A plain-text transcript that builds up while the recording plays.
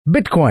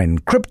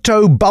Bitcoin,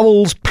 crypto,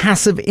 bubbles,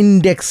 passive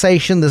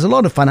indexation. There's a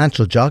lot of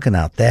financial jargon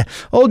out there.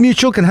 Old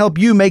Mutual can help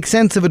you make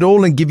sense of it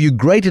all and give you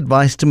great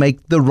advice to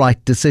make the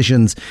right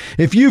decisions.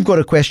 If you've got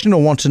a question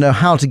or want to know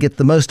how to get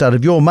the most out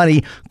of your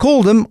money,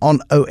 call them on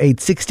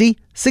 0860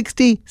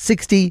 60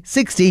 60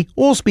 60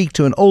 or speak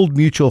to an Old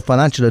Mutual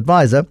financial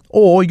advisor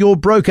or your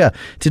broker.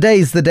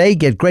 Today's the day.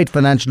 Get great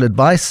financial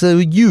advice so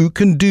you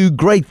can do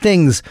great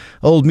things.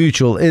 Old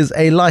Mutual is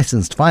a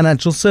licensed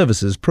financial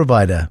services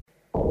provider.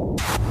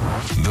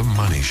 The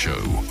Money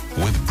Show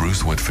with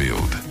Bruce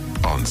Whitfield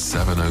on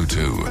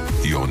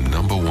 702, your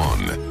number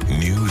one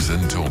news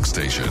and talk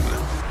station.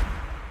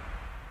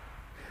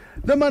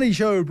 The Money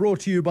Show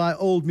brought to you by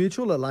Old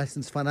Mutual, a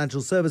licensed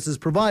financial services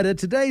provider.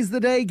 Today's the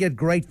day. Get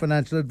great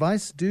financial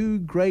advice. Do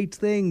great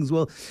things.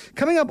 Well,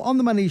 coming up on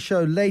The Money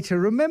Show later,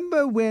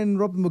 remember when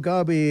Robert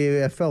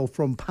Mugabe fell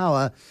from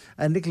power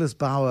and Nicholaus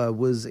Bauer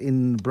was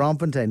in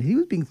Braamfontein? He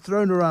was being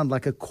thrown around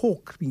like a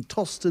cork, being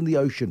tossed in the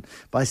ocean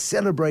by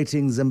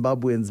celebrating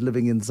Zimbabweans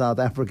living in South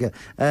Africa.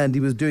 And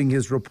he was doing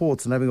his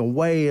reports and having a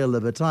whale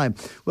of a time.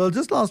 Well,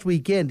 just last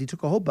weekend, he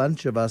took a whole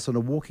bunch of us on a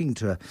walking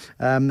tour.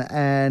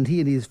 And he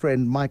and his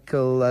friend Michal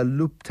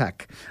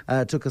Luptak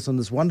took us on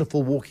this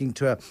wonderful walking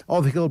tour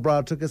of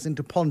Hillbrow, took us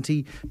into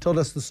Ponty, told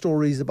us the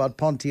stories about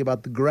Ponty,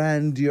 about the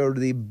grandeur,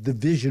 the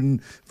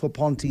vision for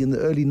Ponty in the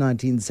early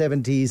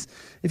 1970s.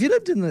 If you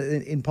lived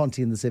in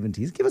Ponty in the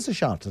 70s, give us a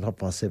shout at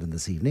 7:30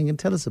 this evening and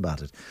tell us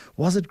about it.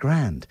 Was it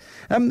grand?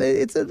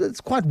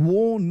 It's quite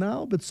worn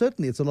now, but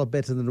certainly it's a lot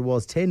better than it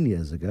was 10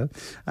 years ago.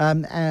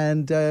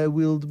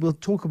 We'll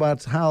talk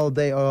about how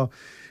they are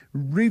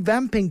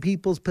revamping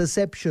people's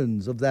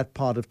perceptions of that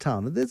part of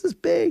town. And there's this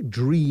big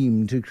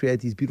dream to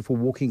create these beautiful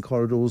walking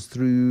corridors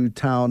through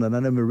town, and I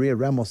know Maria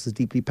Ramos is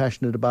deeply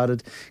passionate about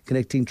it,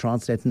 connecting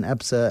Transnet and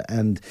ABSA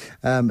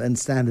and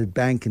Standard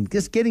Bank, and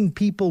just getting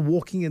people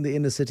walking in the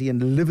inner city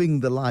and living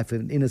the life,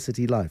 an inner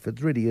city life.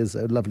 It really is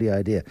a lovely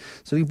idea.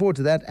 So looking forward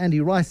to that. Andy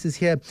Rice is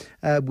here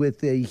with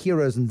the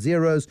Heroes and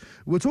Zeros.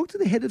 We'll talk to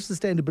the head of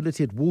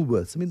sustainability at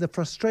Woolworths. I mean, the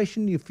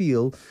frustration you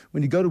feel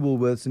when you go to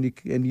Woolworths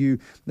and you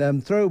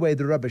throw away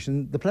the rubbish,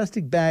 and the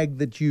plastic bag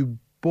that you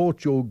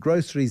bought your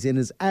groceries in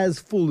is as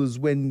full as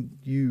when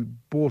you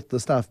bought the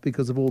stuff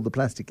because of all the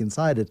plastic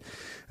inside it.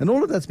 And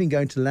all of that's been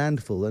going to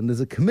landfill, and there's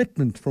a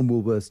commitment from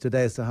Woolworths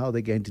today as to how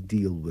they're going to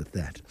deal with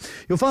that.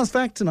 Your fast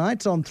fact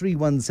tonight on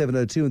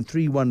 31702 and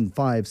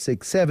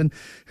 31567.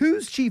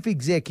 Whose chief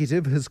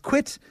executive has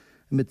quit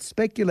amid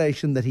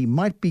speculation that he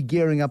might be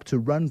gearing up to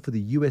run for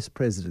the US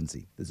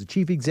presidency? There's a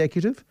chief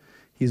executive.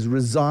 He's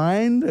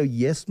resigned. Oh,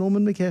 yes,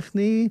 Norman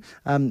McKechnie.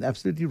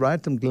 Absolutely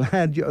right. I'm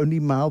glad you only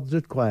mouthed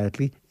it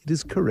quietly. It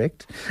is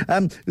correct.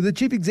 The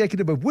chief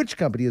executive of which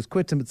company has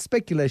quit amid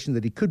speculation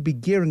that he could be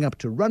gearing up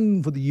to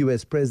run for the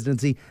US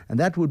presidency, and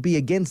that would be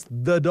against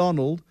the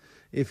Donald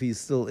if he's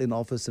still in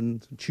office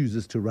and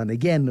chooses to run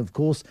again. Of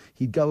course,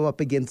 he'd go up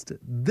against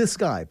this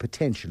guy,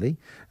 potentially.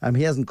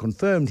 He hasn't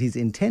confirmed his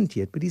intent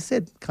yet, but he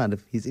said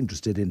he's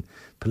interested in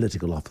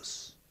political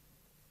office.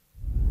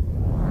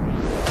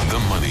 The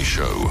Money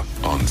Show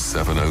on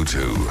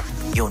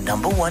 702. Your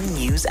number one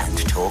news and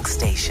talk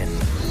station.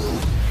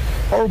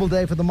 Horrible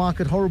day for the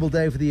market, horrible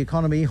day for the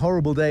economy,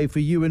 horrible day for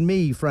you and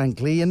me,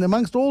 frankly. And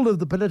amongst all of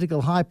the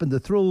political hype and the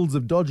thrills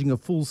of dodging a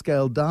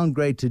full-scale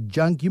downgrade to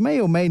junk, you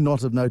may or may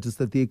not have noticed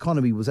that the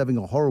economy was having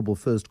a horrible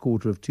first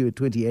quarter of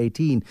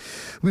 2018.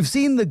 We've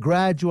seen the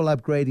gradual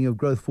upgrading of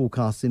growth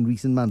forecasts in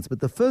recent months,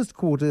 but the first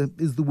quarter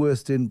is the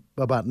worst in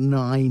about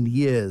 9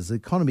 years. The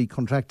economy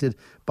contracted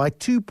by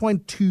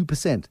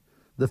 2.2%.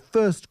 The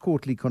first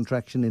quarterly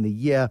contraction in a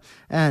year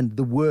and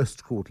the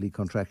worst quarterly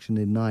contraction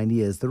in 9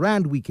 years. The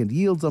rand weakened.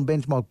 Yields on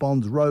benchmark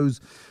bonds rose.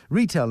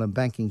 Retail and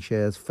banking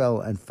shares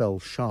fell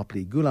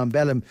sharply. Goolam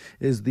Ballim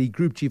is the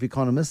Group Chief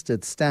Economist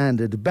at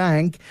Standard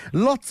Bank.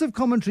 Lots of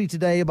commentary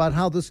today about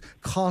how this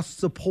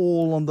casts a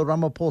pall on the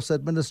Ramaphosa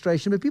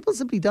administration, but people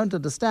simply don't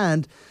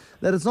understand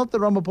that it's not the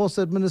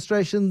Ramaphosa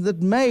administration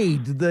that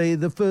made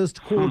the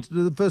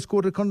first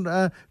quarter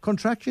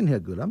contraction here,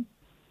 Goolam.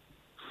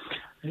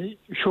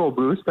 Sure,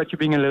 Bruce, but you're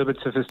being a little bit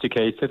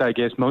sophisticated. I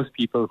guess most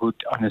people who,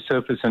 on a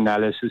surface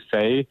analysis,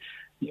 say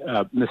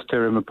Mr.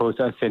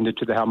 Ramaphosa ascended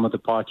to the helm of the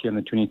party on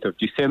the 20th of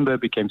December,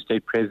 became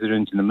state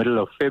president in the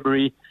middle of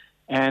February,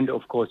 and,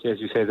 of course, as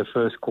you say, the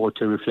first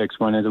quarter reflects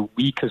one of the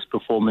weakest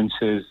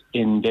performances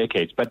in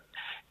decades. But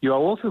you are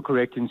also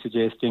correct in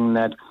suggesting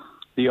that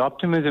the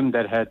optimism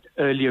that had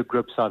earlier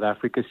gripped South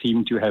Africa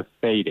seemed to have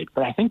faded.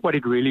 But I think what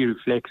it really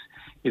reflects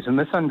is a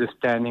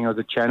misunderstanding of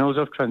the channels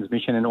of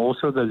transmission and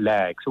also the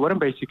lag. So what I'm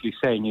basically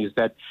saying is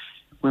that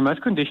we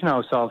must condition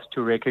ourselves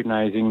to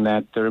recognizing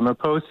that the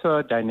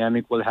Ramaphosa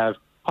dynamic will have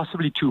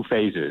possibly two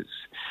phases.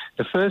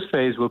 The first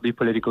phase will be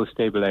political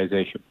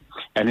stabilization,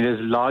 and it has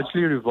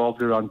largely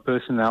revolved around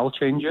personnel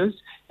changes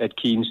at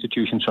key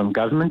institutions from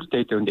government,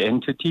 state-owned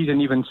entities,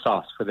 and even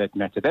SARS for that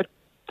matter.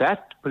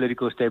 That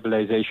political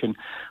stabilization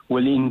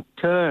will in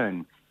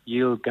turn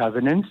yield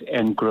governance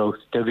and growth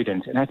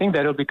dividends. And I think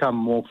that will become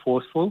more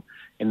forceful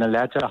in the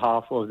latter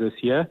half of this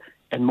year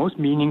and most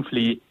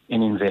meaningfully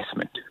in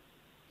investment.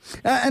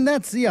 And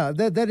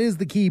that is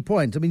the key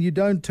point. I mean, you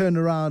don't turn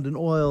around an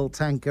oil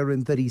tanker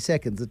in 30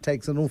 seconds. It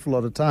takes an awful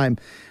lot of time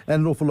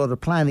and an awful lot of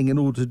planning in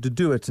order to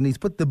do it. And he's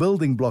put the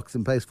building blocks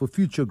in place for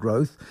future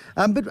growth.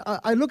 But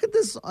I look at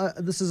this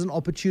as an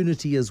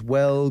opportunity as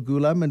well,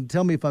 Goolam, and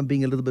tell me if I'm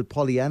being a little bit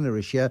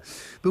Pollyanna-ish here.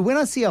 But when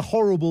I see a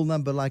horrible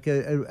number like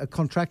a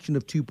contraction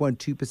of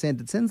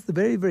 2.2%, it sends the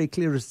very, very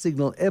clearest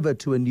signal ever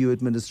to a new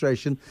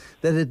administration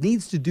that it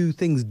needs to do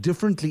things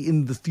differently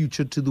in the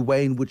future to the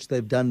way in which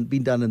they've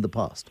been done in the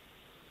past.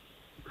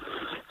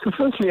 So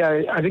firstly,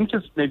 I think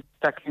just maybe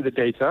tackling the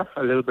data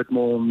a little bit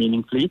more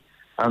meaningfully.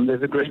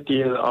 There's a great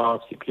deal of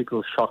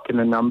cyclical shock in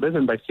the numbers,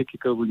 and by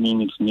cyclical we mean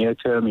it's near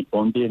term, it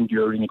won't be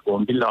enduring, it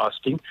won't be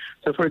lasting.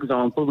 So for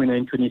example, when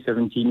in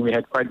 2017 we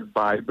had quite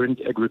vibrant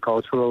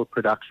agricultural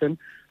production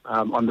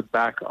on the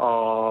back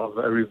of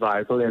a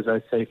revival, as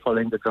I say,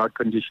 following the drought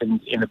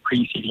conditions in the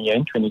preceding year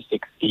in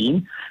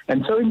 2016.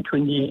 And so in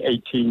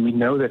 2018 we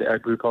know that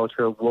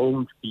agriculture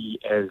won't be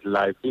as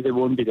lively, there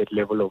won't be that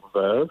level of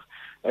verve.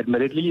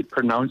 Admittedly,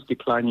 pronounced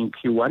decline in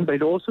Q1, but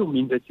it also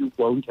means that you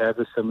won't have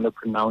a similar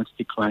pronounced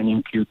decline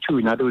in Q2.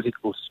 In other words, it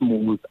will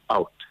smooth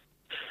out.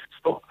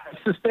 So I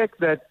suspect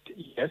that,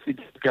 yes, it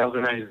does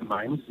galvanize the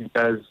minds. It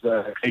does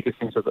create a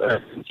sense of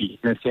urgency.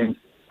 In a sense,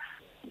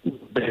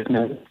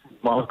 business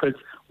markets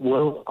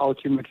will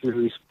ultimately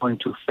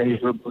respond to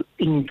favorable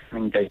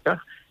incoming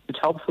data. It's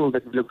helpful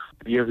that we look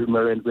for the rearview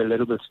mirror and we're a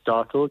little bit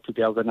startled to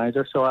galvanize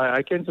us. So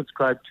I can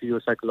subscribe to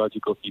your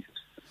psychological thesis.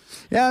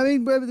 Yeah, I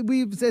mean,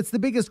 it's the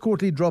biggest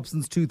quarterly drop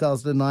since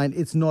 2009.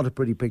 It's not a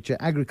pretty picture.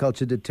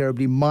 Agriculture did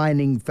terribly.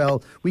 Mining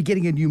fell. We're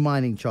getting a new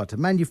mining charter.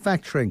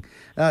 Manufacturing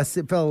fell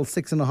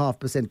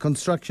 6.5%.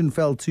 Construction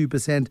fell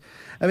 2%.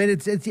 I mean,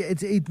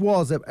 it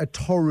was a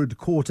torrid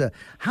quarter.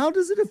 How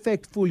does it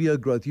affect full-year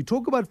growth? You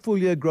talk about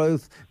full-year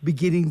growth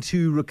beginning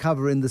to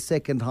recover in the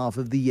second half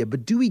of the year,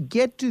 but do we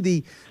get to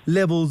the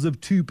levels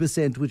of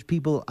 2%, which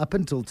people up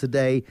until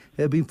today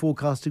have been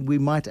forecasting we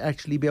might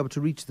actually be able to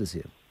reach this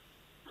year?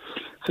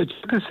 So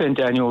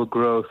 2% annual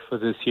growth for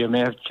this year may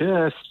have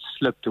just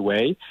slipped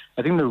away.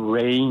 I think the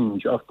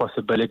range of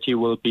possibility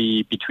will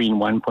be between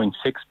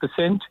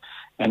 1.6%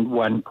 and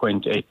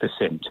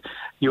 1.8%.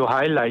 You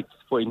highlight,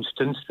 for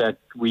instance, that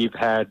we've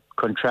had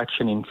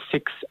contraction in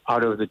 6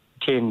 out of the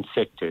 10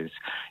 sectors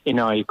in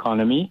our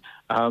economy.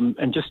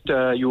 And just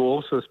you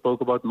also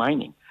spoke about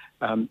mining.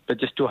 But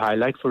just to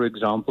highlight, for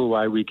example,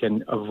 why we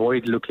can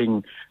avoid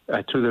looking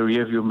through the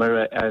rearview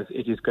mirror as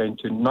it is going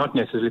to not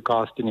necessarily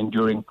cast an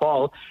enduring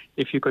fall,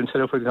 if you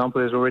consider, for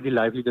example, there's already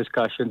lively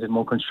discussions and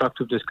more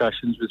constructive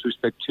discussions with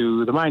respect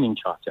to the mining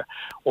charter.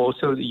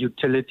 Also, the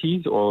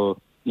utilities, or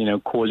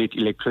call it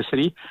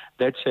electricity,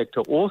 that sector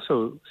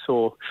also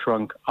saw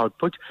shrunk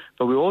output.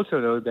 But we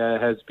also know there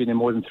has been a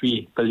more than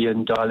 $3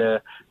 billion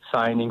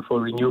signing for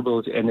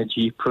renewables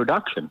energy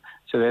production.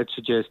 So that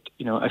suggests,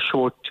 a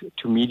short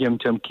to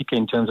medium-term kicker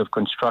in terms of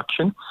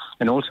construction,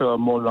 and also a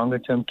more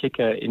longer-term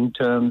kicker in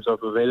terms of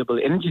available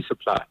energy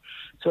supply.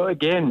 So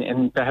again,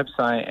 and perhaps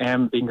I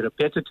am being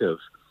repetitive,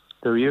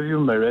 the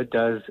rearview mirror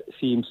does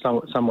seem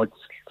somewhat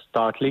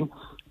startling,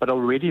 but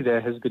already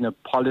there has been a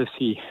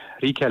policy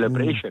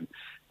recalibration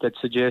that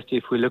suggests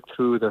if we look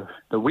through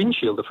the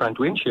windshield, the front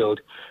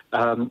windshield,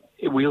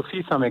 we'll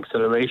see some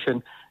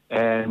acceleration.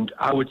 And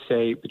I would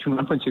say between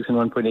 1.6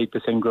 and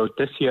 1.8% growth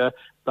this year,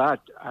 but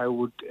I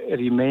would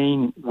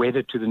remain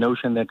wedded to the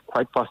notion that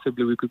quite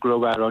possibly we could grow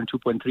by around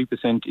 2.3%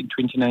 in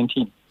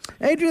 2019.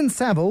 Adrian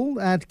Saville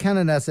at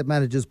Cannon Asset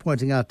Managers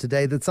pointing out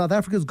today that South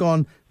Africa's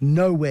gone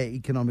nowhere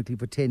economically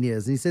for 10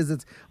 years. And he says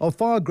it's of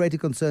far greater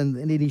concern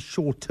than any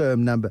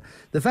short-term number.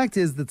 The fact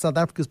is that South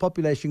Africa's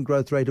population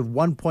growth rate of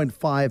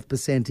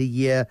 1.5% a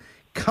year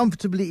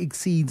comfortably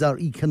exceeds our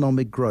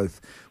economic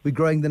growth. We're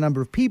growing the number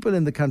of people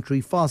in the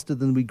country faster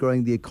than we're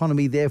growing the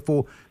economy.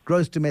 Therefore,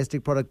 gross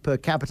domestic product per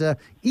capita,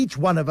 each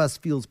one of us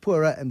feels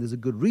poorer, and there's a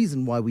good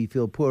reason why we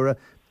feel poorer,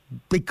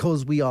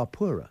 because we are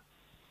poorer.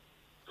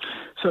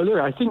 So, look,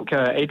 I think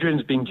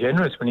Adrian's being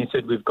generous when he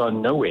said we've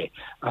gone nowhere.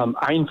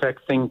 I, in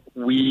fact, think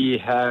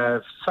we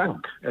have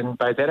sunk. And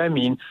by that I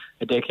mean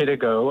a decade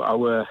ago,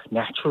 our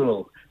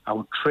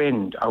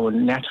trend, our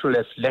natural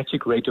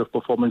athletic rate of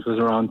performance was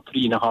around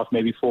 3.5%,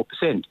 maybe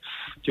 4%.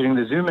 During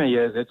the Zuma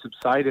years, that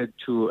subsided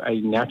to a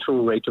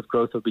natural rate of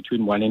growth of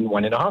between 1% and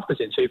 1.5%.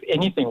 So if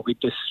anything, we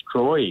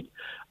destroyed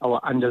our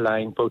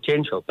underlying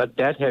potential. But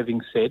that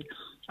having said,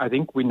 I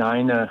think we're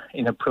now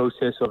in a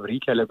process of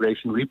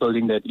recalibration,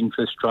 rebuilding that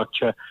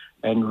infrastructure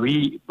and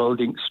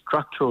rebuilding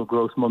structural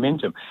growth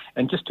momentum.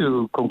 And just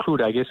to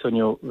conclude, I guess, on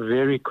your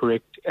very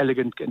correct,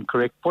 elegant and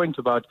correct point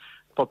about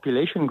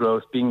population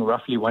growth being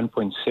roughly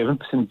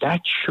 1.7%,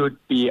 that should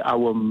be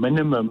our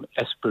minimum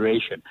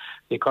aspiration.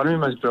 The economy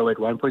must grow at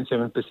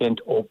 1.7%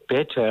 or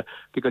better,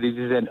 because it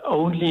is then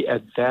only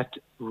at that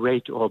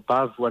rate or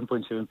above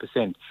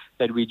 1.7%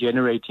 that we're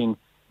generating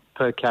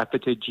per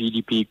capita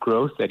GDP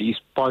growth that is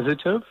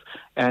positive.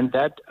 And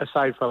that,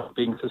 aside from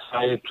being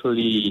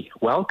societally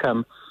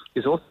welcome,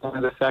 is also one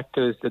of the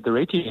factors that the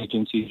rating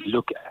agencies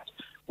look at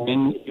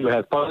when you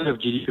have positive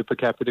GDP per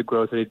capita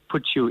growth, it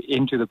puts you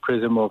into the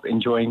prism of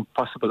enjoying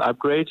possible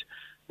upgrade.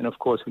 And of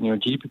course, when your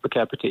GDP per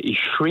capita is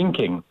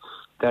shrinking,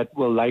 that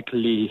will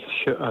likely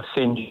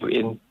send you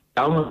in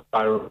downward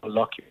spiral,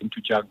 lock you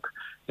into junk,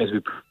 as we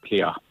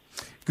probably are.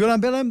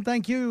 Goolam Ballim,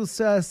 thank you.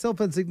 Cell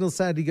phone signal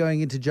sadly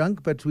going into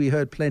junk, but we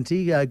heard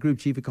plenty. Group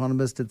Chief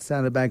Economist at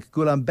Standard Bank,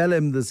 Goolam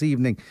Ballim, this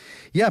evening.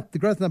 Yeah, the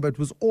growth number, it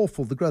was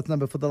awful. The growth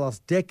number for the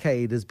last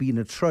decade has been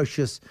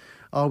atrocious.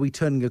 Are we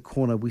turning a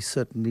corner? We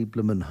certainly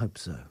blimmin' hope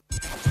so.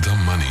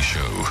 The Money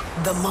Show.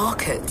 The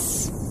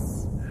markets.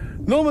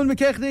 Norman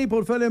McKechnie,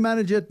 Portfolio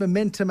Manager at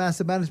Momentum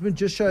Asset Management,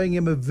 just showing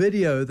him a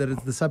video that is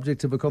the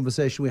subject of a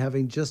conversation we're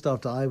having just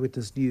after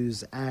Eyewitness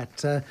News at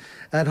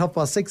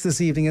 6:30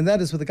 this evening, and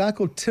that is with a guy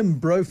called Tim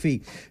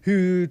Brophy,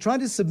 who tried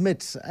to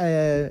submit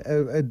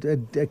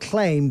a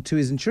claim to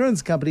his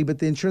insurance company, but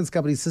the insurance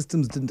company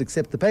systems didn't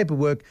accept the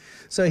paperwork,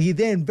 so he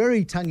then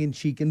very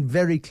tongue-in-cheek and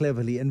very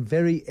cleverly and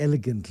very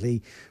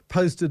elegantly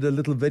posted a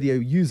little video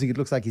using, it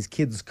looks like, his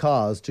kids'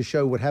 cars to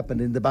show what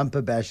happened in the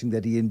bumper bashing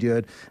that he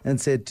endured,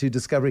 and said to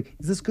Discovery,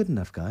 is this good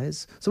enough,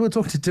 guys? So we'll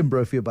talk to Tim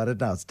Brophy about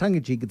it now. It's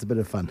tongue-in-cheek, it's a bit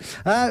of fun.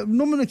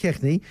 Norman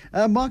McKechnie,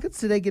 markets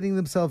today getting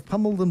themselves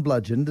pummeled and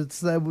bludgeoned.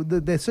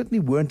 They certainly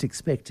weren't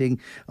expecting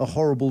a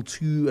horrible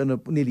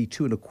nearly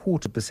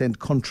 2.25%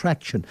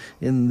 contraction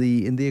in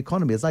the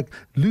economy. It's like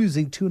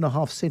losing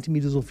 2.5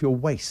 centimeters off your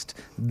waist.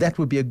 That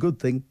would be a good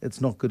thing. It's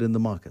not good in the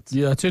markets.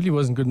 Yeah, it certainly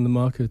wasn't good in the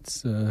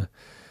markets.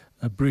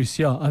 Bruce,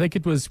 yeah, I think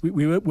it was.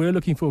 We were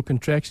looking for a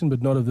contraction,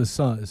 but not of this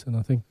size, and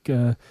I think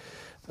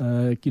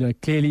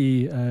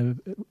clearly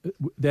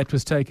that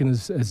was taken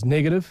as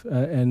negative,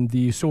 and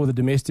you saw the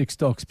domestic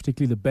stocks,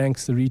 particularly the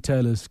banks, the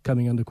retailers,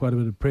 coming under quite a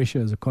bit of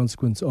pressure as a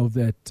consequence of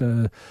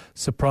that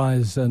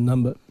surprise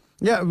number.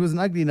 Yeah, it was an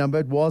ugly number.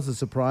 It was a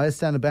surprise.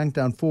 Standard Bank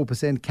down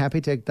 4%,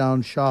 Capitec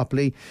down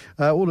sharply.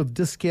 All of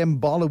Dis-Chem,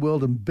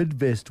 Barloworld and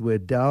Bidvest were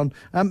down.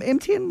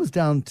 MTN was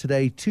down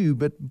today too,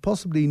 but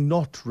possibly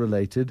not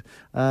related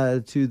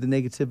to the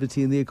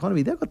negativity in the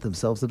economy. They got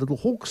themselves a little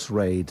Hawks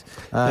raid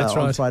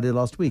on Friday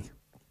last week.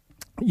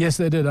 Yes,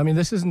 they did. I mean,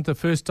 this isn't the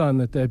first time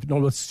that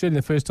it's certainly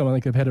the first time I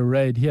think they've had a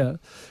raid here.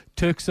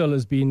 Turkcell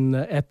has been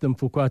at them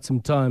for quite some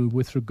time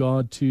with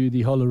regard to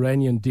the whole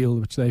Iranian deal,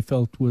 which they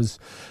felt was,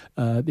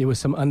 there was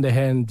some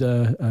underhand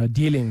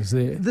dealings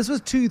there. This was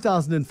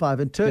 2005,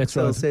 and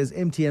Turkcell says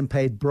MTN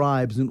paid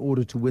bribes in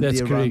order to win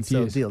the Iran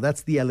deal.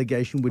 That's the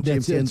allegation, which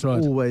MTN's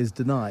always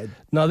denied.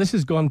 Now, this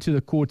has gone to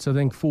the courts, I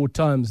think, 4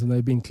 times, and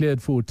they've been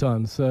cleared 4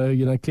 times. So,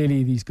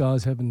 clearly these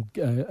guys haven't,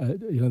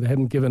 they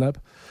haven't given up.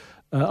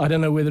 I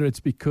don't know whether it's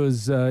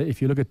because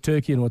if you look at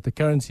Turkey and what the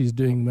currency is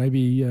doing,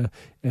 maybe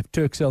if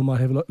Turkcell might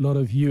have a lot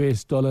of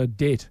US dollar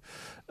debt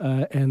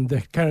and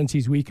the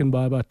currency's weakened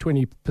by about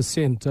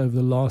 20% over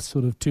the last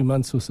sort of 2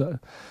 months or so.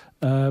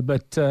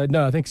 But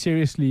no, I think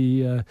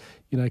seriously,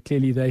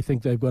 clearly they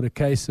think they've got a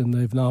case, and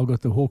they've now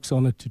got the hawks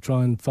on it to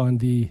try and find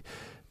the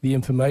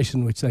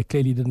information which they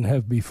clearly didn't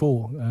have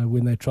before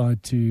when they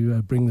tried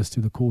to bring this to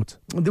the court.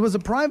 There was a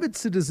private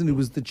citizen who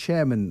was the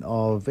chairman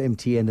of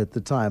MTN at the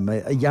time,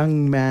 a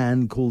young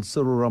man called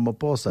Cyril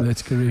Ramaphosa.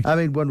 That's correct. I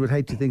mean, one would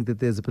hate to think that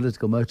there's a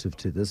political motive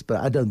to this,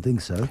 but I don't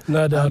think so.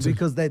 No doubt.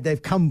 Because they've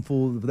come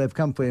for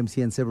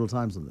MTN several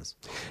times on this.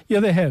 Yeah,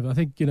 they have. I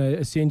think,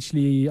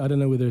 essentially, I don't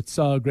know whether it's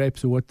sour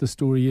grapes or what the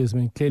story is. I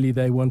mean, clearly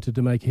they wanted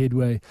to make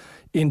headway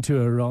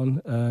into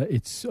Iran.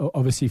 It's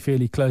obviously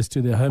fairly close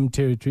to their home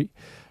territory.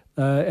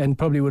 And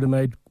probably would have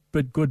made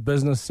good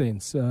business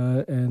sense.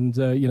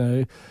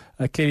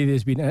 Clearly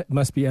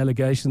must be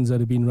allegations that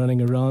have been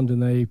running around,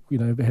 and they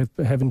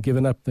haven't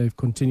given up. They've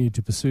continued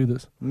to pursue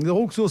this. The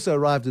Hawks also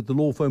arrived at the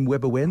law firm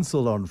Weber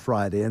Wenzel on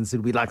Friday and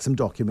said, we'd like some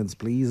documents,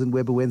 please. And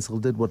Weber Wenzel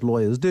did what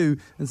lawyers do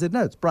and said,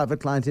 no, it's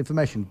private client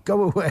information.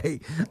 Go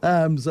away.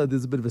 So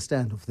there's a bit of a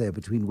standoff there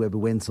between Weber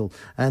Wenzel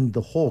and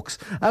the Hawks.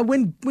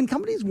 When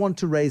companies want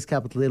to raise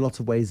capital, there are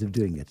lots of ways of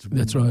doing it.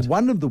 That's right.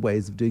 One of the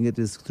ways of doing it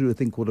is through a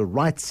thing called a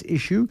rights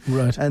issue.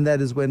 Right. And that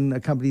is when a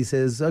company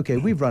says, okay,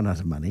 we've run out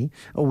of money,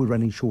 or we're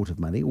running short of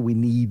money, or we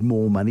need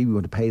more money, we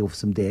want to pay off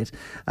some debt.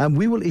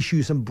 We will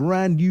issue some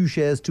brand new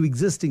shares to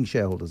existing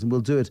shareholders, and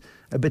we'll do it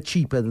a bit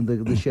cheaper than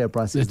the share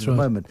price is at the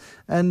moment.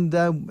 And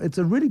it's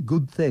a really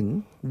good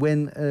thing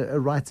when a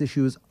rights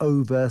issue is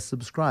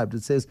oversubscribed.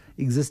 It says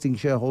existing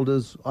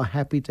shareholders are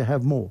happy to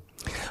have more.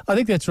 I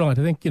think that's right.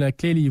 I think,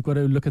 clearly you've got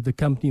to look at the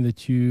company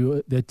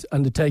that's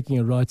undertaking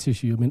a rights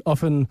issue. I mean,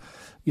 often,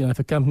 if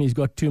a company's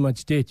got too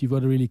much debt, you've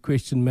got to really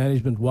question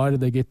management. Why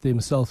did they get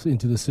themselves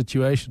into this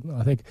situation?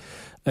 I think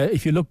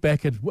if you look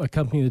back at a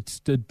company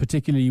that did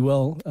particularly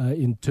well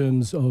in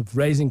terms of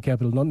raising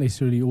capital, not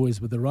necessarily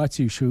always with the rights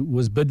issue,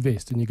 was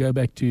Bidvest. And you go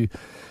back to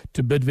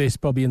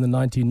Bidvest probably in the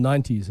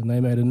 1990s, and they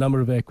made a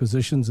number of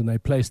acquisitions, and they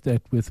placed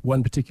that with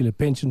one particular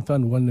pension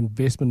fund, one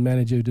investment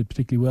manager who did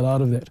particularly well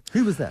out of that.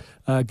 Who was that?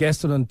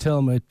 Gaston and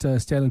Telm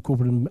at Standard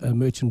Corporate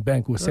Merchant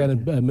Bank, or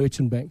Standard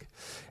Merchant Bank.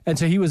 And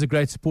so he was a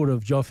great supporter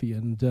of Joffy,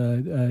 and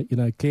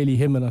clearly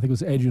him, and I think it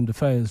was Adrian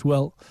Defay as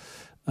well,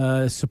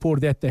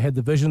 supported that. They had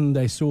the vision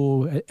they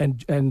saw,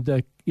 and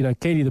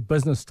clearly the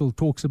business still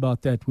talks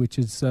about that, which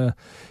is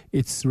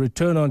it's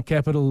return on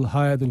capital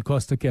higher than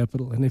cost of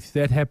capital. And if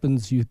that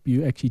happens, you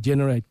actually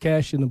generate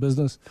cash in the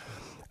business.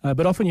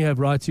 But often you have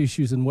rights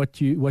issues, and what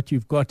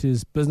you've got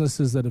is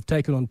businesses that have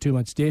taken on too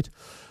much debt.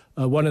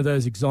 One of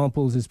those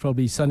examples is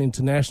probably Sun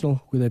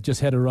International, where they've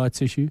just had a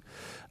rights issue.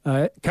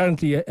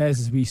 Currently,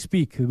 as we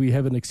speak, we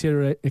have an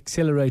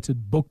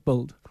accelerated book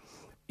build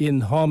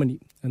in Harmony.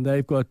 And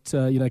they've got,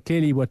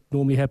 clearly what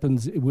normally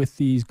happens with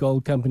these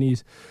gold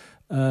companies,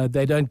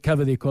 they don't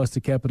cover their cost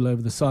of capital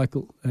over the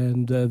cycle.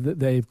 And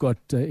they've got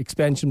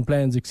expansion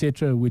plans,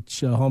 etc., which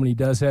Harmony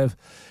does have.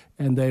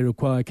 And they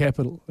require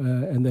capital,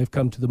 and they've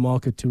come to the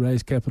market to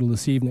raise capital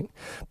this evening.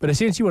 But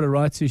essentially what a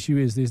rights issue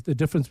is, there's the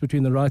difference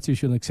between the rights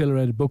issue and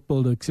accelerated book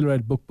build.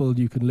 Accelerated book build,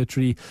 you can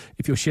literally,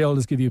 if your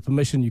shareholders give you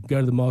permission, you can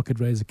go to the market,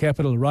 raise the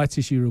capital. A rights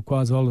issue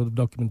requires a whole lot of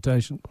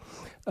documentation.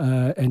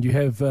 And you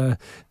have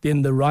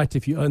then the right,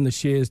 if you own the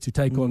shares, to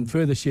take on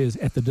further shares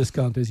at the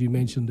discount, as you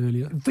mentioned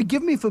earlier.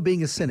 Forgive me for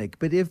being a cynic,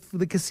 but if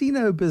the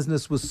casino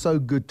business was so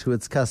good to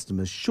its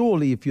customers,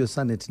 surely if you're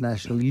Sun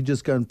International, you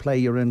just go and play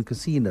your own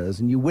casinos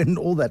and you win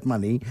all that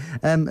money,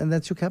 and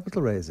that's your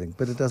capital raising.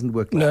 But it doesn't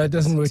work. No, it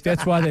doesn't work.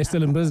 That's why they're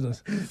still in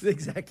business.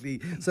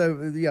 Exactly.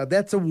 So yeah,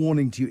 that's a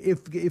warning to you.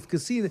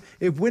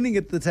 If winning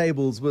at the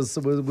tables was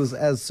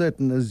as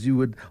certain as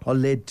you are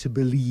led to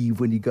believe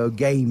when you go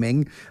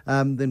gaming,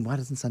 then why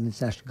doesn't Sun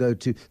International go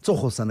to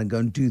Tsohosan and go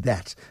and do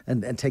that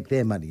and take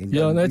their money? And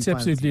that's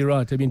absolutely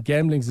right. I mean,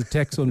 gambling's a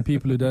tax on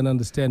people who don't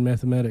understand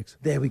mathematics.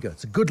 There we go.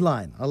 It's a good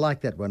line. I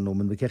like that one,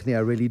 Norman McKechnie. I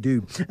really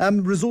do.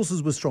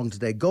 Resources were strong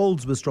today.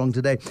 Golds were strong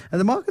today.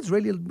 And the market's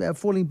really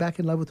falling back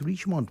in love with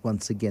Richemont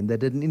once again. They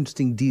did an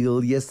interesting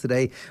deal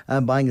yesterday,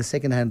 buying a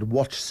second-hand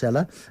watch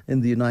seller in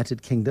the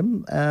United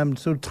Kingdom,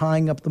 sort of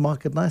tying up the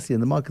market nicely.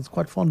 And the market's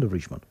quite fond of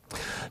Richemont.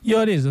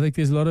 Yeah, it is. I think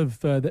there's a lot of,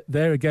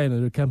 there again,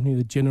 they're a company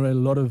that generate a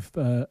lot of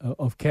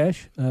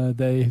cash.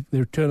 Their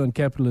return on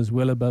capital is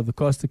well above the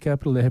cost of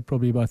capital. They have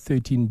probably about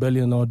 13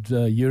 billion odd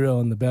euro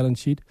on the balance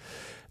sheet.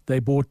 They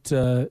bought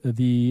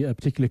the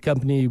particular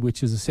company,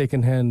 which is a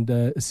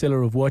second-hand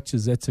seller of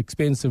watches. That's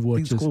expensive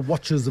watches. It's called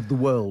Watches of the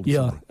World.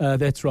 Yeah,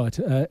 that's right.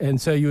 And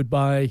so you would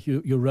buy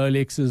your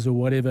Rolexes or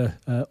whatever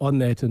on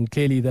that. And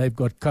clearly they've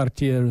got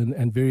Cartier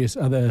and various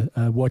other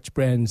watch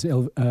brands,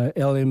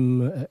 LVMH,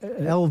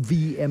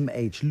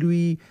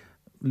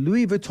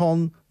 Louis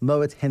Vuitton,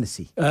 Moet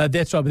Hennessy.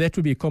 That's right, but that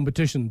would be a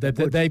competition.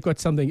 They've got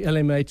something,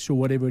 LMH or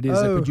whatever it is,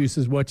 that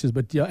produces watches,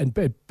 but yeah, and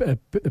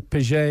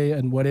Piaget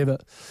and whatever.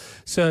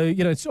 So,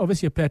 it's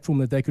obviously a platform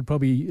that they could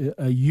probably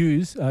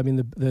use. I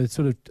mean, the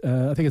sort of,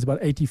 I think it's about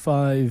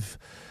 85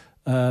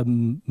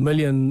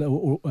 million,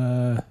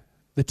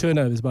 the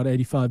turnover is about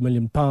 85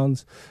 million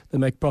pounds. They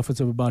make profits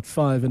of about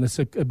 5, and it's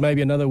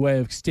maybe another way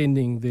of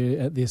extending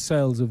their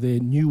sales of their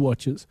new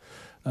watches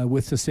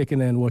with the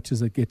second-hand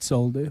watches that get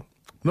sold there.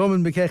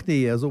 Norman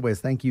McKechnie, as always,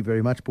 thank you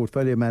very much.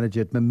 Portfolio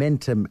manager at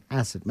Momentum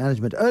Asset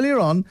Management. Earlier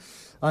on,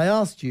 I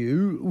asked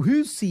you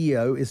whose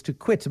CEO is to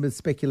quit amid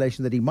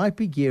speculation that he might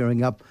be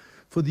gearing up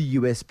for the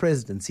US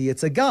presidency.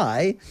 It's a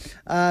guy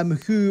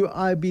who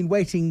I've been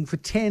waiting for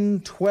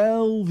 10,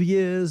 12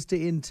 years to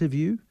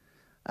interview.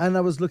 And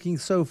I was looking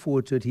so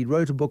forward to it. He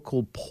wrote a book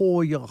called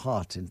Pour Your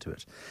Heart Into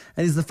It.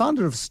 And he's the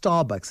founder of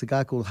Starbucks, a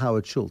guy called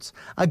Howard Schultz.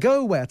 I go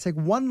away, I take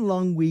one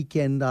long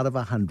weekend out of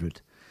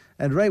 100.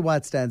 And Ray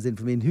White stands in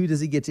for me. And who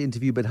does he get to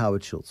interview but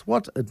Howard Schultz?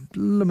 What a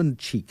lemon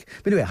cheek.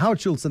 But anyway, Howard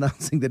Schultz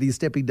announcing that he's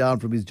stepping down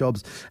from his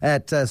jobs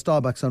at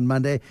Starbucks on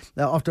Monday.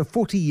 After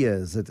 40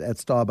 years at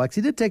Starbucks,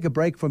 he did take a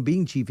break from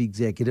being chief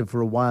executive for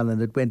a while,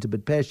 and it went a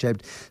bit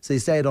pear-shaped. So he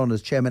stayed on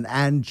as chairman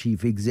and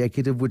chief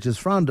executive, which is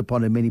frowned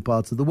upon in many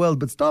parts of the world.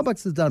 But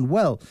Starbucks has done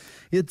well.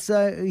 He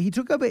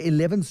took over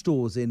 11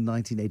 stores in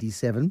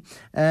 1987.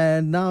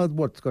 And now,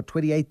 it's got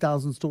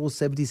 28,000 stores,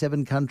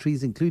 77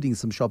 countries, including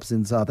some shops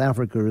in South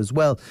Africa as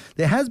well.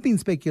 There has been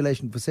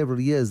speculation for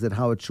several years that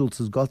Howard Schultz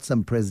has got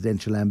some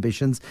presidential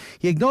ambitions.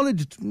 He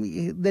acknowledged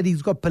that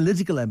he's got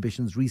political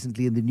ambitions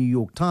recently in the New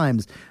York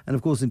Times. And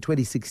of course, in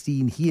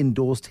 2016, he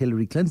endorsed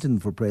Hillary Clinton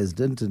for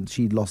president, and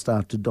she lost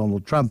out to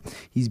Donald Trump.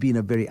 He's been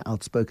a very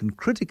outspoken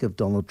critic of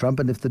Donald Trump.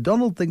 And if the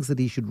Donald thinks that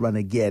he should run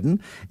again,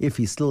 if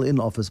he's still in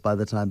office by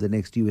the time the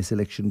next US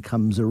election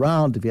comes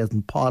around, if he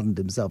hasn't pardoned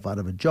himself out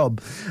of a job,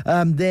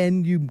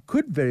 then you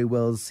could very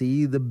well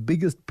see the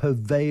biggest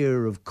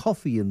purveyor of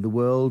coffee in the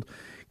world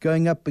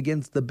going up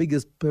against the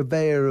biggest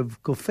purveyor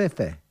of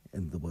kofefe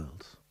in the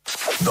world.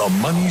 The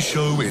Money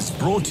Show is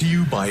brought to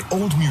you by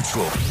Old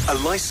Mutual, a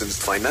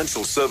licensed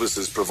financial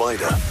services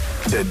provider.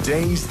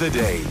 Today's the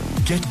day.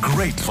 Get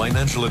great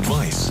financial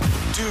advice.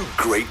 Do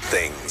great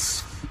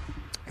things.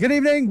 Good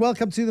evening.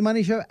 Welcome to The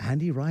Money Show.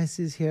 Andy Rice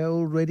is here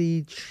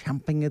already,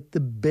 champing at the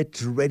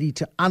bit, ready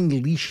to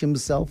unleash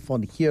himself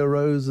on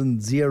heroes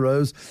and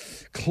zeros,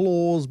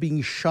 claws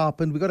being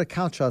sharpened. We've got a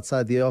couch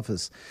outside the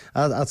office,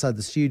 outside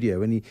the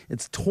studio, and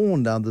it's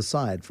torn down the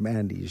side from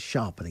Andy. He's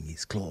sharpening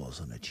his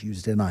claws on a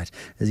Tuesday night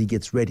as he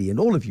gets ready.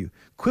 And all of you,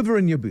 quiver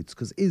in your boots,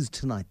 because is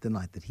tonight the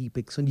night that he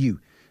picks on you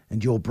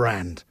and your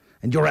brand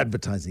and your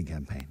advertising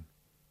campaign?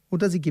 Or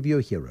does he give you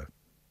a hero?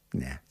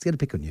 Nah, he's going to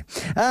pick on you.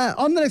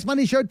 On the next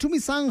Money Show,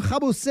 Tumisang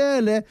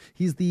Khabosele.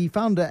 He's the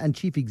founder and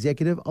chief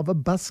executive of a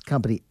bus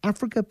company,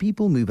 Africa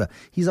People Mover.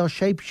 He's our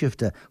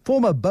shapeshifter,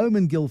 former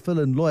Bowman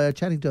Gilfillan lawyer,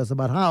 chatting to us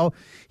about how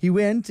he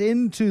went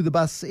into the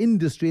bus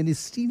industry and is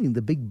stealing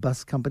the big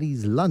bus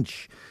company's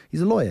lunch.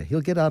 He's a lawyer.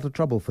 He'll get out of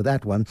trouble for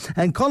that one.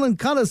 And Colin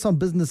Cullis on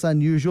Business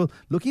Unusual,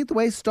 looking at the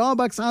way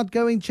Starbucks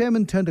outgoing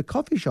chairman turned a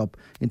coffee shop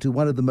into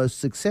one of the most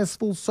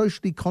successful,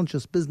 socially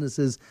conscious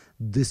businesses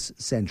this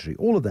century.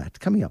 All of that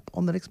coming up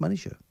on the next Money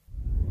Show.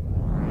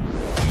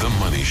 The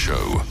Money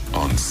Show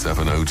on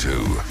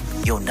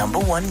 702. Your number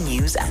one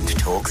news and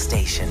talk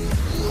station.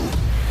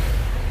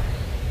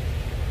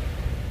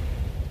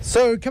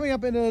 So coming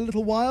up in a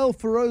little while,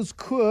 Feroz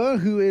Kaur,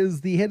 who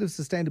is the head of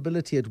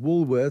sustainability at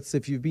Woolworths.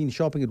 If you've been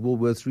shopping at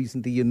Woolworths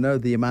recently, you know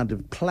the amount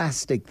of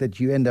plastic that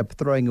you end up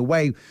throwing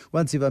away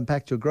once you've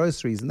unpacked your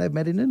groceries. And they've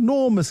made an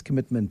enormous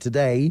commitment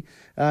today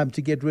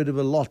to get rid of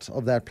a lot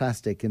of that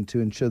plastic and to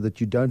ensure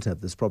that you don't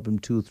have this problem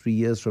 2 or 3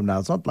 years from now.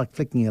 It's not like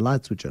flicking a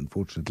light switch,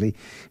 unfortunately.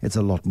 It's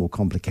a lot more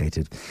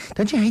complicated.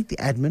 Don't you hate the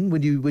admin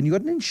when you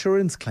got an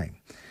insurance claim?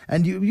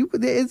 And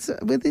it's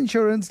with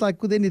insurance,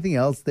 like with anything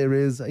else, there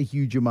is a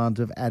huge amount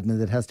of admin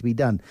that has to be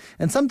done.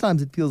 And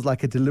sometimes it feels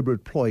like a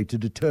deliberate ploy to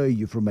deter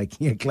you from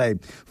making a claim.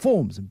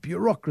 Forms and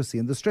bureaucracy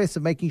and the stress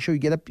of making sure you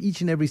get up each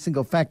and every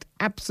single fact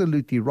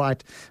absolutely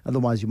right.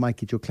 Otherwise, you might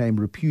get your claim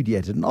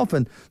repudiated. And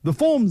often the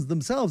forms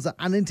themselves are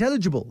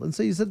unintelligible. And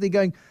so you sit there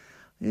going,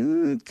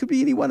 it could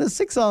be any one of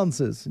 6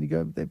 answers. And you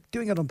go, they're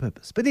doing it on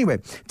purpose. But anyway,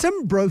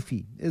 Tim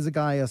Brophy is a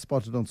guy I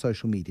spotted on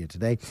social media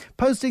today,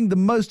 posting the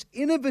most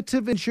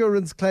innovative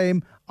insurance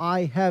claim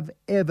I have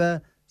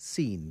ever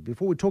seen.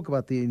 Before we talk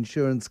about the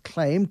insurance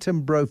claim,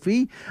 Tim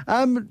Brophy,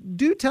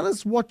 do tell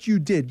us what you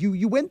did.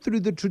 You went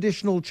through the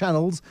traditional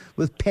channels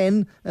with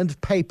pen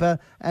and paper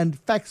and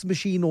fax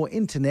machine or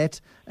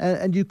internet,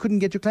 and you couldn't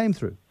get your claim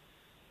through.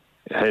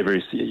 Hey,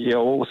 Bruce. Yeah,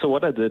 well, so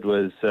what I did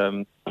was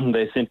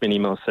they sent me an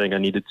email saying I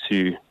needed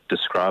to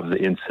describe the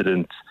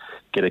incident,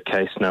 get a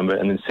case number,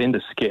 and then send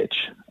a sketch.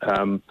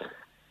 And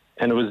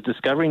it was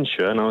Discovery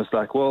Insure, and I was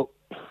like, well,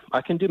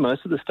 I can do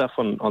most of the stuff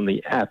on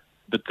the app,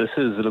 but this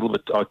is a little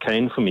bit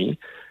arcane for me.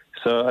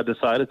 So I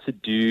decided to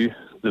do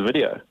the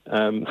video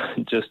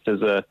just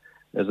as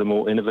a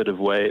more innovative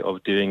way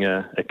of doing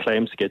a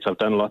claim sketch. I've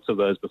done lots of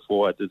those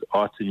before. I did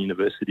art in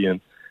university, and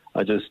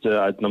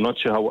I'm not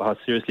sure how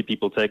seriously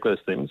people take those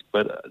things,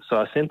 but so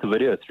I sent the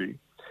video through,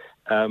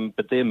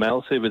 but their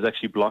mail servers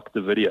actually blocked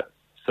the video.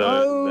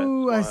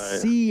 So I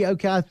see.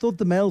 Okay, I thought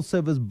the mail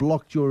servers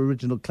blocked your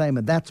original claim,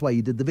 and that's why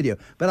you did the video.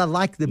 But I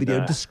like the video.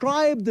 No.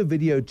 Describe the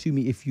video to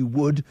me, if you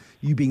would,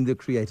 you being the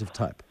creative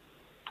type.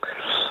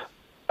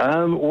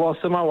 Well,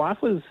 so my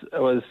wife was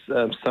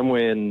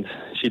somewhere, and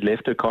she'd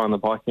left her car in the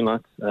parking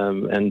lot,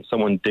 and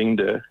someone dinged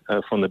her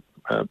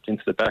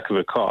into the back of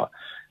her car.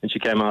 And she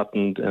came out,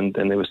 and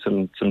there were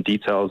some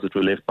details that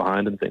were left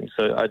behind and things.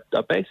 So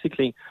I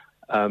basically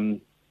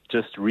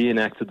just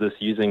reenacted this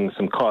using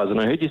some cars. And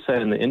I heard you say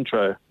in the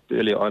intro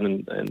earlier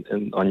on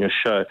on your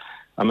show,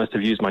 I must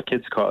have used my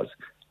kids' cars.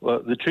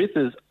 Well, the truth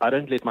is, I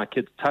don't let my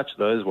kids touch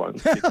those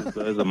ones because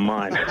those are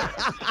mine.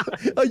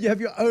 Oh, you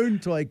have your own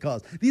toy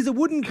cars. These are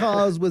wooden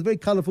cars with very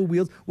colourful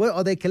wheels. What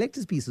are they?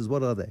 Collector's pieces?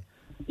 What are they?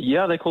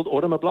 Yeah, they're called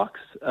Automoblocks.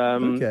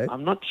 Okay.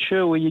 I'm not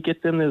sure where you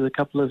get them. There's a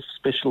couple of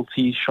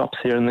specialty shops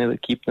here and there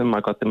that keep them.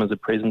 I got them as a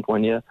present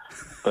one year.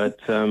 But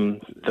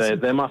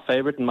they're my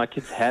favorite, and my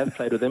kids have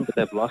played with them, but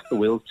they've lost the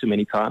wheels too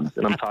many times,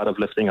 and I'm tired of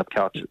lifting up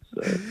couches.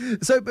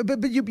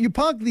 But you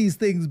park these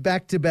things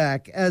back to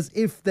back as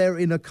if they're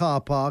in a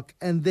car park,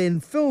 and then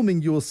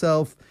filming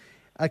yourself.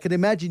 I can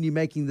imagine you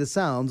making the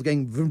sounds,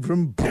 going vroom,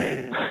 vroom,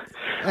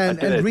 and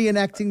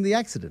reenacting the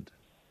accident.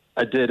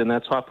 I did, and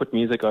that's why I put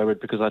music over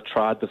it, because I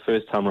tried the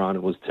first time around.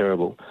 It was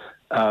terrible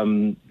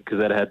because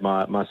that had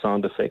my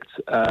sound effects.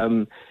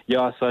 So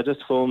I just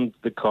filmed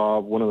the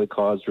car, one of the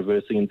cars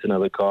reversing into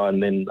another car,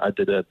 and then I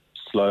did a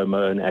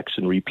slow-mo and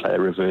action replay,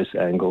 reverse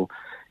angle,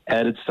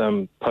 added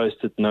some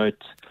post-it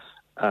note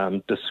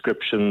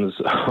descriptions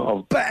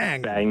of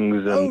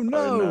bangs and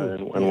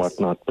and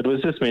whatnot. But it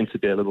was just meant to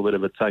be a little bit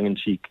of a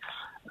tongue-in-cheek,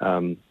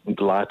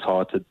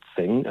 light-hearted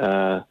thing.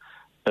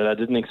 But I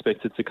didn't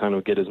expect it to kind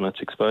of get as much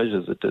exposure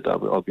as it did,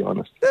 I'll be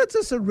honest. That's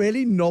just a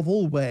really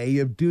novel way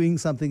of doing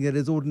something that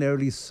is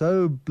ordinarily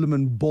so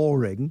bloomin'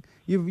 boring.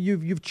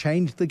 You've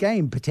changed the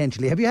game,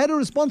 potentially. Have you had a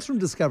response from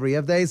Discovery?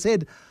 Have they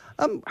said,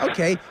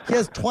 okay,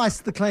 here's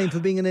twice the claim for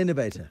being an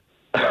innovator?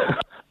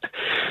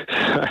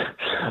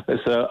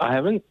 So I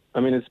haven't,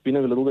 it's been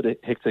a little bit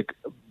hectic,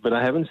 but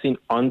I haven't seen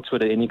on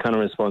Twitter any kind of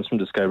response from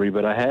Discovery,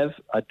 but I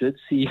did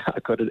see, I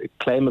got a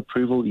claim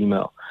approval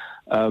email.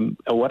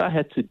 What I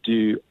had to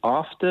do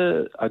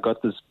after I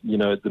got this,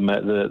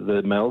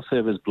 the mail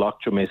servers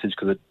blocked your message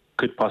because it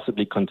could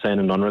possibly contain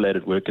a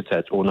non-related work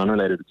attachment or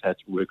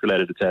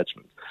work-related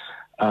attachment.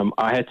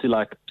 I had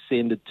to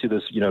send it to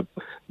this,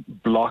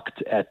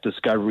 blocked at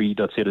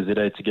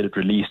discovery.co.za to get it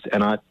released,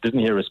 and I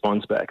didn't hear a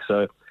response back.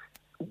 So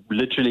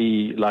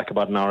literally, like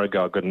about an hour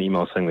ago, I got an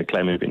email saying the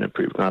claim had been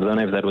approved. Now, I don't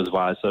know if that was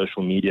via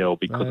social media or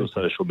because of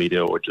social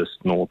media or just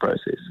normal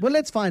process. Well,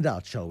 let's find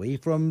out, shall we?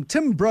 From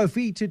Tim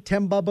Brophy to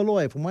Themba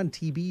Baloyi, from one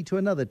TB to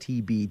another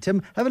TB.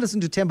 Tim, have a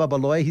listen to Themba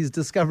Baloyi. He's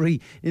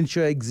Discovery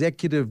Insure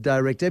Executive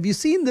Director. Have you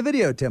seen the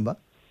video, Themba?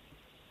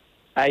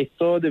 I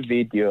saw the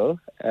video,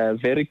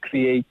 very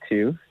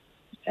creative,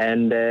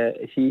 and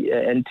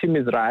Tim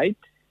is right.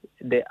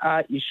 There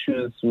are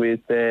issues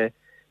with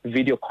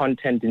video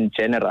content in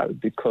general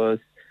because,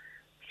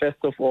 first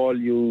of all,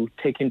 you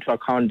take into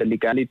account the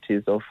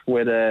legalities of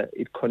whether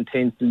it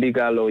contains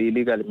legal or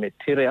illegal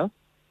material.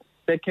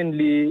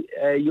 Secondly,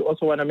 you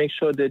also want to make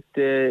sure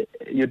that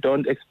you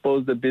don't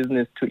expose the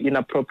business to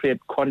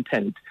inappropriate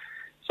content.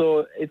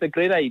 So it's a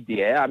great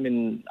idea. I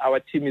mean,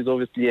 our team is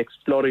obviously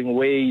exploring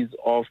ways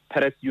of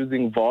perhaps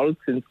using vaults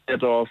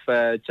instead of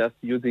just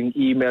using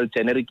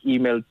generic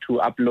email to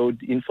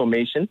upload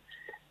information.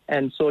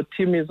 And so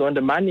team is on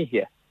the money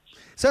here.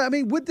 So, I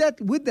mean, would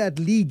that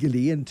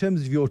legally, in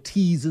terms of your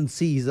T's and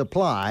C's,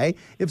 apply?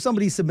 If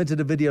somebody submitted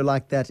a video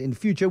like that in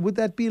future, would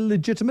that be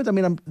legitimate? I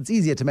mean, it's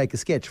easier to make a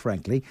sketch,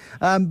 frankly,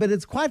 but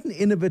it's quite an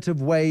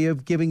innovative way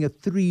of giving a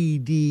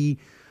 3D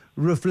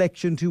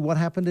reflection to what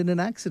happened in an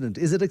accident.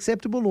 Is it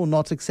acceptable or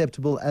not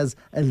acceptable as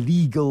a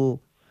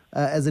legal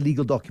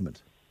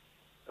document?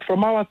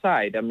 From our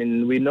side, I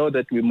mean, we know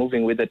that we're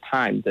moving with the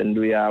times and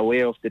we are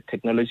aware of the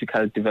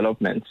technological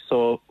developments.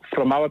 So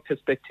from our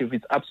perspective,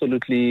 it's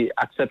absolutely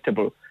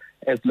acceptable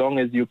as long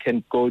as you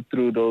can go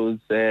through those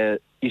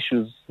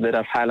issues that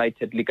have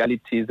highlighted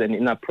legalities and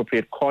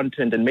inappropriate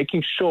content and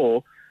making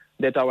sure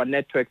that our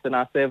networks and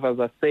our servers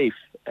are safe.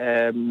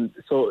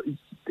 So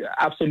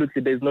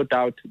absolutely, there's no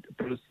doubt,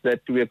 Bruce,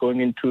 that we are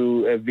going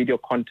into a video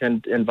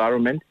content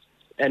environment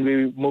and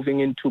we're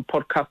moving into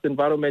podcast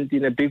environment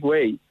in a big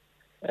way.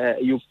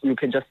 You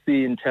can just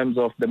see in terms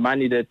of the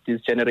money that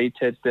is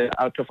generated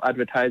out of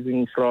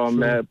advertising from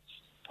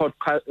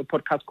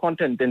podcast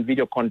content and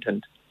video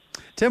content.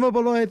 Themba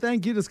Baloyi,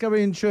 thank you.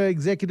 Discovery Insure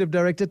Executive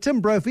Director.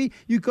 Tim Brophy,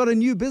 you've got a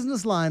new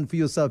business line for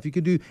yourself. You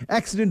could do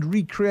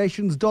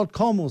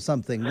accidentrecreations.com or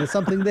something. There's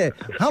something there.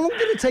 How long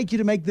did it take you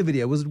to make the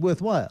video? Was it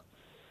worthwhile?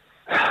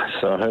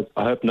 So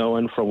I hope no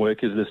one from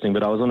work is listening,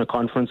 but I was on a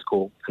conference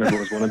call, and it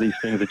was one of these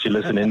things that you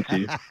listen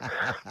into.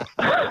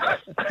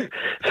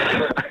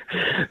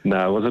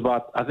 No, it was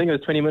about, I think it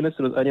was 20 minutes.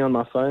 It was only on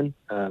my phone.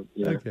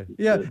 Okay.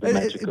 Yeah,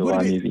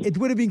 it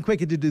would have been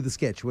quicker to do the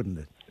sketch, wouldn't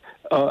it?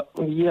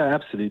 Yeah,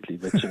 absolutely.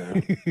 But,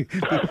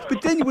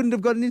 but then you wouldn't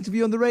have got an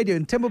interview on the radio,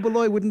 and Themba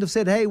Baloyi wouldn't have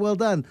said, hey, well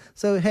done.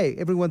 So, hey,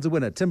 everyone's a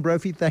winner. Tim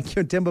Brophy, thank you.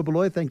 And Themba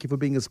Baloyi, thank you for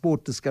being a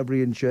Sport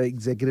Discovery Insure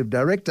Executive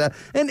Director.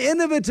 An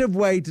innovative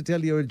way to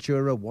tell your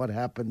insurer what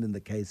happened in the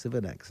case of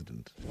an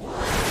accident.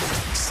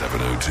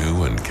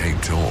 702 and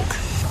Cape Talk.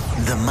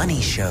 The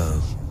Money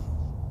Show.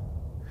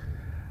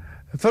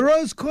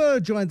 Feroz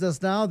Kaur joins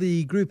us now,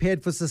 the group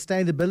head for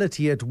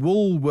sustainability at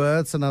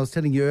Woolworths. And I was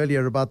telling you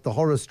earlier about the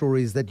horror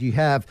stories that you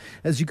have.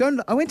 As you go,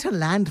 I went to a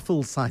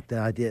landfill site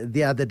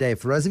the other day,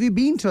 Feroz. Have you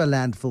been to a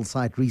landfill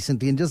site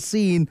recently and just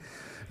seen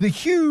the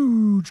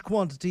huge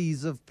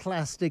quantities of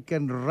plastic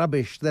and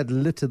rubbish that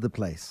litter the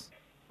place?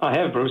 I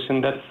have, Bruce,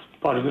 and that's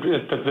part of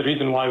that's the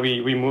reason why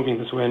we're moving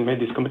this way and made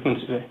these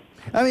commitments today.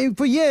 I mean,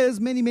 for years,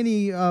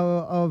 many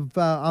of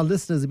our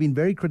listeners have been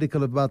very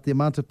critical about the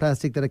amount of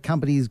plastic that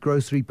accompanies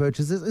grocery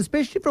purchases,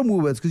 especially from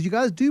Woolworths, because you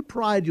guys do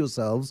pride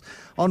yourselves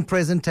on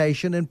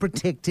presentation and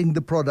protecting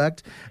the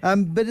product.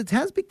 But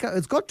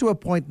it's got to a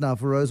point now,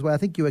 Feroz, where I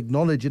think you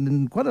acknowledge, and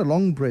in quite a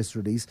long press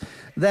release,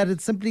 that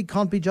it simply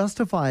can't be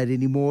justified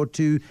anymore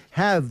to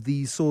have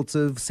these sorts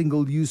of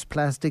single-use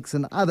plastics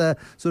and other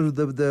sort of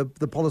the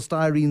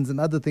polystyrenes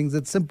and other things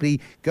that simply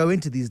go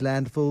into these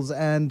landfills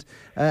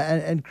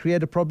and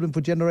create a problem for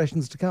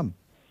generations to come.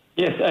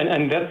 Yes,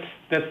 and that's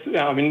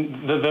I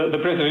mean, the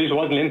press release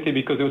was lengthy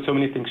because there were so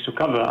many things to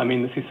cover. I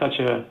mean, this is such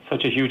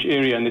a huge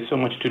area and there's so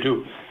much to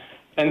do.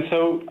 And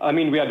so, I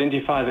mean, we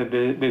identify that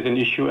there's an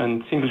issue,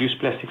 and single-use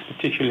plastics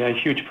particularly are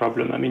a huge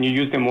problem. I mean, you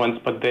use them once,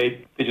 but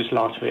they just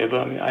last forever.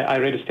 I mean, I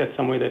read a stat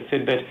somewhere that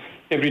said that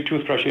every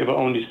toothbrush you ever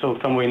owned is sold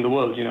somewhere in the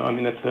world. I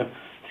mean, that's a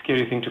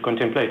scary thing to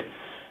contemplate.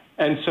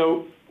 And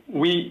so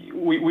we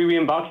were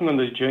embarking on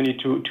this journey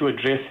to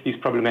address these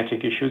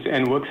problematic issues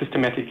and work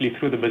systematically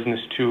through the business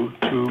to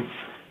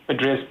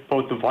address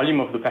both the volume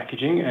of the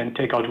packaging and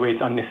take out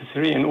waste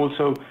unnecessary, and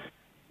also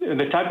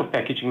the type of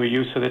packaging we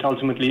use so that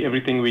ultimately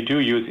everything we do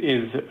use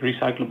is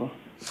recyclable.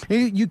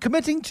 You're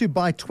committing to,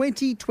 by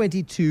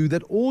 2022,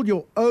 that all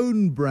your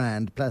own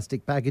brand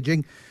plastic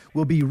packaging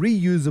will be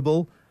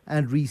reusable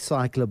and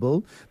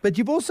recyclable, but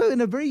you've also in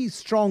a very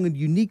strong and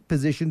unique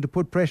position to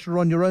put pressure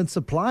on your own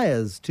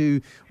suppliers to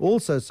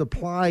also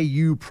supply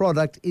you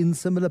product in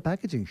similar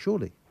packaging,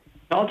 surely.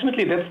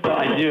 Ultimately, that's the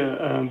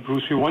idea,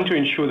 Bruce. We want to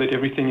ensure that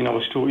everything in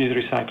our store is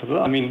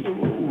recyclable. I mean,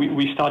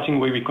 we're starting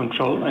where we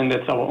control, and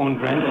that's our own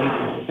brand,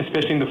 and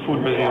especially in the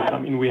food business, I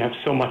mean, we have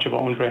so much of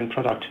our own brand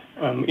product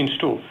in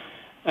store.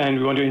 And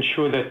we want to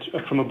ensure that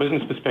from a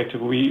business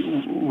perspective,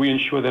 we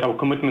ensure that our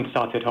commitment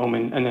starts at home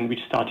and then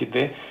we start it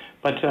there.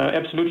 But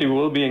absolutely, we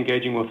will be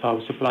engaging with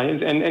our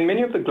suppliers. And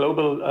many of the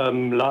global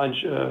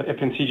large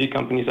FMCG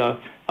companies are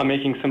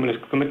making similar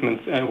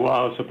commitments who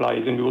are our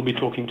suppliers, and we will be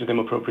talking to them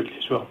appropriately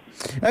as well.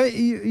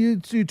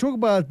 You talk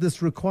about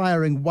this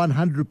requiring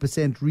 100%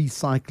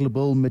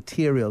 recyclable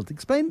material.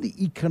 Explain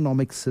the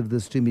economics of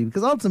this to me,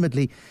 because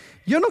ultimately,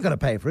 you're not going to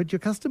pay for it. Your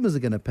customers are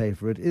going to pay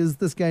for it. Is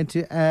this going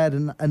to add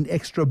an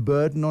extra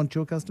burden onto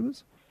your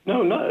customers?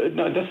 No,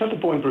 that's not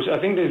the point, Bruce. I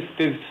think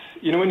there's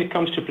when it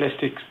comes to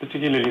plastics,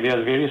 particularly, there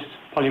are various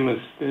polymers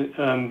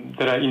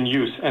that are in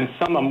use, and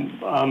some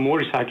are more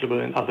recyclable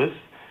than others.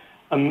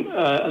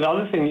 The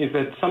other thing is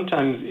that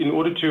sometimes, in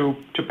order to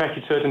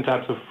package certain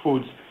types of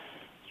foods,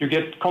 you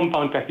get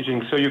compound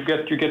packaging. So you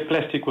get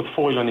plastic with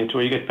foil on it,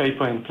 or you get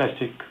paper and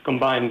plastic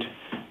combined.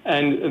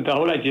 And the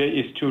whole idea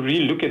is to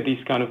re-look at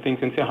these kind of things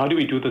and say, how do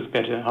we do this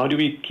better? How do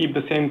we keep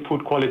the same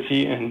food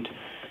quality and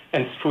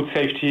food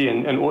safety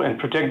and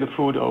protect the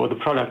food or the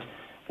product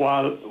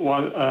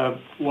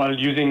while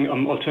using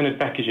alternate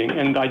packaging?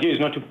 And the idea is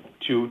not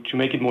to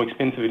make it more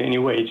expensive in any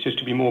way. It's just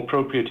to be more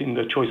appropriate in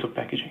the choice of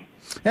packaging.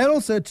 And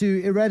also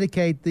to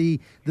eradicate the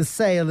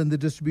sale and the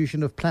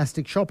distribution of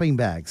plastic shopping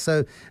bags.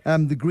 So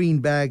the green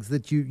bags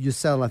that you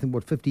sell, I think,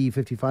 50,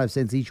 55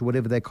 cents each or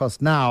whatever they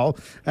cost now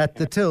at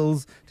the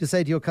tills, to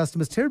say to your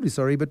customers, terribly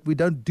sorry, but we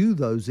don't do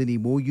those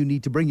anymore. You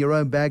need to bring your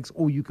own bags,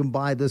 or you can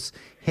buy this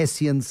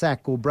Hessian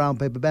sack or brown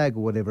paper bag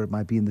or whatever it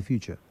might be in the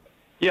future.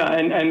 Yeah,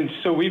 and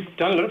so we've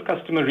done a lot of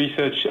customer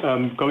research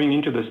going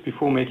into this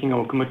before making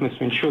our commitments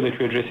to ensure that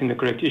we're addressing the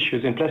correct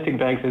issues. And plastic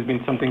bags has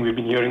been something we've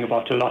been hearing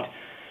about a lot.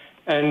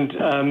 And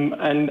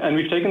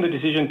we've taken the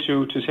decision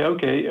to say,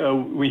 okay,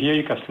 we hear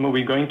you, customer.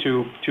 We're going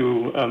to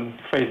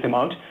phase them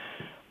out.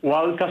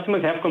 While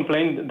customers have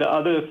complained, the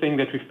other thing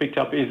that we've picked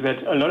up is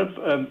that a lot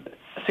of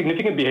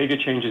significant behavior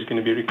change is going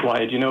to be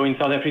required. In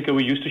South Africa,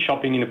 we're used to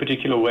shopping in a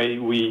particular way.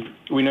 We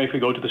know if we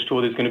go to the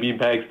store, there's going to be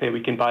bags there.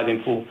 We can buy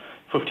them for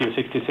 50 or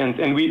 60 cents,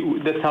 and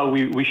that's how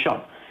we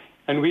shop.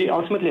 And we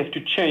ultimately have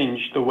to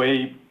change the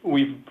way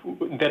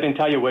that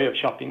entire way of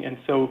shopping. And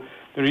so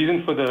the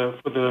reason for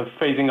the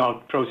phasing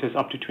out process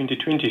up to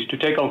 2020 is to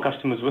take our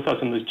customers with us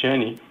on this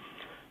journey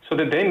so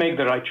that they make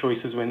the right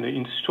choices when they're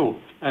in store.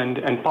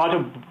 And part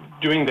of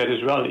doing that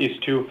as well is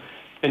to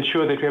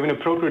ensure that we have an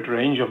appropriate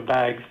range of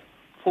bags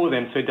for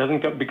them, so it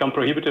doesn't become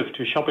prohibitive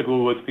to shop at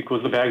Woolworths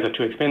because the bags are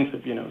too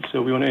expensive.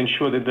 So we want to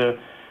ensure that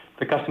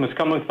the customers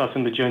come with us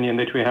on the journey and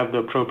that we have the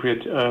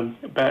appropriate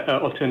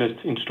alternatives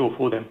in store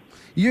for them.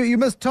 You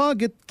must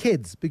target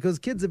kids, because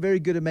kids are very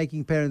good at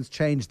making parents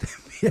change their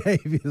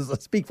behaviors. I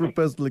speak from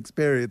personal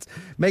experience.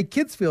 Make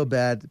kids feel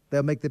bad,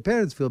 they'll make their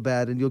parents feel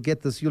bad, and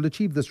you'll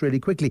achieve this really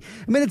quickly.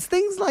 I mean, it's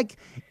things like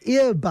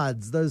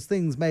earbuds, those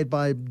things made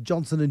by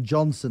Johnson &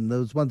 Johnson,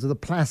 those ones with a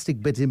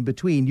plastic bit in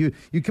between.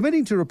 You're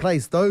committing to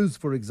replace those,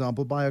 for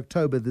example, by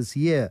October this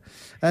year.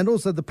 And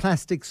also the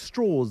plastic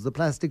straws, the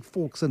plastic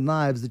forks and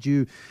knives that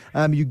you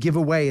give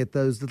away at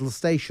those little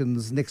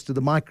stations next to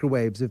the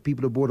microwaves. If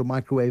people have bought a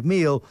microwave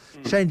meal,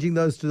 changing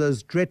those to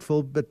those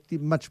dreadful but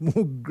much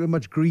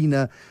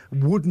greener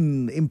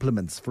wooden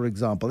implements, for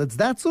example. It's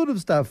that sort of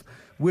stuff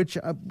which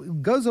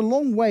goes a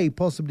long way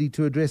possibly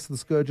to address the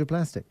scourge of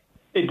plastic.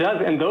 It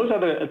does, and those are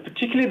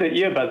particularly the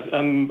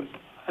earbuds.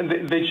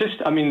 They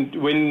just,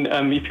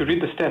 if you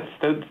read the stats,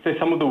 they're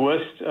some of the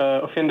worst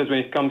offenders when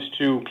it comes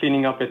to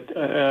cleaning up at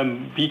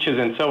beaches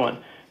and so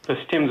on, the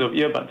stems of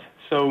earbuds.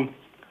 So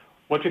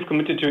what we've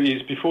committed to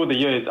is, before the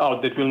year is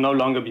out, that we'll no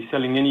longer be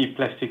selling any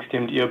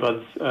plastic-stemmed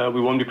earbuds. We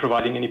won't be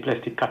providing any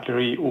plastic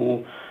cutlery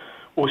or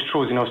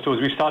straws in our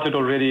stores. We've started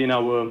already in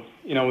our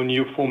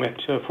new format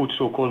food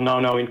store called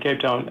Now in Cape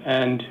Town,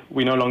 and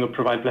we no longer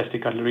provide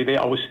plastic cutlery there.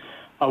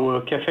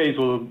 Our cafes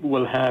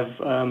will have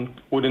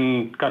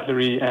wooden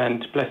cutlery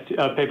and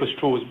paper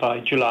straws by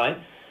July.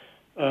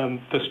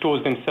 The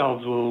stores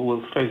themselves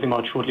will phase them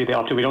out shortly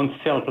thereafter. We don't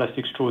sell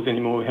plastic straws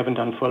anymore. We haven't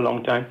done for a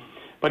long time.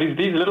 But it's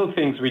these little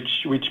things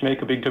which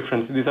make a big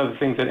difference. These are the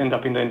things that end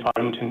up in the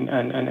environment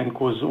and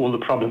cause all the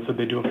problems that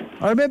they do.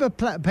 I remember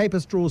paper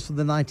straws from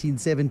the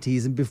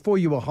 1970s, and before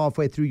you were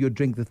halfway through your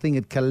drink, the thing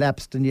had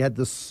collapsed and you had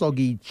the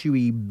soggy,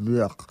 chewy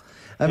blech.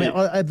 I mean,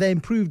 have they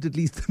improved at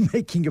least the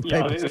making of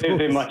paper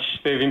straws?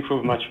 They've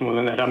improved much more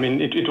than that. I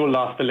mean, it will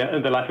last the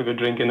life of a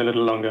drink and a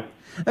little longer.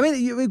 I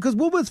mean, because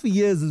Woolworths for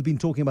years has been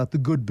talking about the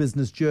good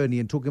business journey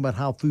and talking about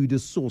how food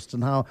is sourced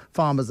and how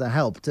farmers are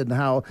helped and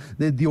how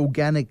the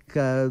organic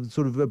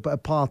sort of a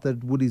path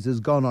that Woolies has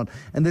gone on.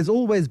 And there's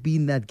always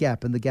been that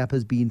gap, and the gap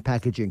has been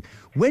packaging.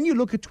 When you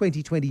look at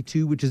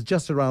 2022, which is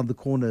just around the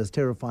corner, as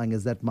terrifying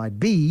as that might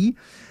be,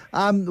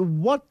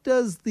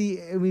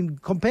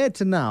 compared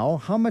to now,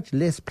 how much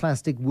less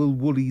plastic will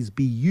Woolies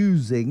be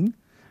using?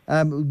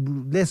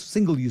 Less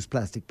single-use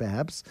plastic,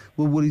 perhaps,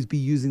 will Woolies be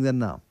using than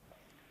now?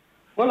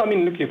 Well, I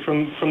mean, look,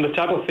 from the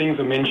type of things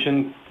we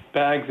mentioned,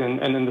 bags and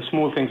then the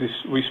small things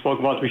we spoke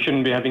about, we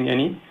shouldn't be having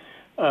any.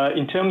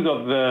 In terms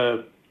of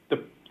the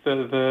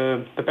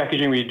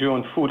packaging we do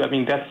on food, I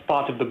mean, that's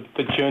part of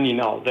the journey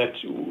now, that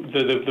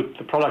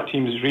the product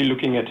team is really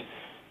looking at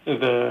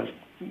the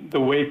the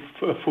way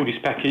food is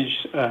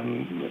packaged,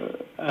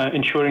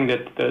 ensuring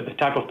that the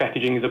type of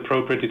packaging is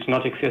appropriate, it's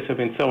not excessive,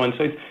 and so on.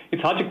 So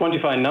it's hard to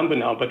quantify a number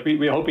now, but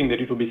we're hoping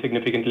that it will be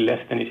significantly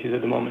less than it is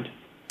at the moment.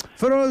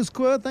 Feroz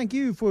Kaur, thank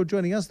you for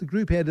joining us, the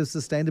Group Head of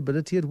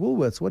Sustainability at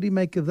Woolworths. What do you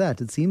make of that?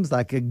 It seems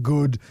like a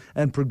good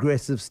and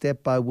progressive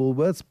step by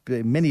Woolworths.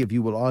 Many of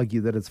you will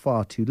argue that it's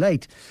far too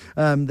late,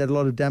 that a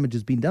lot of damage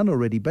has been done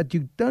already, but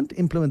you don't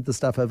implement the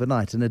stuff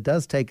overnight, and it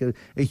does take a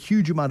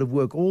huge amount of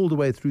work all the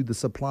way through the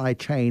supply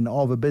chain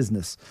of a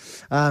business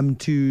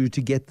to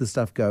get the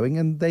stuff going,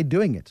 and they're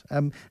doing it.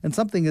 And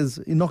something as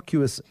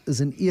innocuous as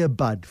an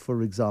earbud,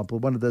 for example,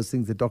 one of those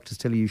things that doctors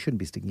tell you shouldn't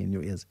be sticking in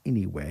your ears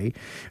anyway.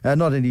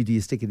 Not only do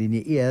you stick it in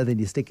your ear, then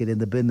you stick it in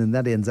the bin, and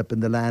that ends up in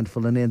the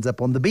landfill and ends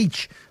up on the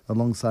beach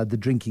alongside the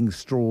drinking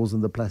straws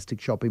and the plastic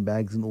shopping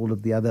bags and all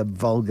of the other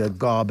vulgar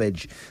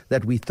garbage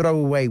that we throw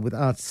away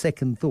without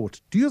second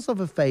thought. Do yourself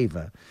a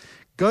favor.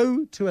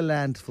 Go to a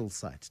landfill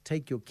site.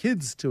 Take your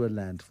kids to a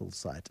landfill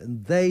site,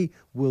 and they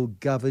will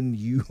govern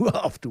you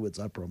afterwards,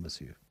 I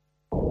promise you.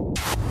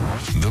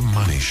 The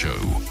Money Show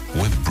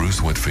with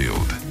Bruce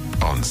Whitfield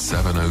on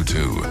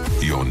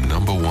 702, your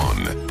number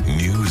one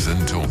news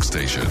and talk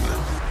station.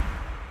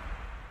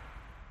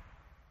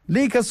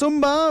 Lee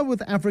Kasumba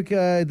with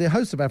Africa, the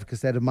host of Africa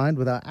State of Mind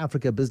with our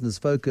Africa Business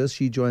Focus.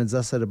 She joins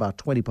us at about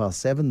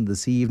 7:20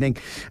 this evening.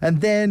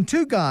 And then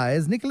two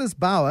guys, Nicholaus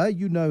Bauer,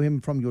 you know him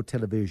from your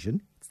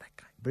television. It's that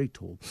guy, very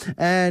tall.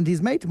 And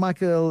his mate,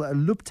 Michal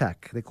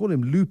Luptak. They call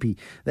him Loopy.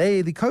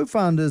 They're the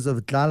co-founders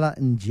of Dlala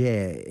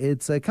Nje.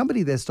 It's a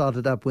company they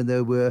started up when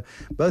they were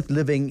both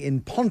living in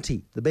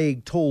Ponty, the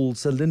big, tall,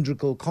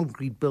 cylindrical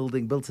concrete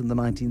building built in the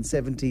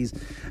 1970s.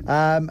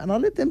 And I'll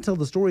let them tell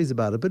the stories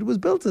about it, but it was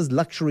built as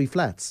luxury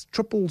flats,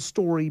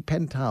 triple-story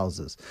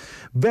penthouses.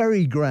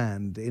 Very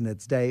grand in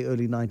its day,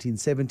 early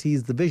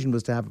 1970s. The vision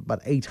was to have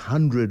about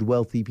 800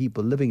 wealthy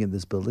people living in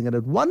this building. And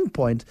at one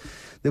point,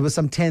 there were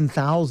some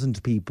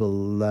 10,000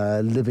 people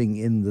living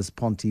in this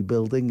Ponty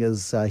building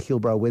as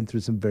Hillbrow went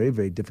through some very,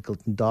 very difficult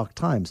and dark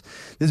times.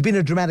 There's been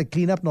a dramatic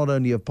cleanup, not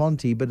only of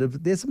Ponty,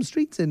 but there's some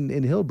streets in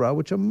Hillbrow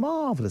which are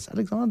marvellous.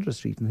 Alexandra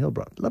Street in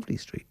Hillbrow, lovely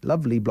street,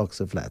 lovely blocks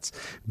of flats.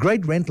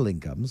 Great rental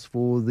incomes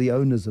for the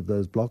owners of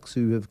those blocks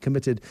who have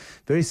committed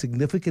very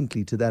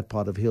significantly to that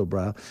part of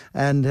Hillbrow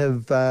and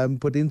have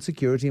put in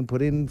security and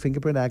put in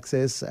fingerprint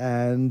access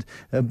and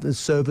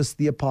serviced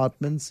the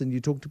apartments. And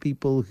you talk to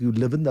people who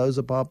live in those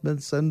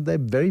apartments and they're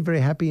very, very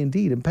happy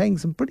indeed and paying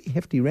some pretty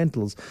hefty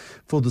rentals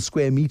for the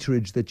square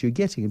meterage that you're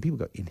getting. And people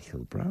go, in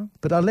Hillbrow?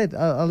 But I'll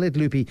let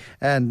Loopy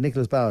and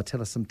Nicholaus Bauer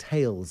tell us some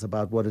tales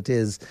about what it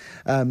is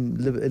living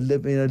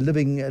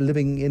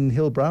in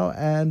Hillbrow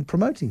and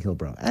promoting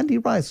Hillbrow. Andy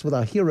Rice with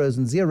our Heroes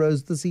and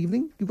Zeros this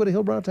evening. You've got a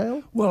Hillbrow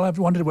tale? Well, I've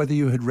wondered whether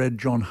you had read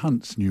John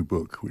Hunt's new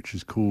book, which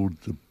is called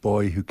The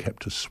Boy Who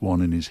Kept a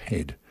Swan in His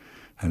Head.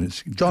 And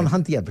it's John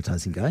Hunt, the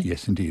advertising guy?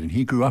 Yes, indeed. And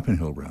he grew up in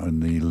Hillbrow in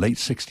the late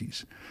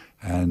 60s.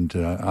 And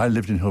I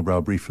lived in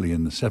Hillbrow briefly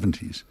in the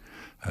 70s.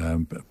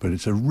 But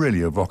it's a really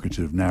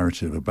evocative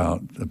narrative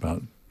about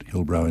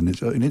Hillbrow in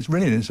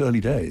its early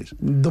days.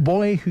 The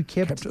boy who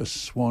kept a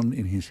swan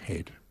in his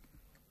head.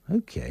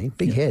 Okay,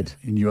 big head.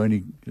 And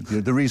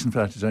the reason for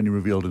that is only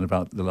revealed in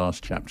about the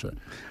last chapter.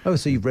 Oh,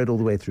 so you've read all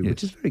the way through, yes.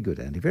 Which is very good,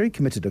 Andy. Very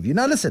committed of you.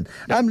 Now, listen,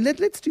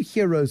 let's do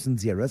Heroes and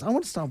Zeros. I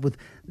want to start with,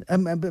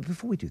 but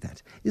before we do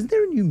that, isn't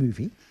there a new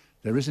movie?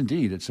 There is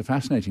indeed. It's a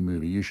fascinating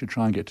movie. You should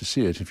try and get to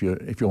see it if you're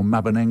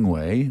Maboneng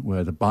way,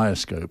 where the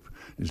bioscope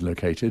is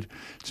located.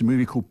 It's a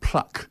movie called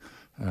Pluck,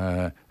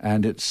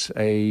 and it's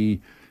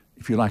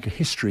if you like, a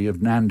history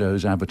of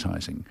Nando's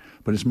advertising.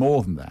 But it's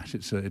more than that.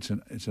 It's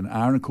an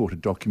hour and a quarter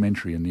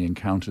documentary in the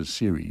Encounters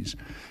series,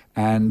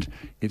 and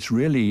it's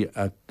really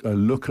a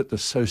look at the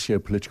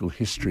socio-political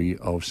history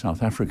of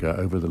South Africa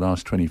over the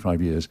last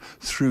 25 years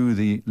through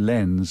the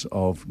lens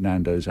of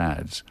Nando's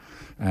ads.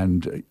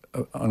 And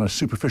on a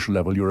superficial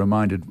level, you're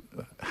reminded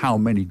how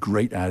many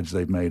great ads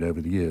they've made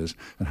over the years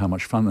and how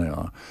much fun they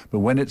are. But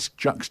when it's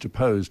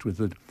juxtaposed with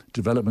the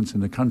developments in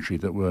the country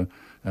that were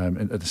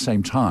at the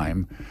same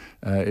time,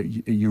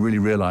 you really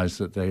realise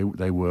that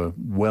they were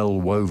well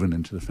woven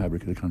into the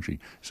fabric of the country.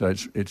 So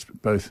it's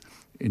both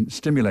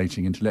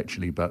stimulating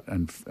intellectually,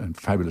 and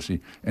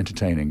fabulously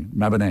entertaining.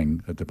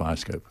 Maboneng at the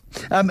bioscope.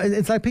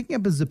 It's like picking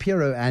up a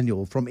Zapiro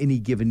annual from any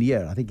given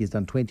year. I think he's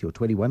done 20 or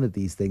 21 of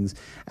these things.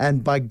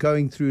 And by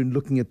going through and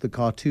looking at the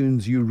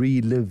cartoons, you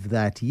relive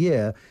that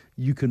year.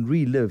 You can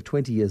relive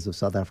 20 years of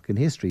South African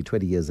history,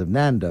 20 years of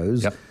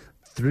Nando's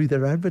through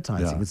their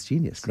advertising. Yeah. It's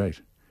genius. It's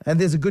great. And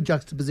there's a good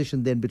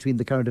juxtaposition then between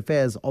the current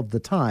affairs of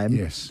the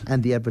time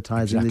and the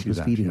advertising that it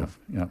was feeding off.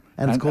 Yeah.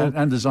 And it's called...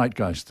 and the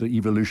zeitgeist, the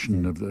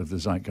evolution of the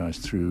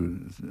zeitgeist through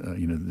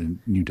the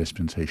new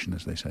dispensation,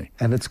 as they say.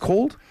 And it's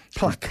called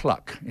Pluck.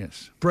 Pluck,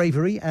 yes.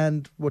 Bravery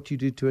and what you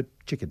do to a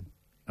chicken.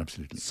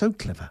 Absolutely. So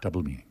clever.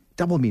 Double meaning.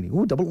 Double meaning.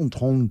 Oh, double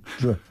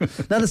entendre.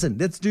 Now listen,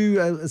 let's do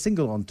a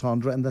single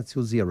entendre, and that's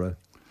your zero.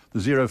 The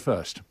zero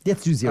first.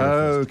 Let's do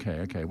zero first.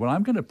 Okay. Well,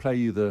 I'm going to play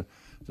you the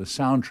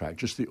soundtrack,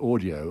 just the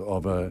audio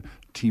of a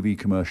TV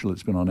commercial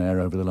that's been on air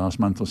over the last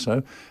month or so.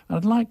 And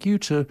I'd like you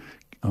to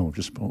Oh, I've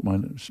just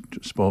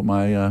spoiled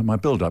my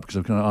build-up, because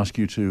I'm going to ask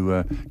you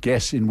to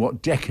guess in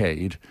what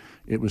decade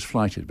it was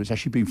flighted. But it's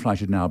actually being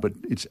flighted now, but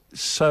it's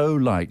so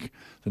like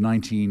the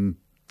 1960s.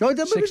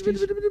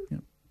 Yeah.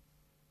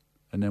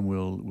 And then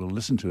we'll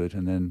listen to it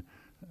and then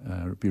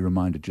be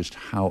reminded just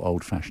how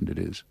old-fashioned it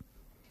is.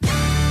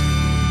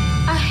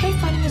 I hate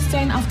finding a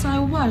stain after I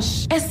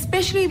wash,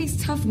 especially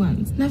these tough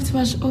ones. I have to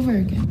wash over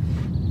again.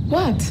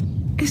 What?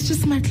 It's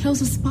just my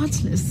clothes are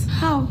spotless.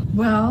 How?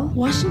 Well,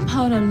 washing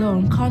powder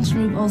alone can't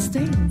remove all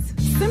stains.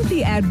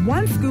 Simply add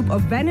 1 scoop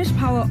of Vanish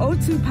Power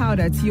O2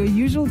 powder to your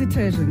usual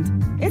detergent.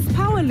 Its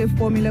Power Lift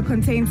formula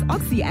contains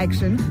oxy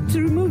action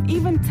to remove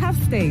even tough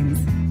stains.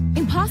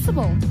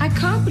 Impossible. I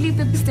can't believe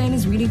that the stain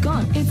is really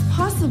gone. It's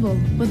possible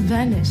with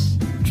Vanish.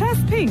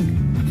 Trust Pink.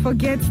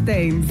 Forget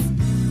stains.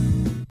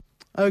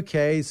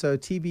 Okay, so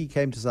TV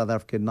came to South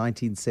Africa in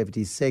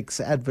 1976.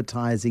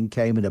 Advertising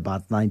came in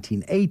about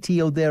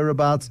 1980 or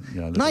thereabouts.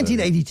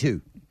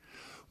 1982.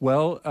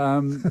 Well, I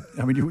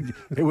mean,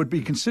 it would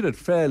be considered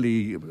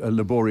fairly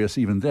laborious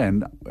even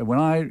then.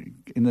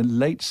 In the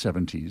late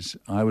 70s,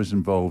 I was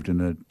involved in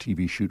a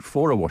TV shoot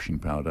for a washing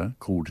powder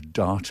called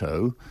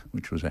Dato,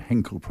 which was a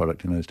Henkel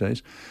product in those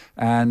days.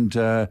 And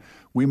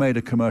we made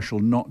a commercial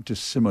not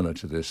dissimilar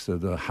to this,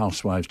 the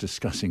housewives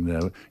discussing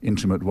their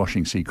intimate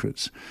washing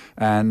secrets.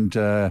 And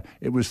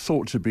it was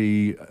thought to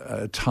be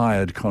a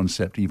tired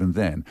concept even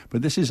then.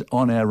 But this is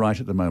on air right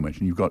at the moment.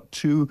 And you've got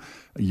 2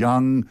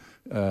 young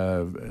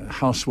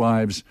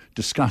housewives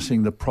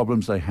discussing the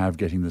problems they have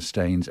getting the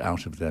stains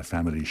out of their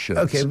family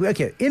shirts.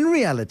 Okay. In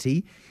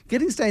reality,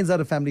 getting stains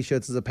out of family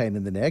shirts is a pain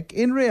in the neck.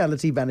 In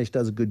reality, Vanish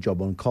does a good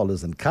job on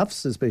collars and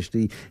cuffs,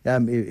 especially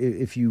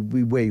if you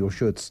wear your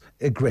shirts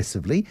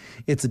aggressively.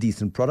 It's a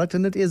decent product,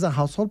 and it is a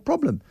household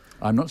problem.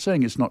 I'm not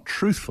saying it's not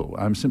truthful.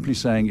 I'm simply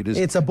saying it is.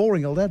 It's a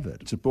boring old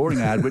advert. It's a boring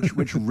ad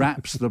which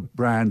wraps the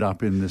brand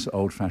up in this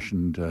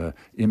old-fashioned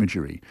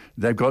imagery.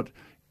 They've got.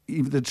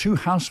 Even the 2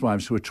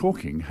 housewives who are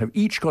talking have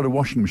each got a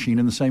washing machine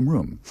in the same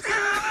room.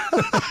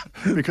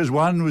 Because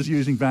one was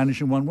using Vanish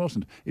and one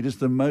wasn't. It is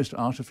the most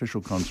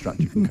artificial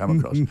construct you can come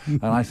across.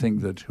 And I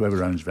think that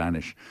whoever owns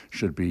Vanish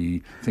should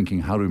be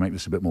thinking, how do we make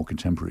this a bit more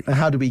contemporary?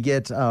 How do we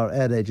get our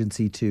ad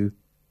agency to...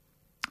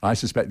 I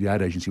suspect the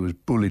ad agency was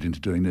bullied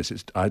into doing this.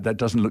 That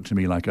doesn't look to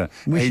me like a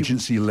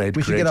agency-led creative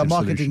We should get our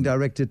marketing solution.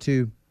 director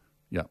to...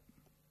 Yeah.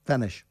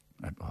 Vanish.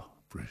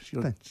 Bruce,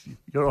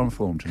 you're on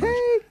form tonight.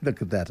 Hey,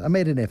 look at that. I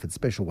made an effort,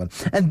 special one.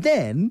 And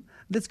then,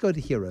 let's go to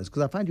heroes,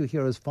 because I find your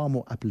heroes far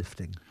more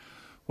uplifting.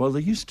 Well,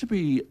 there used to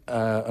be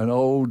an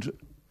old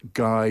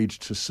guide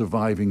to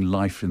surviving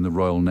life in the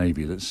Royal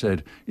Navy that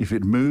said, if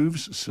it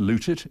moves,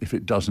 salute it. If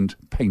it doesn't,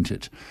 paint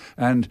it.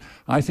 And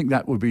I think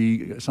that would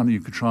be something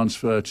you could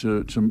transfer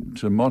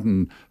to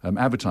modern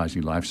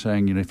advertising life,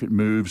 saying, if it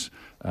moves,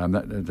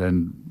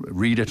 then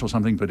read it or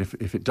something. But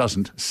if it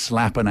doesn't,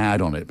 slap an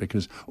ad on it,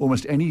 because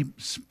almost any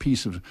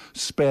piece of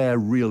spare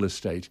real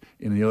estate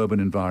in the urban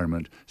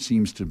environment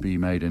seems to be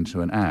made into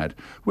an ad,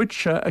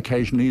 which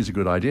occasionally is a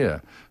good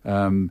idea.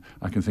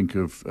 I can think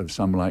of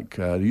some like,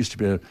 there used to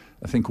be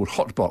a thing called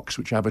Hotbox,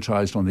 which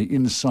advertised on the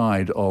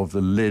inside of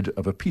the lid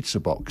of a pizza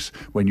box.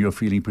 When you were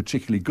feeling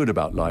particularly good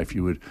about life,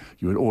 you would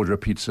order a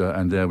pizza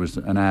and there was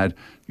an ad.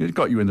 It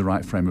got you in the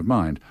right frame of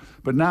mind.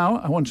 But now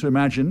I want to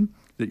imagine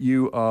that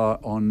you are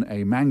on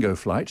a Mango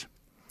flight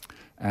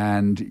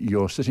and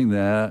you're sitting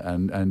there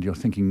and you're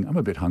thinking, I'm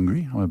a bit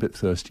hungry, I'm a bit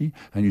thirsty,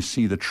 and you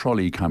see the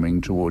trolley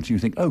coming towards you. You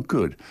think, oh,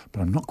 good,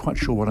 but I'm not quite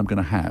sure what I'm going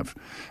to have.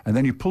 And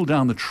then you pull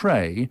down the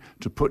tray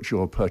to put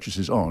your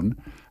purchases on,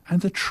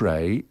 and the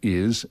tray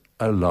is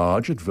a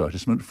large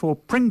advertisement for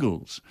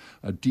Pringles,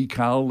 a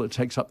decal that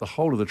takes up the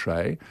whole of the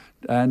tray.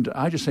 And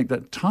I just think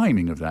that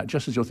timing of that,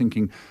 just as you're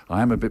thinking,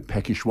 I am a bit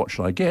peckish, what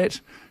shall I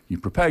get? You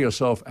prepare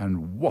yourself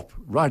and whop,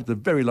 right at the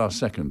very last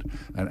second,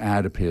 an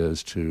ad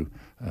appears to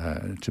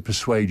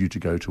persuade you to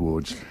go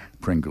towards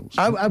Pringles.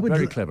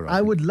 Very clever.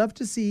 I would love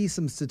to see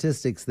some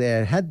statistics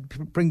there.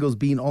 Had Pringles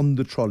been on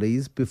the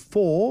trolleys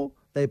before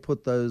they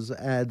put those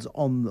ads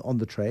on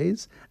the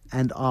trays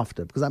and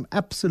after, because I'm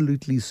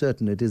absolutely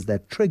certain it is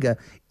that trigger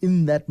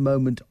in that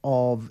moment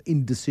of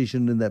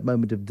indecision, in that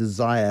moment of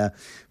desire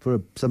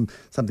for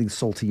something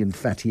salty and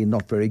fatty and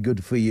not very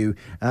good for you.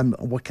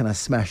 What can I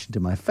smash into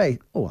my face?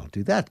 Oh, I'll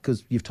do that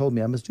because you've told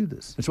me I must do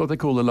this. It's what they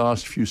call the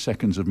last few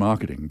seconds of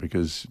marketing,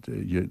 because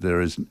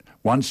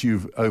once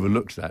you've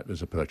overlooked that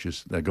as a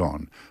purchase, they're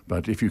gone.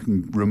 But if you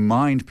can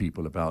remind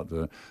people about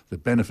the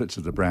benefits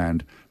of the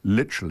brand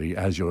literally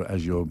as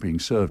you're being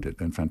served it,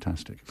 then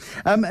fantastic.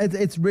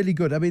 It's really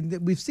good. I mean,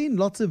 we've seen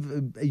lots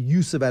of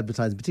use of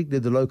advertising, particularly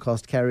the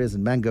low-cost carriers,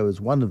 and Mango is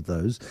one of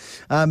those.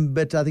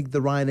 But I think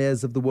the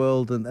Ryanairs of the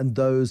world and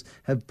those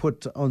have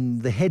put on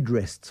the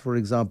headrests, for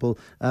example.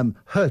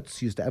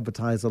 Hertz used to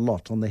advertise a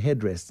lot on the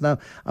headrests. Now,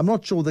 I'm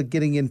not sure that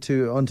getting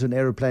onto an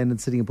aeroplane and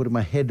sitting and putting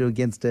my head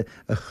against a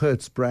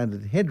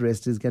Hertz-branded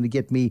headrest is going to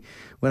get me,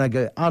 when I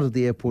go out of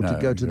the airport, to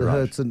go to the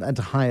Hertz and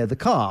to hire the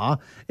car.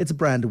 It's a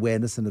brand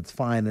awareness, and it's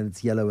fine, and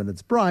it's yellow, and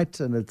it's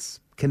bright, and it's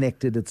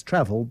connected, it's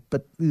travel,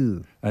 but...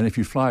 Ew. And if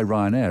you fly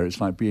Ryanair, it's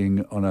like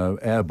being on an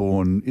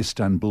airborne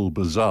Istanbul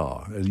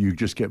bazaar. You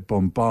just get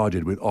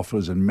bombarded with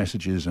offers and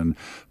messages and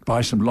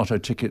buy some lotto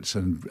tickets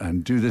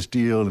and do this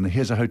deal and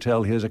here's a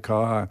hotel, here's a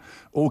car,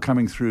 all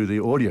coming through the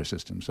audio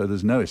system. So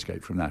there's no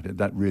escape from that.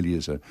 That really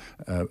is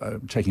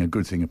taking a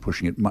good thing and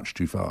pushing it much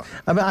too far.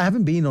 I mean, I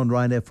haven't been on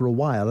Ryanair for a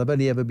while. I've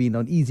only ever been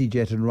on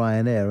EasyJet and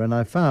Ryanair, and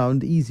I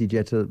found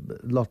EasyJet a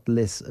lot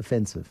less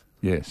offensive.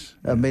 Yes.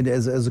 I mean,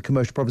 as a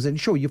commercial proposition,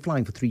 sure, you're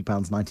flying for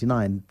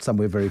 £3.99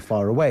 somewhere very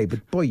far away,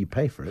 but boy, you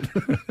pay for it.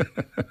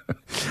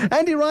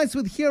 Andy writes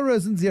with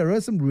Heroes and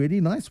Zeros, some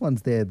really nice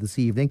ones there this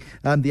evening.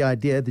 The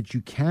idea that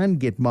you can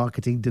get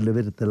marketing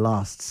delivered at the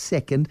last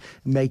second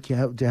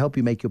to help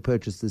you make your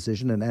purchase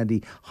decision. And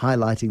Andy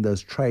highlighting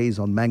those trays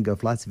on Mango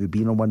flights. If you've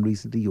been on one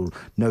recently, you'll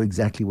know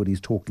exactly what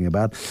he's talking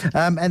about.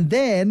 And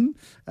then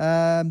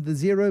the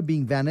zero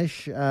being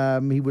vanish.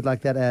 He would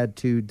like that ad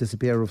to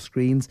disappear off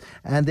screens.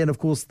 And then, of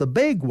course, the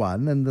big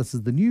one, and this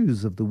is the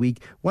news of the week,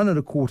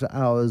 1.25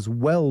 hours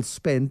well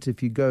spent.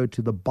 If you go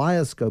to the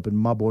Bioscope in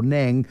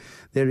Maboneng,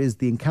 there is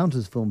the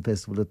Encounters Film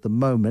Festival at the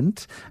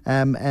moment,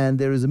 and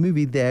there is a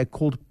movie there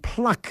called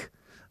Pluck,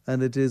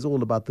 and it is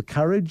all about the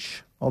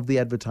courage of the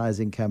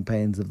advertising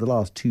campaigns of the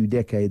last 2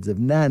 decades of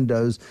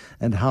Nando's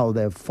and how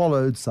they've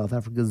followed South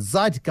Africa's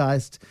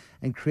zeitgeist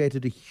and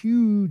created a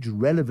huge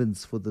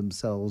relevance for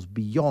themselves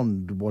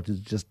beyond what is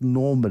just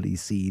normally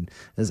seen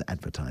as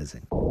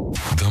advertising.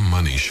 The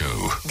Money Show.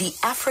 The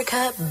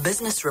Africa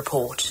Business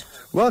Report.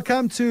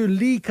 Welcome to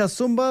Lee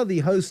Kasumba, the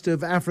host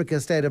of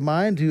Africa State of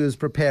Mind, who is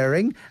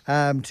preparing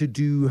to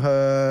do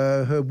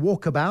her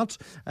walkabout.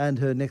 And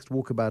her next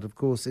walkabout, of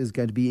course, is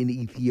going to be in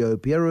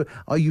Ethiopia.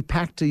 Are you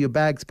packed? Are your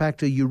bags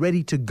packed? Are you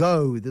ready to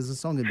go? There's a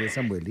song in there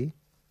somewhere, Lee.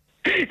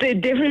 There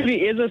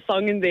definitely is a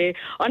song in there.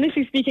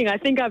 Honestly speaking, I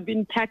think I've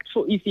been packed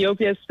for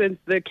Ethiopia since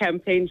the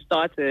campaign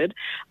started.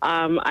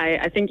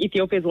 I think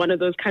Ethiopia is one of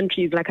those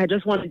countries, like I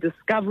just want to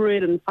discover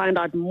it and find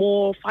out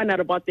more, find out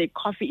about their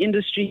coffee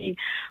industry,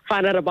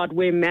 find out about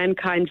where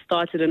mankind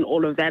started and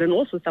all of that, and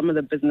also some of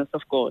the business,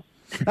 of course.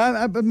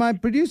 But one of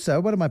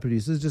my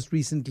producers, just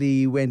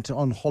recently went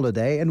on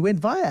holiday and went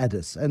via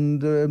Addis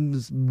and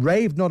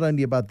raved not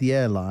only about the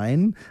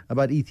airline,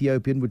 about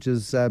Ethiopian, which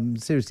is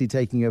seriously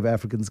taking over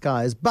African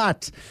skies,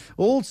 but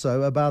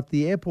also about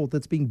the airport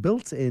that's being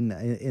built in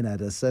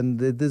Addis. And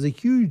there's a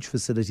huge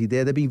facility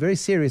there. They're being very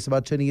serious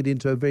about turning it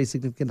into a very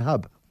significant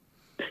hub.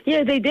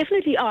 Yeah, they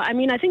definitely are. I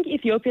mean, I think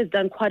Ethiopia has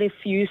done quite a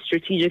few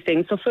strategic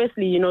things. So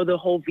firstly, the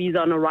whole visa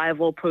on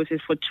arrival process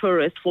for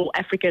tourists, for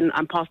African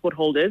passport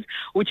holders,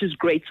 which is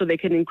great so they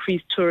can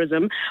increase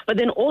tourism. But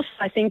then also,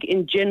 I think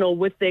in general,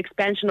 with the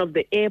expansion of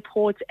the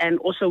airport and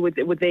also with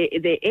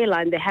the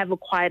airline, they have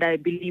acquired, I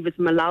believe it's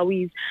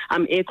Malawi's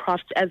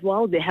aircraft as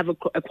well. They have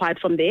acquired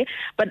from there.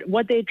 But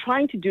what they're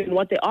trying to do and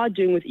what they are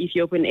doing with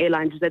Ethiopian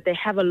Airlines is that they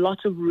have a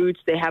lot of routes.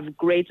 They have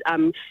great,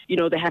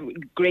 they have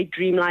great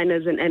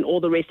Dreamliners and all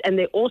the rest. And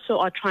they also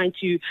are trying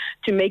to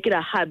make it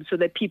a hub so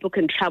that people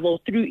can travel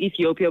through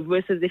Ethiopia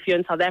versus if you're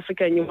in South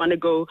Africa and you want to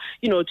go,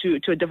 to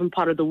a different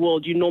part of the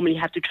world, you normally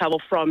have to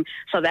travel from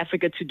South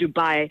Africa to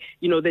Dubai,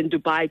 then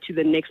Dubai to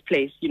the next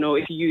place,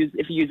 if you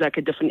use like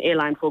a different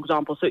airline, for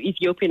example. So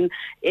Ethiopian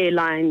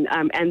Airline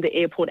and the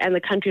airport and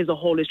the country as a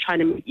whole is trying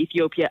to make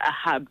Ethiopia a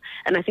hub.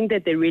 And I think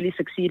that they're really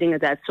succeeding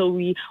at that. So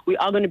we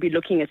are going to be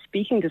looking at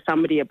speaking to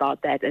somebody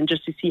about that and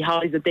just to see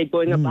how is it they're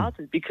going about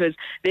it, because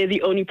they're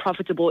the only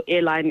profitable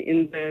airline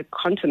in the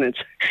continent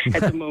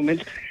at the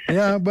moment.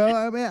 Yeah,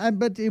 well,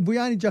 but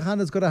Vuyani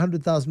Johana's got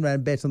 100,000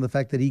 rand bet on the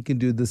fact that he can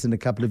do this in a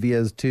couple of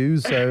years too.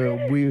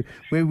 So we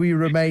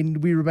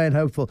remain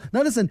hopeful.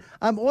 Now listen,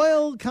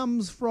 oil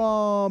comes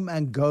from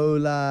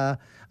Angola.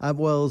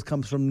 Oil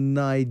comes from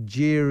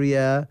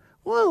Nigeria.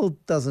 Oil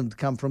doesn't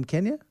come from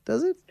Kenya,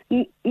 does it?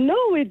 No,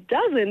 it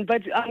doesn't.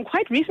 But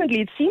quite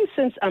recently, it seems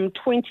since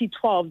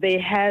 2012, there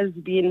has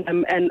been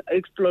an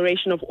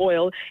exploration of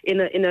oil in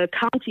a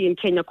county in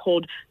Kenya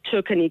called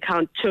Turkana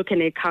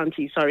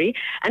County.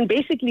 And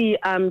basically,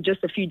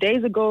 just a few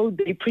days ago,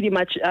 they pretty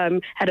much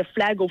had a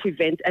flag-off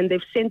event, and they've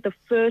sent the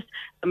first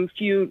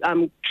few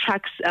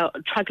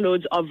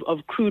truckloads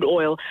of crude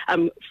oil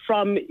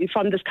from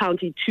this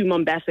county to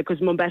Mombasa, because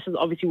Mombasa is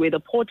obviously where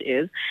the port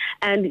is.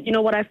 And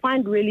what I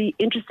find really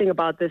interesting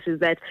about this is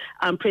that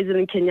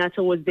President Kenyatta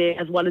was there,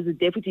 as well as the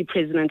deputy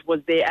president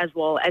was there as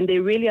well, and they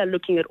really are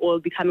looking at oil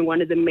becoming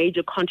one of the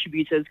major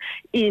contributors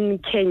in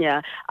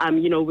Kenya,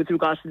 with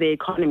regards to the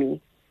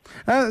economy.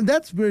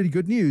 That's really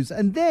good news.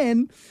 And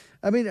then,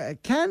 I mean,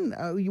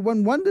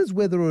 one wonders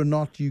whether or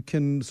not you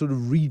can sort of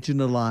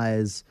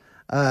regionalize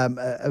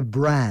a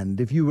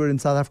brand. If you were in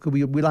South Africa,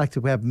 we like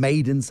to have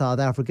made in South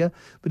Africa,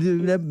 but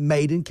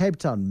made in Cape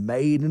Town,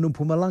 made in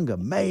Mpumalanga,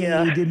 made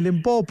in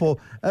Limpopo.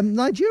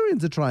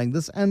 Nigerians are trying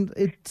this, and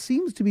it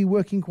seems to be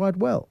working quite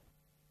well.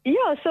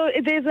 Yeah, so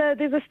there's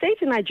a state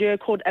in Nigeria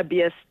called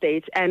Abia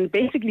State, and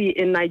basically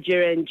in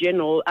Nigeria in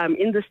general,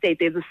 in the state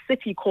there's a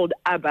city called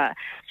Aba.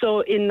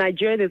 So in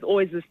Nigeria there's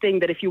always this thing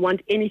that if you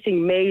want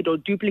anything made or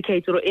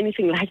duplicated or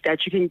anything like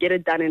that, you can get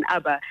it done in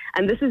Aba.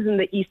 And this is in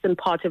the eastern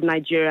part of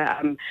Nigeria,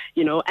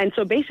 And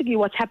so basically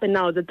what's happened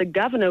now is that the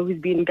governor,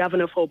 who's been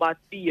governor for about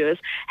 3 years,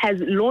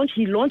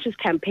 he launched his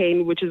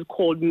campaign, which is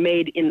called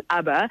Made in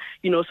Aba.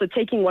 So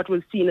taking what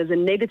was seen as a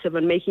negative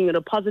and making it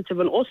a positive,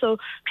 and also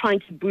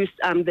trying to boost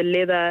the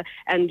leather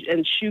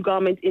and shoe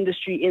garment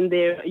industry in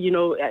there,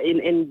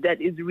 in that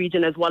is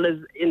region, as well as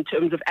in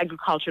terms of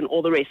agriculture and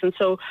all the rest. And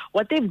so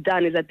what they've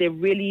done is that they've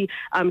really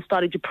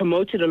started to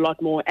promote it a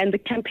lot more. And the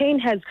campaign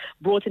has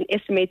brought an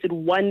estimated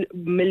 1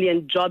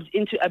 million jobs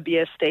into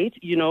Abia State,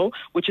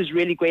 which is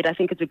really great. I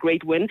think it's a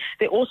great win.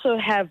 They also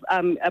have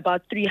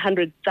about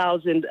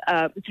 300,000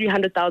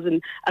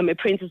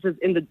 apprentices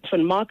in the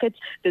different markets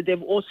that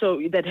have also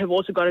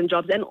gotten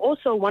jobs. And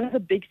also one of the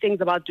big things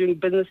about doing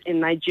business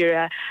in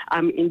Nigeria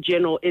in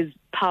general is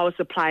power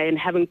supply and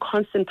having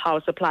constant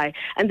power supply.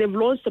 And they've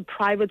launched a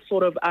private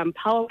sort of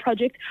power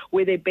project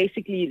where they're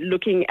basically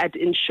looking at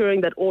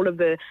ensuring that all of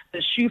the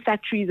shoe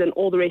factories and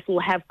all the rest will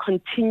have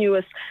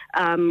continuous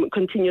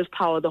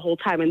power the whole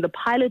time. And the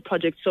pilot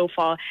project so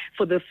far,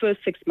 for the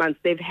first 6 months,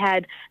 they've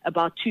had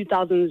about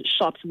 2,000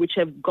 shops which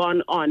have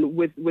gone on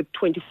with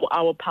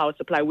 24-hour power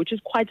supply, which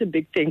is quite a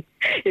big thing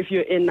if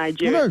you're in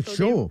Nigeria. Well, no, so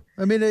sure.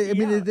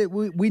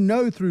 We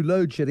know through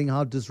load shedding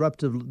how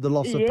disruptive the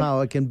loss of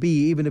power can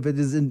be, even if it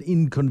is an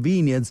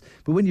inconvenience.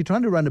 But when you're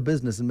trying to run a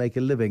business and make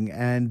a living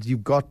and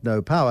you've got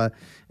no power,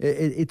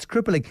 it's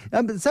crippling.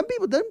 Some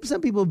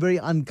people very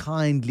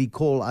unkindly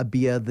call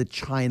Abia the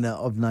China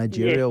of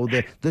Nigeria, or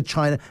the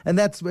China, and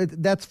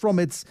that's from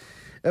its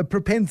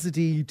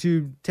propensity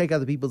to take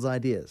other people's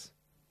ideas.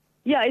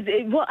 Yeah,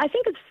 well, I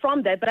think it's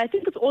from that, but I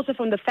think it's also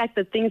from the fact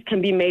that things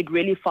can be made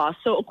really fast.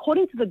 So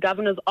according to the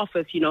governor's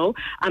office,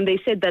 they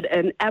said that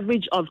an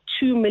average of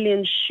 2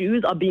 million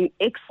shoes are being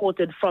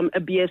exported from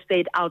Abia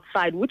State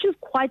outside, which is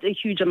quite a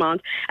huge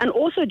amount. And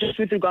also just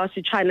with regards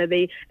to China,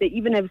 they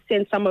even have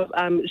sent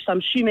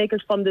some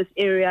shoemakers from this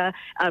area,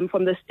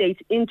 from the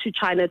state into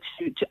China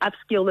to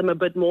upskill them a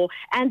bit more.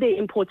 And they're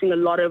importing a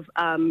lot of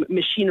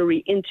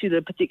machinery into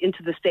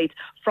the state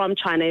from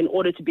China in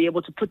order to be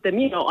able to put them,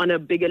 on a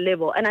bigger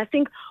level. And I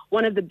think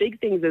one of the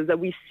big things is that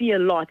we see a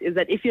lot is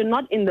that if you're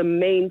not in the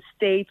main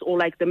state or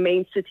like the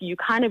main city, you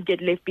kind of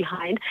get left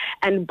behind.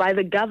 And by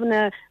the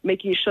governor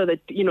making sure that,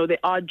 there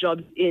are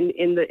jobs in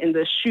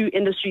the shoe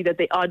industry, that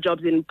there are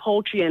jobs in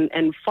poultry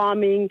and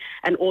farming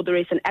and all the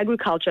rest, and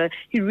agriculture,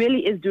 he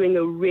really is doing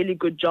a really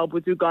good job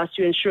with regards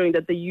to ensuring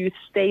that the youth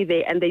stay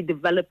there and they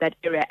develop that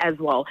area as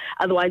well.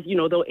 Otherwise,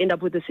 they'll end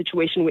up with a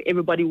situation where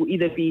everybody will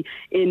either be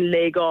in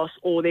Lagos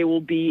or they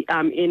will be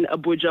in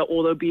Abuja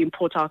or they'll be in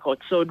Port Harcourt.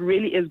 So it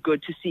really is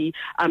good to see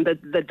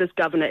that this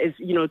governor is,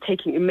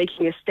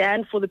 making a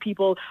stand for the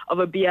people of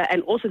Abia,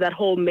 and also that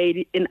whole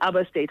Made in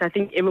Aba State. I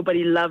think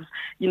everybody loves,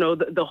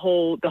 the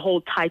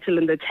whole title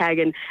and the tag,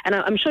 and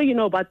I'm sure you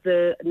know about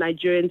the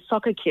Nigerian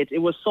soccer kit. It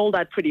was sold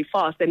out pretty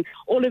fast, and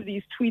all of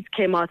these tweets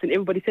came out, and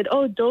everybody said,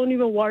 "Oh, don't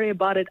even worry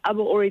about it.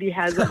 Aba already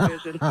has a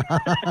version."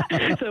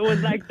 So it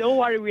was like, "Don't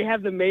worry, we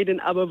have the Made in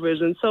Aba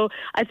version." So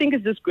I think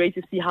it's just great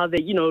to see how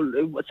they,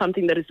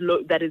 something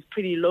that is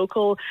pretty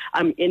local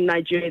in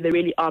Nigeria, they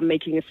really are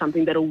making it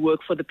something that will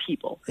work for the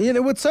people.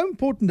 What's so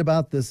important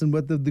about this, and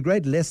what the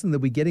great lesson that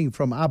we're getting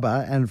from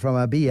Aba and from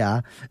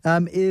Abia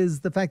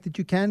is the fact that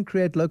you can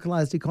create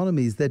localized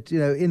economies, that,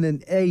 in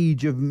an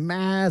age of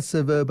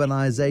massive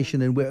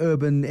urbanization and where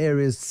urban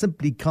areas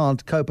simply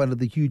can't cope under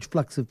the huge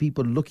flux of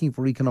people looking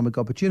for economic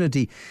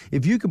opportunity,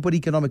 if you can put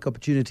economic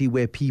opportunity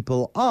where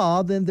people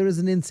are, then there is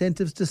an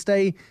incentive to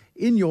stay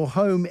in your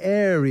home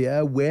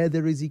area where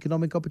there is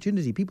economic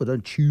opportunity. People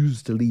don't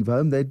choose to leave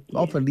home. They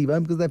often leave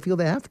home because they feel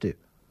they have to.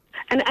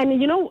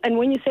 And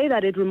when you say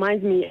that, it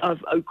reminds me of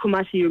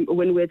Kumasi,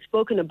 when we had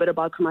spoken a bit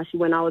about Kumasi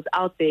when I was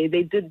out there.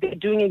 They're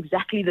doing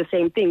exactly the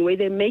same thing, where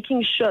they're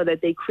making sure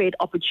that they create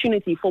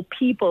opportunity for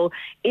people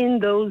in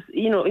those,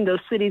 in those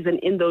cities and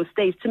in those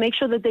states, to make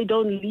sure that they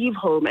don't leave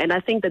home. And I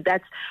think that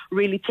that's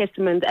really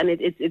testament, and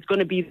it's going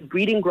to be the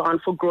breeding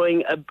ground for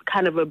growing a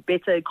kind of a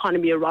better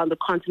economy around the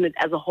continent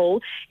as a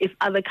whole, if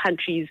other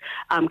countries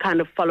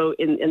kind of follow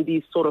in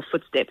these sort of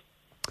footsteps.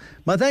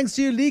 My thanks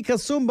to you, Lee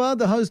Kasumba,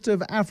 the host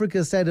of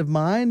Africa State of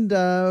Mind.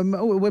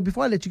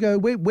 Before I let you go,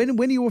 when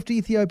are you off to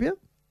Ethiopia?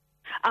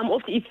 I'm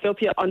off to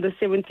Ethiopia on the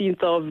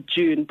 17th of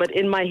June, but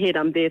in my head,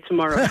 I'm there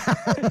tomorrow.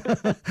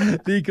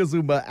 Lee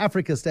Kasumba,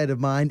 Africa State of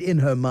Mind, in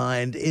her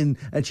mind, and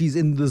she's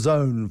in the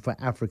zone for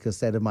Africa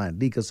State of Mind.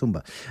 Lee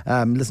Kasumba.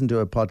 Listen to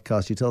her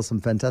podcast. She tells some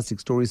fantastic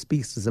stories,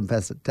 speaks to some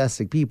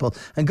fantastic people,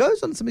 and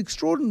goes on some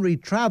extraordinary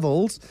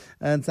travels.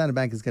 And Standard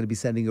Bank is going to be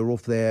sending her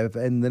off there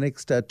in the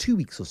next 2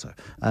 weeks or so.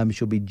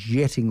 She'll be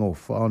jetting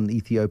off on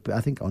Ethiopia,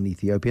 I think on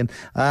Ethiopian,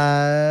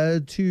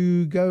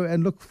 to go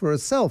and look for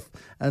herself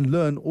and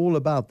learn all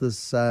about this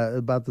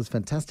this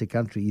fantastic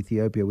country,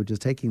 Ethiopia, which is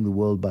taking the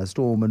world by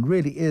storm and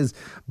really is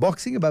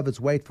boxing above its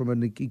weight from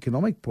an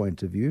economic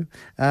point of view,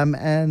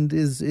 and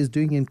is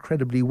doing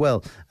incredibly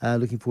well.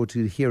 Looking forward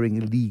to hearing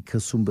Lee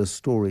Kasumba's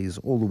stories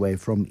all the way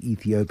from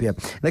Ethiopia.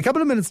 In a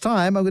couple of minutes'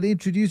 time, I'm going to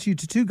introduce you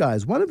to two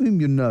guys, one of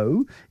whom you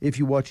know if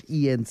you watch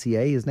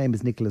ENCA. His name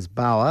is Nicholaus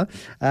Bauer,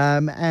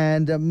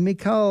 and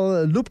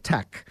Michal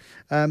Luptak.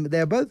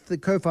 They're both the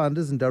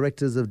co-founders and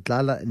directors of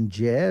Dlala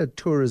Nje, a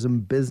tourism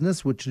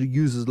business which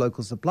uses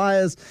local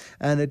suppliers,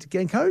 and it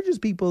encourages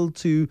people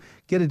to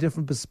get a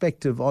different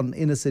perspective on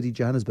inner city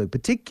Johannesburg,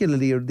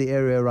 particularly the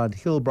area around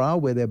Hillbrow,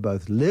 where they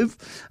both live,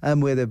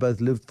 and where they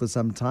both lived for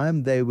some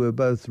time. They were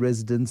both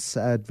residents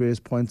at various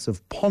points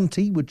of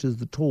Ponte, which is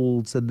the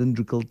tall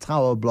cylindrical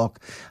tower block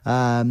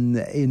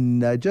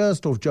in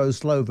just off Joe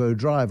Slovo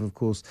Drive, of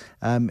course,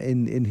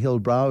 in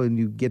Hillbrow, and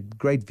you get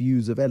great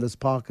views of Ellis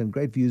Park and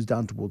great views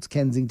down towards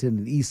Kensington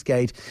and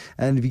Eastgate.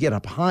 And if you get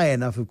up high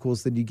enough, of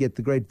course, then you get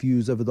the great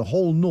views over the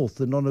whole north.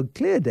 And on a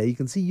clear day, you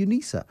can see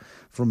Unisa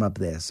from up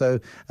there. So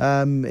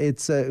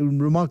it's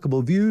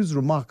remarkable views,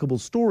 remarkable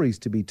stories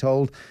to be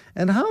told,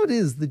 and how it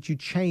is that you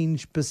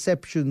change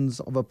perceptions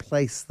of a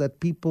place that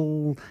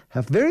people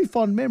have very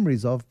fond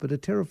memories of, but are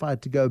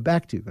terrified to go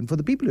back to. And for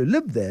the people who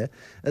live there,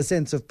 a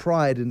sense of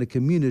pride in a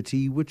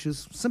community, which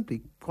is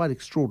simply quite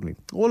extraordinary.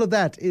 All of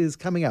that is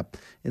coming up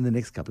in the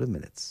next couple of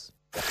minutes.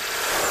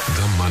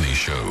 The Money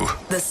Show.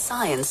 The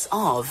science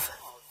of.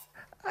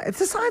 It's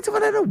the science of I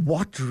don't know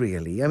what,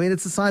 really. I mean,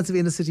 it's the science of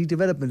inner city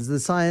development. It's the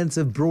science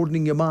of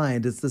broadening your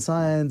mind. It's the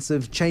science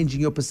of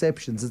changing your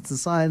perceptions. It's the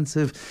science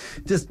of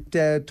just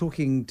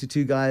talking to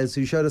two guys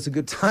who showed us a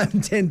good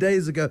time 10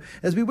 days ago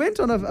as we went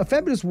on a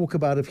fabulous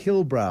walkabout of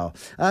Hillbrow.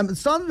 It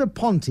started at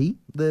Ponte,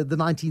 the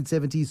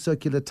 1970s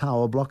circular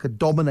tower block. It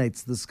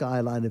dominates the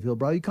skyline of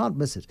Hillbrow. You can't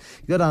miss it.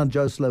 You go down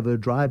Joe Slovo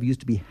Drive, it used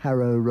to be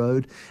Harrow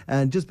Road,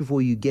 and just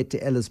before you get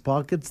to Ellis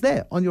Park, it's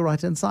there on your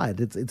right-hand side.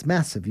 It's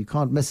massive. You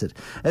can't miss it.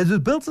 It was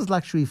built as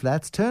luxury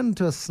flats, turned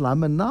into a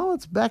slum, and now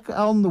it's back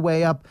on the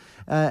way up,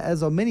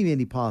 as are many,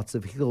 many parts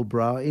of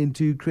Hillbrow,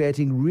 into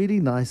creating really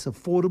nice,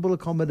 affordable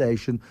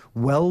accommodation,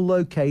 well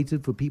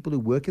located for people who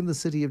work in the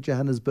city of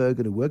Johannesburg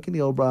and who work in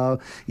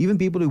Hillbrow, even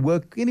people who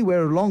work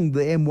anywhere along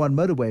the M1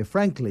 motorway.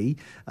 Frankly,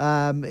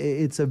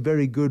 it's a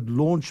very good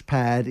launch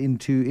pad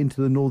into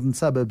the northern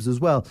suburbs as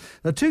well.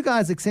 Now, two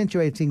guys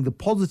accentuating the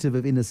positive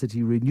of inner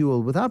city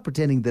renewal without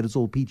pretending that it's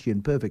all peachy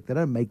and perfect. They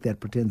don't make that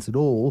pretense at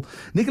all.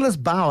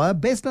 Nicholaus Bauer,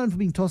 best known for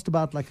being tossed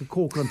about like a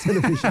cork on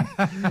television.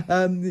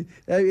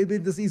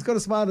 He's got a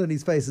smile on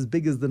his face as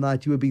big as the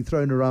night you were being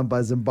thrown around by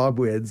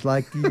Zimbabweans,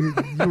 like you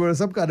were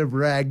some kind of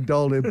rag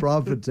doll in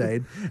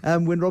Braamfontein.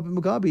 When Robert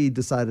Mugabe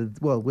decided,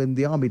 when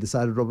the army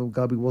decided Robert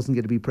Mugabe wasn't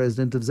going to be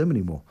president of Zim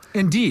anymore.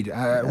 Indeed.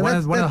 One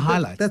of the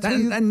highlights.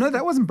 No,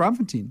 that wasn't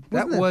Braamfontein.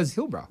 That was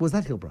Hillbrow. Was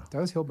that Hillbrow? That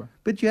was Hillbrow.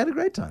 But you had a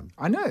great time.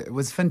 I know. It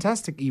was a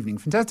fantastic evening,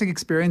 fantastic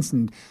experience,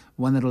 and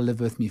one that'll live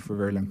with me for a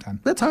very long time.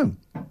 That's home.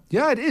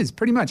 Yeah, it is,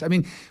 pretty much. I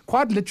mean,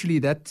 quite literally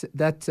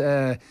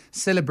that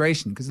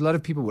celebration, because a lot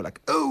of people were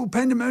like, oh,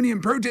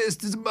 pandemonium,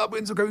 protest, the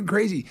Zimbabweans are going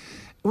crazy.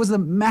 It was a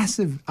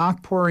massive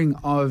outpouring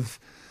of,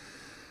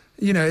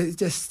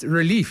 just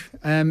relief.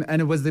 And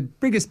it was the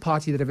biggest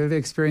party that I've ever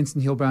experienced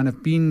in Hillbrow, and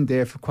I've been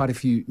there for quite a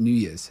few New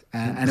Years.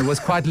 And it was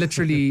quite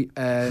literally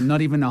not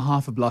even a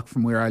half a block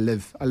from where I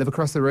live. I live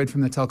across the road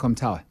from the Telkom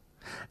Tower.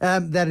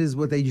 That is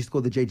what they used to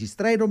call the JG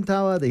Strydom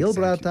Tower, the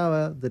Hillbrow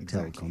Tower, the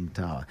Telkom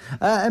Tower.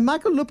 And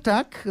Michael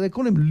Luptak, they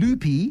call him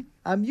Loopy.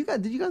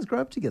 Did you guys grow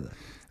up together?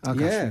 Oh,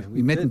 gosh, yeah,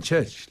 we met in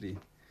church. Actually.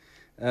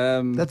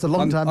 That's a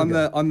long time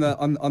ago. On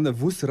the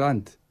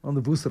Woesrand. On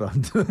the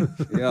Woesrand.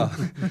 Yeah.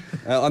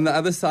 On the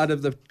other side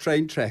of the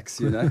train tracks,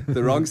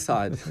 the wrong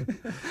side.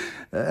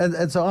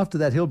 And so after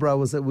that, Hillbrow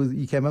was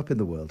you came up in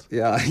the world.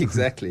 Yeah,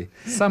 exactly.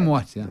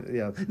 Somewhat, yeah.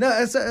 Yeah.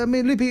 No, so, I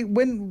mean, Loopy,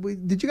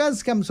 did you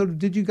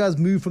guys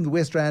move from the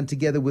West Rand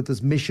together with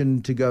this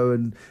mission to go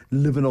and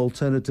live an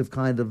alternative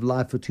kind of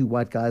life for two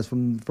white guys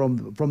from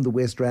the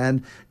West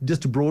Rand,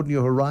 just to broaden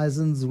your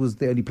horizons? Was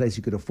the only place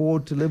you could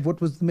afford to live?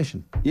 What was the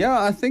mission?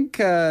 Yeah, I think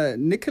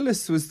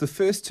Nicholaus was the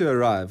first to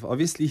arrive.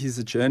 Obviously, he's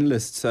a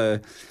journalist, so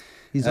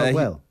he's not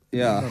well.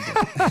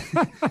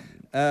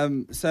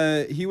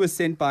 So he was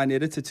sent by an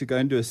editor to go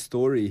and do a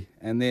story,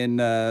 and then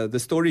the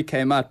story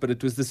came out, but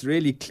it was this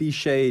really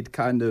cliched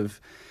kind of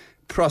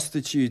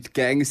prostitute,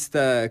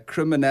 gangster,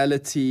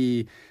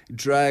 criminality,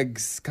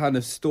 drugs kind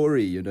of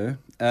story,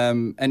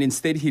 and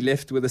instead he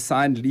left with a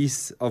signed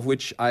lease, of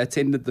which I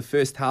attended the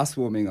first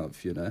housewarming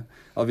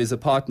of his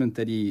apartment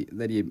that he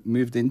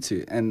moved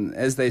into. And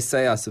as they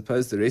say, I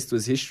suppose the rest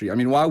was history. I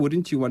mean, why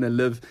wouldn't you want to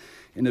live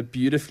in a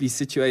beautifully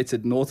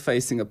situated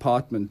north-facing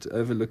apartment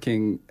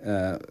overlooking,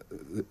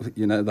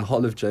 the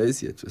whole of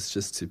Josie? It was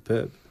just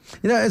superb.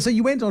 So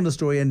you went on a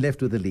story and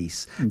left with a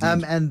lease.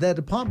 And that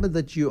apartment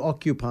that you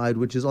occupied,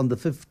 which is on the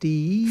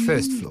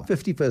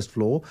 51st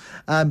floor,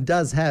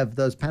 does have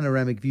those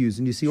panoramic views.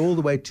 And you see all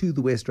the way to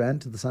the West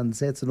Rand, to the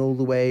sunsets, and all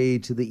the way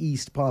to the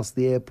east past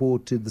the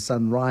airport to the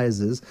sun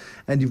rises.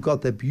 And you've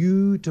got that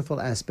beautiful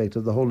aspect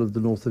of the whole of the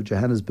north of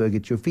Johannesburg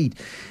at your feet.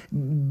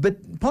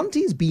 But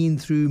Ponty's been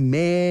through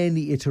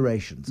many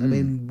iterations. I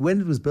mean, when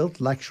it was built,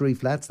 luxury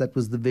flats, that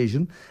was the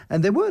vision.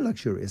 And they were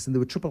luxurious, and they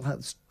were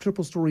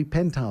triple-story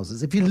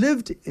penthouses. If you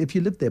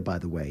lived there, by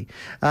the way,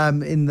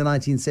 in the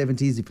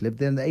 1970s, if you lived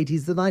there in the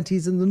 80s, the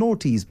 90s, and the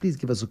noughties, please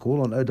give us a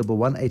call on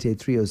 011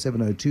 883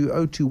 0702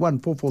 021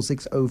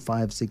 446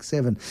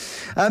 0567.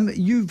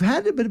 You've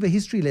had a bit of a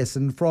history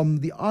lesson from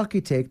the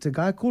architect, a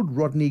guy called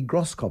Rodney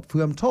Groskopf,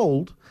 who I'm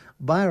told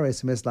via our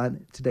SMS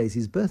line, today's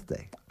his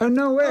birthday. Oh,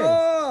 no way.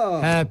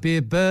 Oh. Happy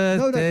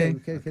birthday.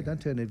 No, okay,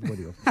 don't turn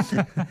everybody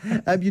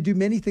off. You do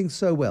many things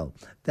so well.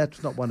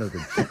 That's not one of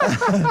them.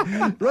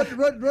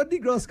 Rodney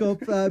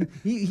Groskopf,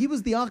 he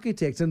was the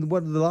architect and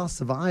one of the last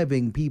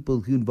surviving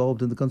people who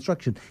involved in the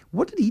construction.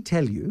 What did he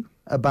tell you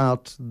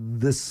about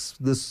this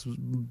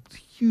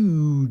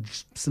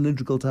huge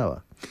cylindrical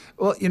tower?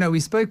 Well, we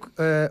spoke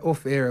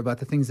off air about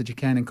the things that you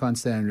can and can't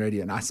say on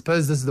radio, and I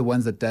suppose this is the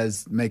ones that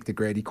does make the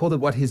grade. He called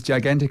it his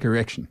gigantic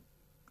erection.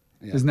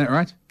 Yeah. Isn't that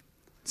right?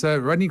 So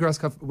Rodney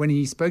Groskopf, when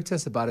he spoke to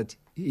us about it,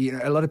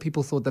 a lot of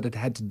people thought that it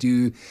had to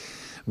do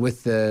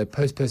with the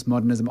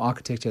postmodernism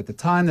architecture at the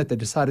time, that they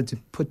decided to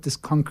put this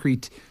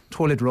concrete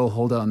toilet roll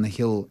holder on the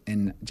hill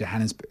in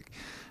Johannesburg.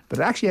 But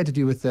it actually had to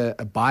do with a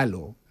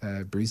bylaw,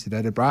 Bruce. It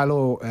had a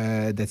bylaw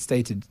that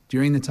stated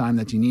during the time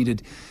that you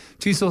needed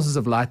 2 sources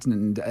of light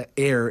and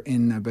air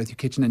in both your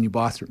kitchen and your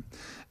bathroom.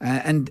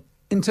 And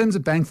in terms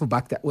of bang for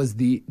buck, that was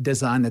the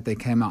design that they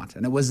came out.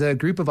 And it was a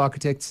group of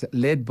architects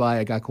led by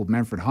a guy called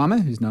Manfred Hamer,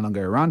 who's no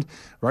longer around.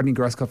 Rodney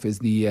Groskopf is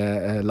the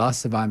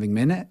last surviving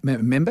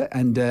member,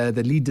 and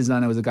the lead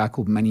designer was a guy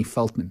called Manny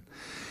Feltman.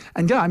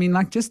 And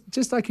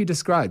just like you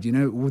described,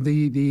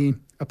 the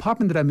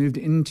apartment that I moved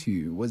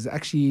into was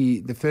actually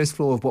the first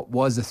floor of what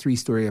was a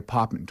 3-story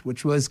apartment,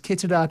 which was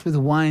kitted out with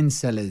wine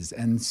cellars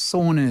and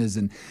saunas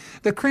and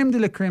the creme de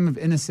la creme of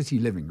inner city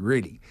living,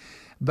 really.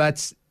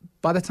 But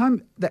by the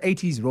time the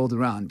 80s rolled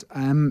around,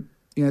 the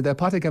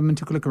apartheid government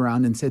took a look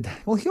around and said,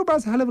 well,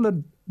 Hillbrow's a hell of a lot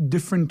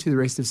different to the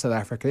rest of South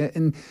Africa.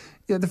 And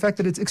the fact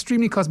that it's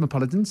extremely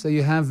cosmopolitan, so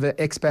you have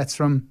expats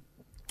from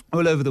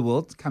all over the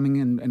world coming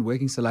in and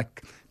working, so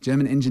like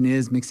German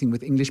engineers mixing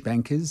with English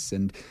bankers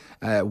and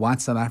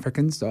white South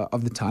Africans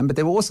of the time, but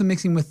they were also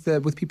mixing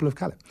with people of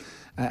colour.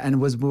 And it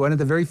was one of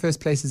the very first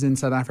places in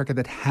South Africa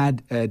that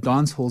had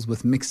dance halls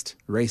with mixed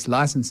race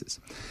licenses.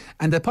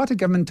 And the apartheid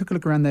government took a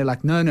look around, they're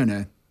like, no,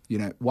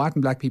 white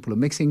and black people are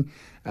mixing,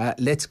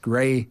 let's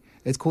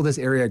call this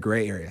area a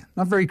grey area.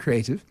 Not very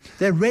creative.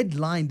 They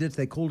redlined it,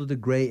 they called it a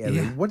grey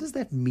area. Yeah. What does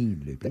that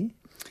mean, Lupe?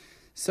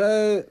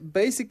 So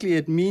basically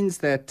it means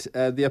that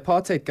the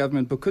apartheid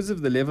government, because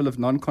of the level of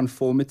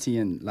non-conformity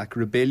and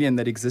rebellion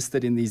that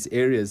existed in these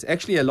areas,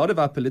 actually a lot of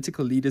our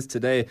political leaders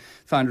today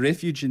found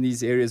refuge in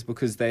these areas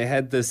because they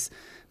had this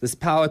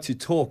power to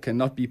talk and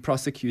not be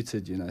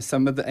prosecuted.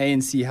 Some of the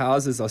ANC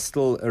houses are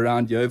still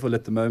around Yeovil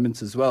at the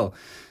moment as well.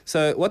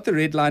 So what the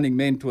redlining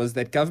meant was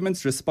that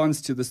government's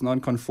response to this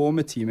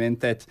non-conformity meant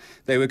that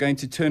they were going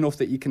to turn off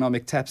the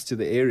economic taps to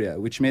the area,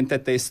 which meant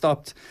that they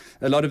stopped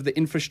a lot of the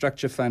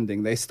infrastructure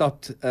funding. They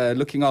stopped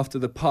looking after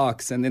the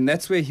parks. And then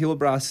that's where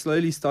Hillbrow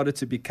slowly started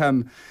to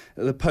become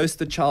the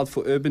poster child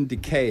for urban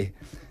decay.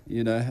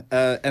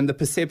 And the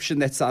perception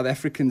that South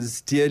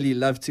Africans dearly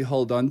love to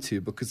hold on to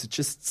because it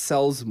just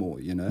sells more,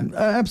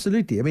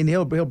 Absolutely. I mean,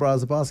 Hillbrow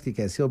is a basket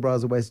case. Hillbrow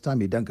is a waste of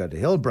time. You don't go to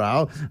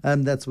Hillbrow,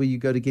 and that's where you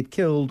go to get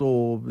killed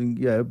or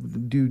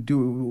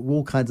do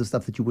all kinds of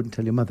stuff that you wouldn't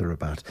tell your mother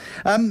about.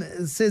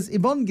 Says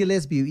Yvonne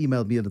Gillespie, who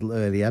emailed me a little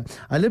earlier,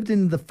 I lived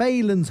in the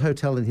Phelan's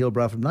Hotel in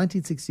Hillbrow from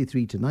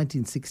 1963 to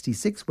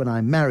 1966 when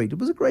I married. It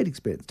was a great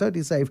experience,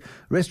 totally safe.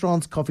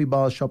 Restaurants, coffee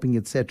bars, shopping,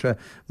 etc.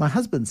 My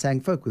husband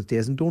sang folk with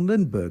Des and Dawn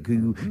Lindbergh,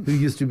 who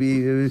used to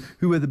be,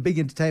 who were the big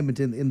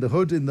entertainment in the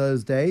hood in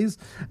those days.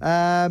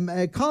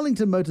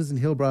 Carlington Motors in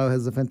Hillbrow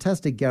has a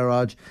fantastic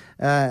garage,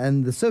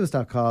 and they serviced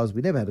our cars.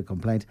 We never had a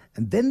complaint.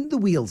 And then the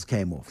wheels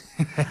came off.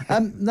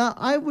 Now,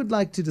 I would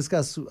like to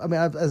discuss,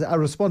 I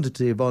responded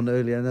to Yvonne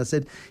earlier, and I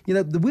said,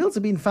 the wheels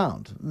have been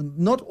found.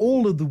 Not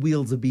all of the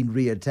wheels have been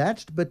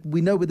reattached, but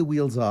we know where the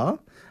wheels are,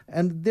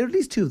 and there are at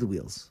least 2 of the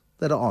wheels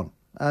that are on.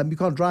 You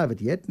can't drive it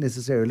yet,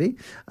 necessarily,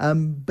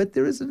 but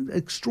there is an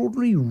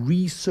extraordinary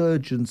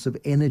resurgence of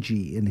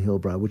energy in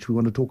Hillbrow, which we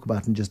want to talk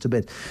about in just a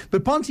bit.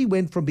 But Ponty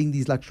went from being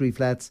these luxury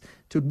flats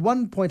to at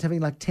one point having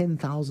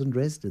 10,000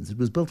 residents. It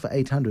was built for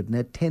 800 and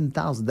had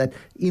 10,000. That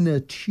inner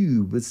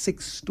tube with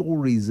 6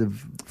 stories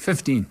of...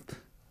 15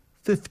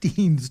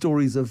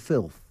 stories of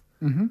filth.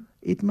 Mm-hmm.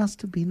 It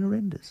must have been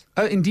horrendous.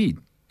 Oh, indeed.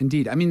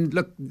 Indeed. I mean,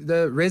 look,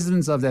 the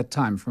residents of that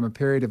time, from a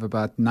period of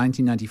about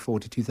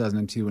 1994 to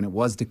 2002, when it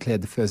was declared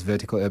the first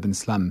vertical urban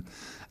slum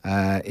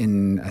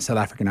in South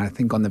Africa, and I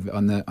think on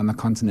the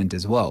continent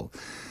as well,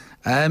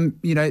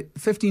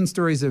 15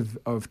 stories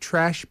of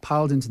trash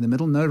piled into the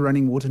middle, no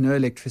running water, no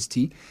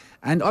electricity.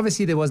 And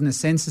obviously there wasn't a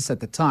census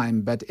at the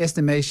time, but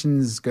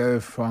estimations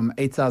go from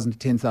 8,000 to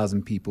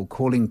 10,000 people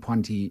calling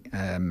Ponty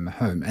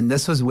home. And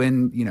this was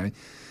when,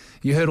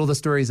 you heard all the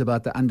stories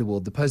about the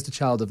underworld, the poster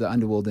child of the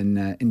underworld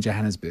in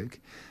Johannesburg.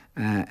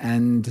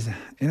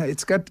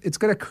 It's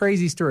got a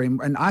crazy story.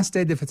 And I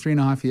stayed there for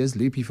 3.5 years,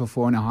 Loopy for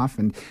 4.5.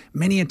 And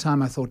many a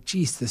time I thought,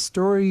 geez, the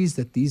stories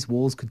that these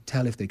walls could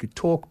tell if they could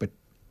talk, but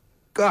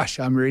gosh,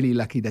 I'm really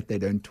lucky that they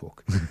don't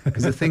talk,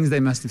 because the things they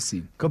must have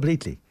seen.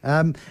 Completely.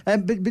 But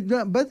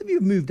both of you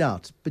have moved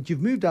out, but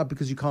you've moved out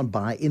because you can't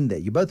buy in there.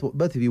 You both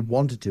of you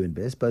wanted to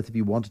invest, both of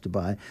you wanted to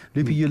buy.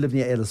 Loopy, you live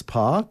near Ellis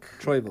Park.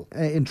 Troyville.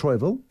 In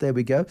Troyville, there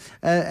we go.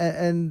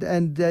 And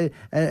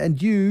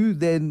you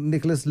then,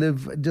 Nicholaus,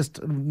 live just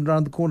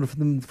around the corner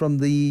from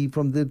the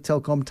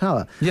Telkom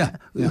Tower. Yeah.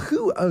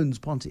 Who owns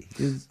Ponty?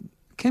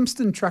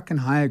 Kempston Truck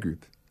and Hire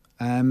Group.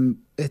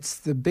 It's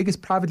the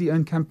biggest privately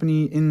owned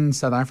company in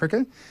South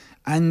Africa.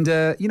 And,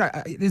 it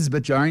is a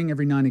bit jarring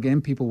every now and again.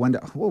 People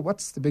wonder, well,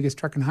 what's the biggest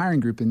truck and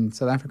hiring group in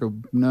South Africa?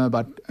 Know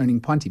about owning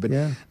Ponty. But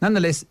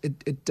nonetheless,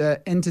 it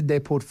entered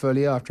their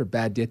portfolio after a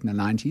bad debt in the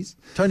 90s.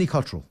 Tony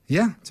Cottrell.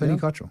 Yeah, Tony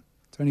Cottrell.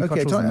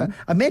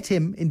 I met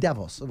him in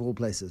Davos, of all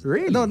places.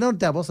 Really? No, not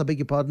Davos, I beg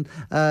your pardon.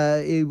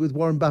 With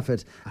Warren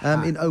Buffett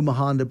in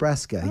Omaha,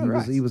 Nebraska.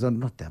 He was on,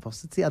 not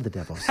Davos, it's the other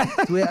Davos.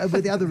 It's where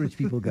the other rich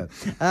people go.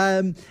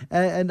 I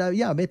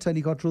met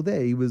Tony Cottrell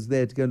there. He was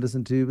there to go and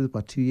listen to, it was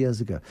about 2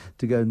 years ago,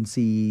 to go and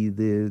see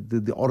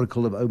the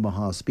Oracle of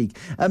Omaha speak.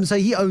 So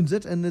he owns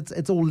it, and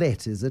it's all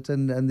let, is it?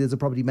 And there's a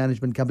property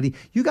management company.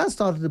 You guys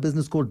started a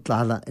business called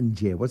Dlala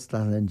Nje. What's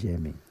Dlala Nje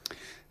mean?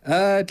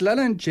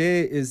 Dlala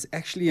Nje is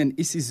actually an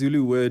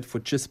isiZulu word for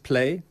just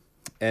play.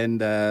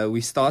 And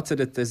we started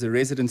it as a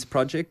residence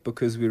project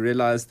because we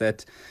realized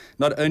that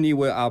not only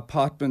were our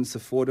apartments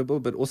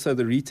affordable, but also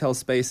the retail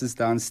spaces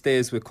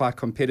downstairs were quite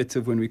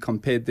competitive when we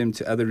compared them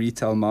to other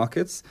retail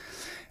markets.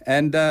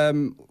 And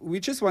we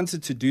just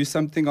wanted to do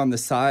something on the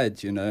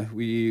side,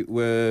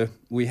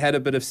 We had a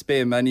bit of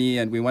spare money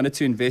and we wanted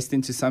to invest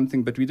into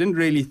something, but we didn't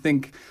really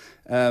think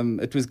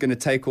it was going to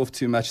take off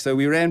too much. So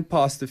we ran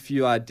past a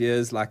few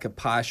ideas like a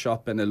pie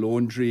shop and a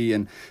laundry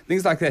and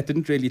things like that.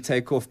 Didn't really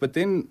take off. But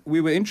then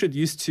we were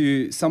introduced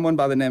to someone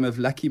by the name of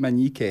Lucky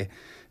Manyike,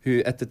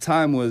 who at the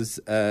time was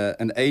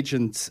an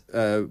agent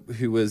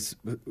who was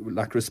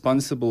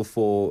responsible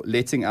for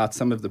letting out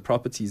some of the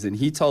properties. And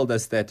he told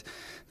us that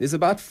there's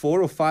about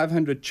 400 or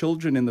 500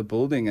 children in the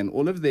building, and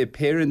all of their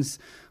parents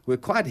were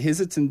quite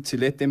hesitant to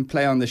let them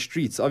play on the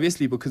streets,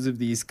 obviously because of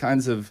these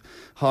kinds of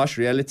harsh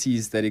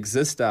realities that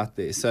exist out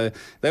there. So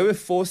they were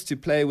forced to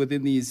play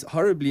within these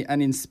horribly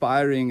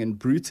uninspiring and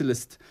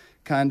brutalist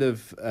kind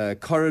of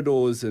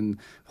corridors and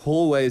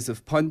hallways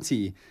of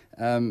Ponty.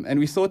 And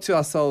we thought to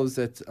ourselves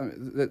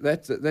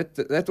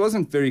that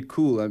wasn't very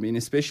cool. I mean,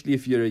 especially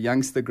if you're a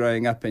youngster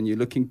growing up and you're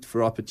looking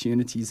for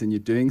opportunities and you're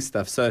doing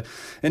stuff. So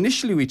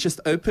initially we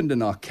just opened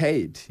an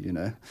arcade,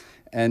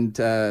 And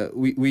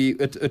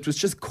it was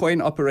just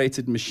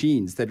coin-operated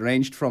machines that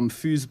ranged from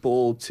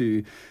foosball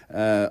to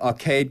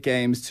arcade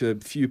games to a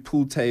few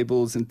pool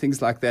tables and things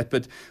like that.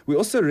 But we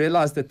also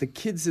realized that the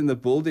kids in the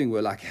building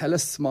were hella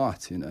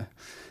smart,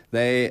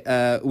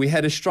 We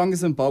had a strong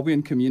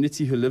Zimbabwean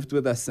community who lived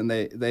with us, and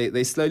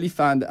they slowly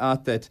found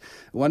out that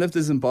one of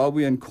the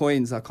Zimbabwean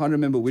coins, I can't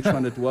remember which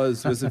one it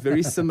was a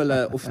very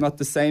similar, if not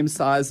the same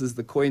size as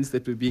the coins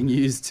that were being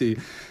used to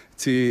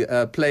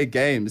play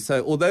games.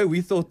 So although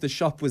we thought the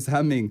shop was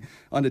humming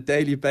on a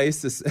daily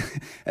basis,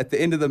 at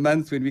the end of the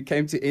month when we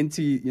came to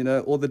empty,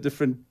 all the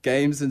different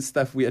games and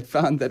stuff, we had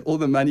found that all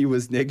the money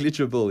was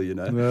negligible,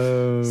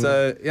 No.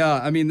 So,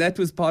 that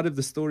was part of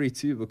the story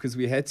too, because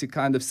we had to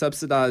kind of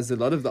subsidize a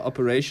lot of the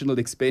operational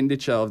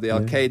expenditure of the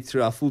arcade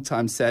through our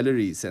full-time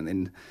salaries, and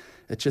then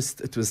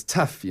it was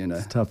tough,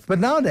 It's tough. But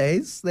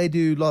nowadays, they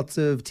do lots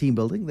of team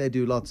building. They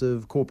do lots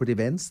of corporate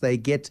events. They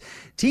get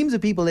teams of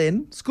people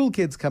in, school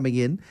kids coming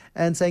in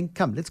and saying,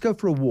 come, let's go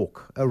for a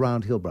walk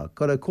around Hillbrow.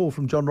 Got a call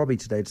from John Robbie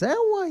today to say,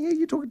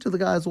 you're talking to the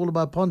guys all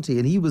about Ponty.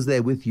 And he was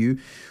there with you,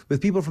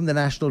 with people from the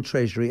National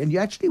Treasury. And you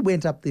actually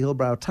went up the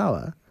Hillbrow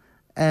Tower.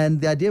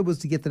 And the idea was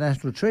to get the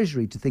National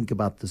Treasury to think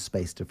about the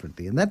space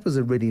differently. And that was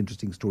a really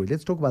interesting story.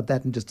 Let's talk about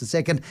that in just a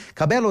second.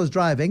 Kabelo is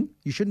driving.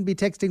 You shouldn't be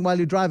texting while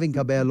you're driving,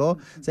 Kabelo,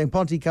 saying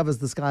Ponty covers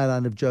the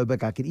skyline of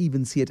Joburg. I can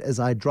even see it as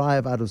I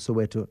drive out of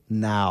Soweto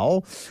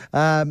now.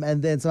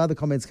 And then some other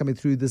comments coming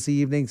through this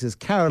evening. It says,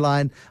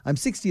 Caroline, I'm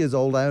 60 years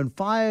old. I own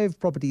 5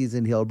 properties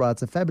in Hillbrow.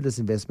 It's a fabulous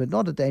investment,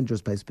 not a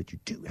dangerous place, but you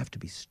do have to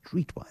be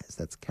streetwise.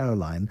 That's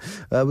Caroline.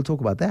 We'll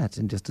talk about that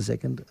in just a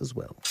second as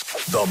well.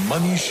 The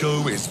Money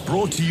Show is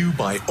brought to you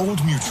by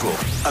Old Mutual,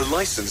 a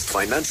licensed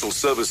financial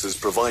services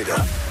provider.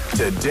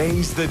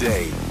 Today's the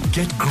day.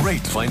 Get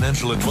great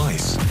financial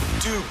advice.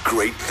 Do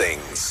great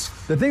things.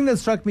 The thing that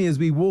struck me as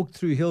we walked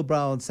through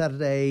Hillbrow on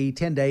Saturday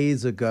 10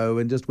 days ago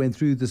and just went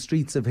through the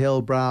streets of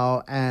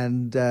Hillbrow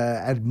and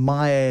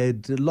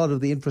admired a lot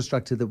of the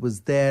infrastructure that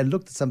was there,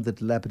 looked at some of the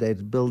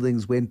dilapidated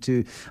buildings, went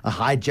to a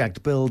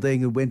hijacked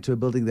building and went to a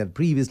building that had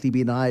previously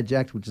been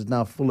hijacked, which is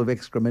now full of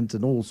excrement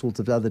and all sorts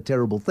of other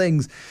terrible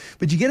things.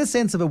 But you get a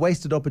sense of a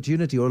wasted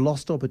opportunity or a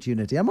lost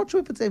opportunity. I'm not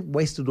sure if it's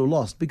wasted or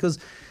lost, because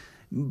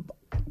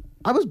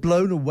I was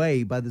blown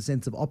away by the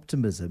sense of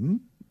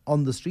optimism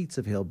on the streets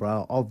of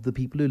Hillbrow of the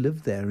people who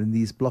live there in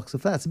these blocks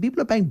of flats. And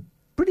people are paying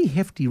pretty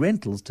hefty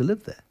rentals to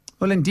live there.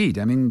 Well, indeed.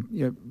 I mean,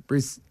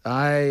 Bruce,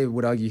 I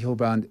would argue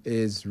Hillbrow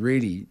is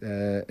really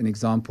an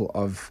example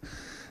of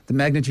the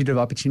magnitude of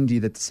opportunity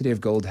that the City of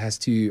Gold has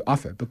to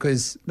offer.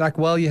 Because,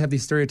 while you have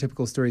these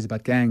stereotypical stories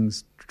about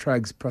gangs,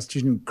 drugs,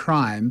 prostitution,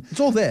 crime... It's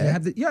all there.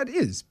 Yeah, it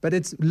is. But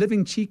it's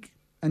living cheek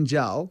and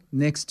jowl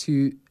next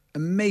to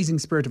amazing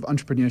spirit of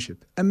entrepreneurship,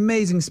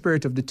 amazing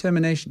spirit of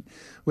determination,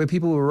 where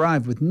people will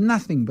arrive with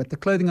nothing but the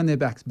clothing on their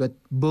backs, but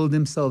build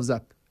themselves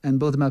up and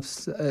build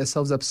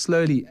themselves up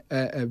slowly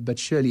but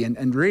surely,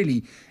 and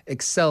really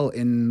excel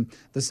in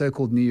the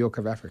so-called New York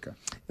of Africa.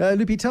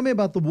 Lupi, tell me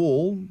about the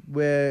wall,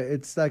 where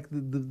it's like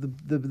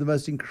the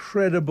most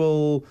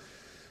incredible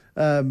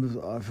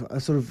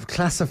sort of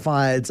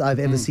classifieds I've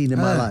ever seen in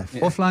my life.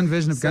 Yeah. Offline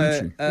version of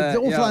Gumtree. The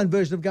offline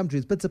version of Gumtree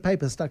is bits of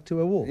paper stuck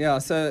to a wall. Yeah,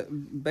 so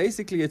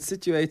basically it's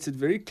situated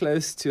very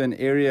close to an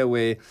area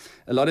where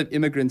a lot of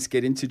immigrants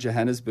get into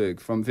Johannesburg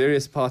from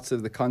various parts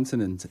of the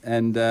continent.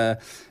 And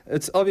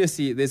it's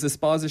obviously, there's a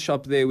spaza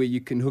shop there where you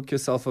can hook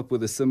yourself up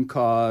with a SIM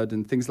card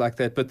and things like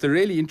that. But the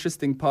really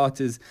interesting part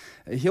is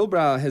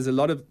Hillbrow has a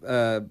lot of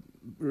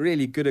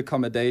really good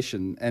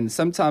accommodation, and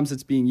sometimes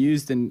it's being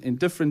used in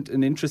different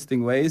and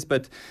interesting ways.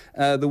 But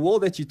the wall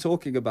that you're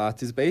talking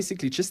about is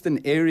basically just an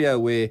area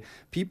where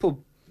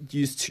people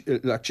use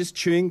just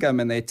chewing gum,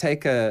 and they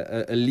take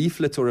a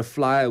leaflet or a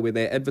flyer where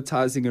they're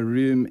advertising a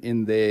room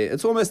in there.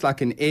 It's almost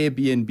like an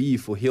Airbnb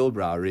for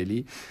Hillbrow,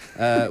 really,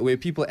 where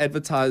people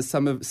advertise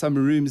some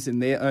rooms in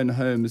their own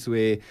homes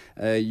where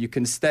you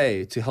can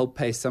stay to help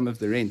pay some of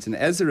the rent. And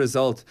as a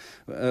result,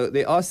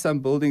 there are some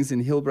buildings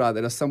in Hillbrow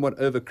that are somewhat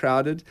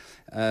overcrowded,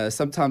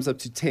 sometimes up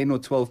to 10 or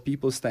 12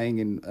 people staying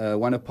in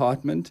one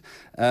apartment.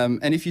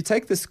 And if you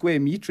take the square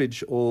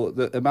meterage or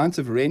the amount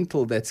of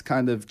rental that's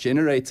kind of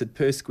generated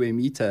per square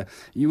meter,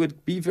 you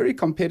would be very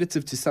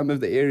competitive to some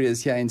of the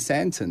areas here in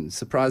Sandton,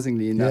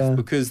 surprisingly enough,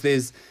 because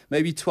there's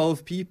maybe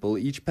 12 people,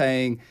 each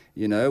paying,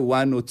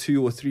 1 or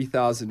 2 or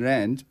 3,000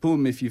 rand.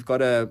 Boom, if you've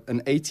got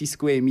an 80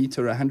 square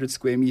meter, 100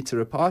 square meter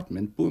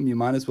apartment, boom, you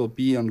might as well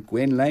be on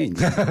Gwen Lane.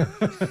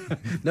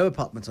 No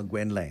apartments on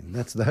Gwen Lane.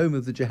 That's the home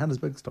of the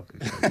Johannesburg Stock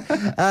Exchange.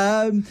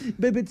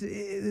 But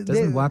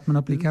doesn't White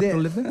Monopoly Capital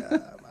live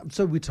there?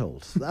 So we're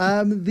told.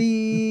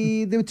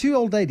 There were two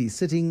old ladies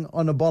sitting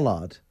on a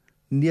bollard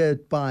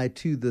nearby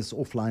to this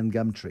offline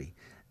Gumtree.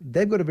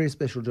 They've got a very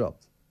special job.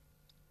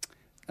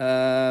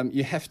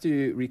 You have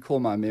to recall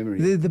my memory.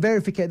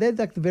 They're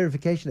like the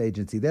verification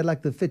agency. They're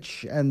like the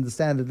Fitch and the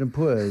Standard &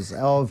 Poor's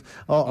of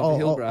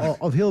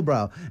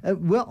Hillbrow.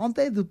 Well, aren't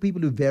they the people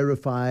who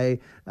verify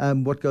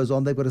what goes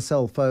on? They've got a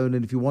cell phone,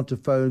 and if you want to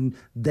phone,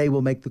 they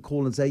will make the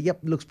call and say, "Yep,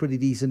 looks pretty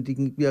decent."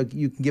 You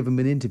can give them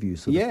an interview.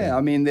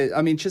 I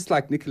mean, just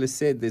like Nicholaus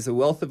said, there's a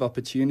wealth of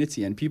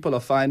opportunity, and people are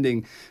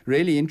finding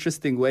really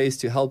interesting ways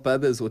to help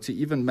others or to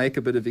even make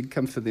a bit of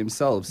income for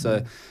themselves.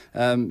 So,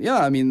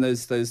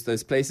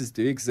 those places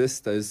do exist.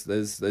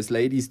 Those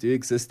ladies do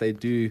exist. They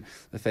do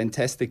a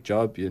fantastic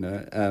job,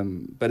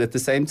 But at the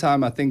same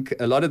time, I think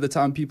a lot of the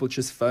time people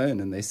just phone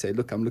and they say,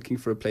 "Look, I'm looking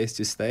for a place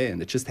to stay," and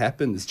it just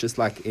happens, just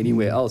like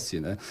anywhere else,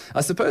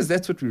 I suppose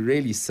that's what we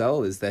really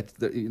sell, is that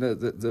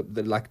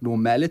the like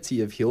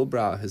normality of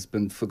Hillbrow has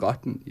been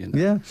forgotten.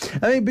 Yeah,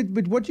 I mean,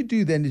 but what you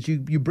do then is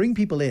you bring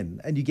people in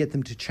and you get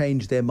them to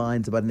change their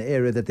minds about an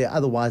area that they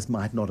otherwise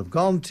might not have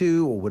gone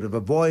to or would have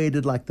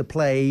avoided like the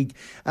plague.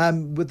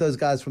 With those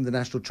guys from the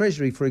National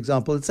Treasury, for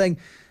example, it's saying,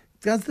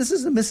 guys, this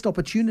is a missed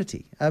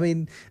opportunity. I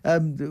mean,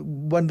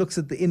 one looks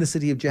at the inner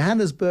city of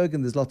Johannesburg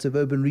and there's lots of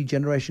urban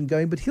regeneration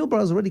going, but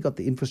Hillbrow's already got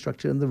the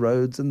infrastructure and the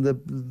roads and the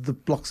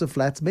blocks of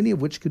flats, many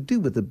of which could do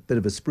with a bit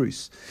of a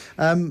spruce.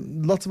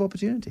 Lots of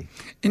opportunity.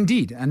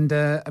 Indeed. And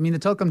the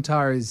Telkom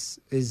Tower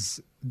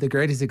is the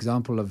greatest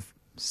example of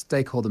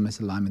stakeholder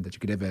misalignment that you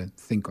could ever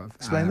think of.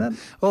 Explain that.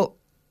 Well,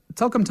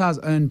 Telkom Tower is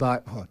owned by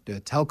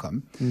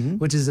Telkom,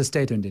 which is a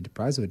state-owned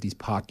enterprise, or at least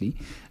partly.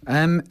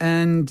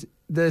 And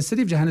the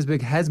city of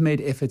Johannesburg has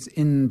made efforts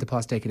in the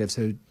past decade or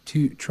so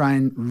to try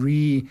and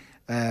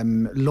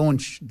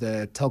launch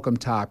the Telkom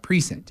Tower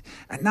precinct.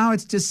 And now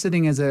it's just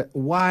sitting as a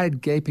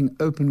wide, gaping,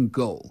 open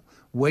goal,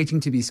 waiting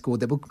to be scored,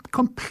 that will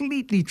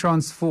completely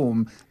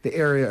transform the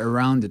area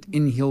around it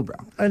in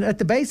Hillbrow. And at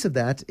the base of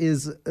that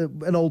is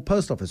an old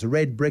post office, a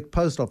red brick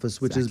post office,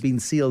 which has been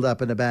sealed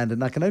up and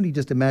abandoned. I can only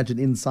just imagine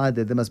inside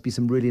there must be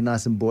some really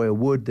nice Mboya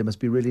wood. There must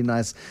be really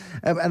nice...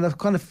 and I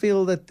kind of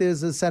feel that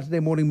there's a Saturday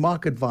morning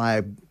market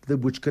vibe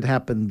which could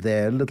happen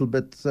there. A little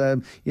bit,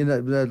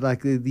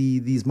 like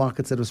these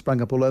markets that have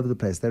sprung up all over the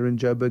place. They're in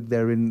Joburg,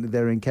 they're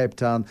in Cape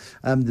Town.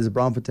 There's a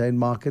Braamfontein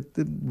market.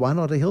 Why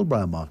not a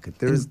Hillbrow market?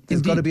 There's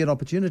got to be an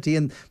opportunity.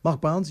 And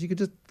Mark Bounds, you could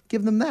just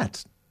give them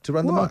that to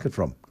run the market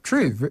from.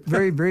 True.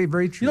 Very, very,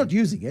 very true. You're not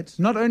using it.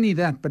 Not only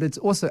that, but it's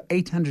also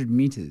 800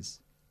 meters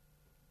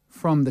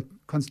from the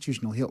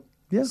Constitutional Hill.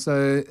 Yeah.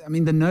 So, I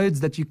mean, the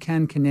nodes that you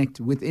can connect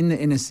within the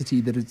inner city,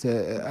 that it's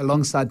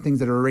alongside things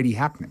that are already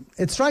happening.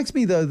 It strikes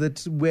me, though,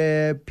 that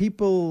where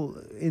people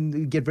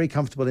get very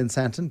comfortable in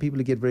Sandton, people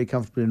who get very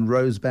comfortable in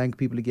Rosebank,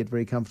 people who get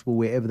very comfortable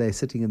wherever they're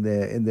sitting in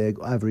their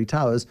ivory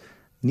towers,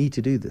 need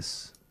to do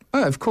this.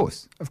 Oh, of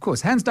course,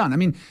 hands down. I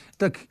mean,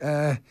 look,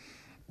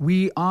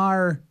 we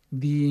are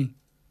the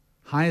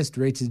highest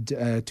rated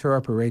tour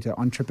operator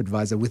on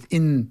TripAdvisor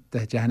within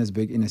the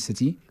Johannesburg inner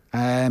city.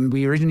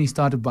 We originally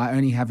started by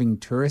only having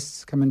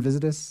tourists come and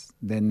visit us,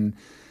 then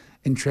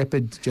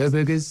intrepid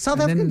Joburgers. South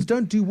Africans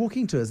don't do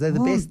walking tours. They're the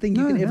best thing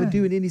you can ever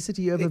do in any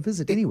city you ever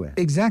visit anywhere.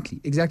 Exactly.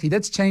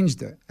 That's changed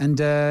though. And,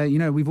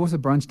 we've also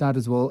branched out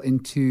as well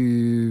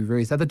into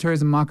various other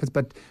tourism markets,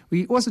 but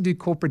we also do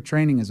corporate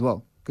training as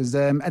well. Because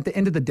at the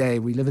end of the day,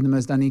 we live in the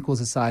most unequal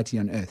society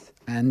on earth.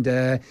 And,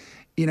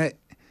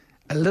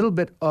 a little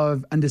bit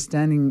of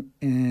understanding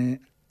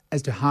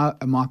as to how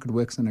a market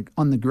works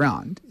on the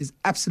ground is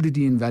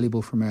absolutely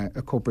invaluable from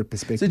a corporate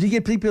perspective. So do you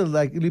get people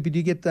like, Lupi, do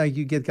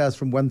you get guys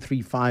from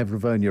 135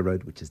 Rivonia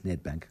Road, which is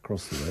Nedbank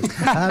across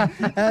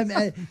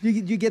the road? Do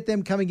you get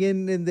them coming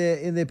in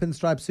their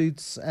pinstripe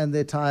suits and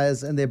their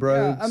ties and their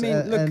brogues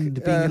and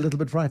being a little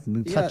bit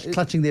frightened and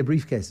clutching their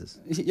briefcases?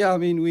 Yeah, I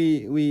mean,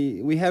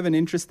 we have an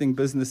interesting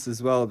business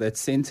as well that's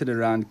centered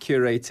around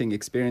curating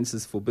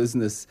experiences for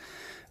business,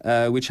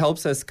 which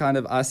helps us kind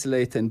of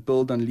isolate and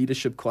build on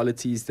leadership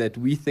qualities that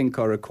we think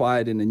are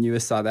required in a newer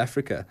South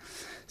Africa.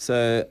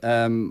 So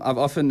I've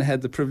often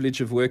had the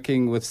privilege of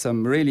working with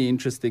some really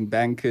interesting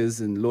bankers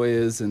and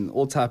lawyers and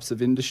all types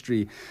of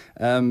industry.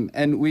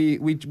 And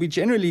we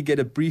generally get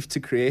a brief to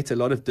create a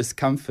lot of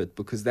discomfort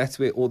because that's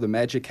where all the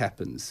magic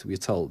happens, we're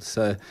told.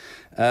 So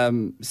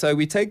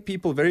we take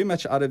people very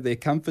much out of their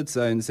comfort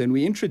zones and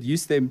we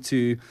introduce them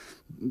to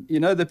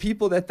the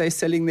people that they're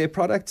selling their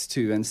products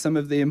to and some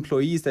of the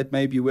employees that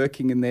may be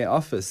working in their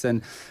office.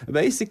 And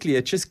basically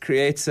it just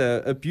creates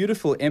a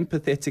beautiful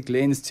empathetic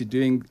lens to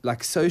doing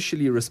like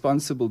socially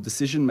responsible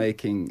decision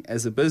making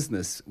as a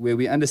business, where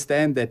we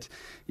understand that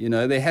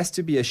there has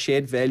to be a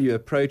shared value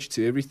approach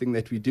to everything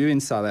that we do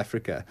in South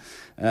Africa.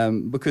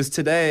 Because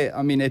today,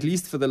 I mean, at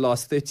least for the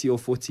last 30 or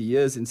 40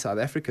 years in South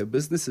Africa,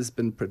 business has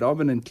been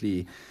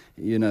predominantly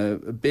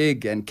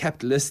big and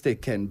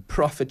capitalistic and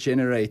profit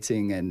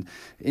generating and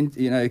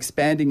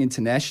expanding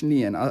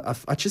internationally. And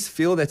I just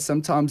feel that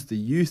sometimes the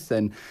youth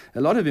and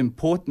a lot of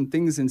important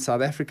things in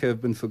South Africa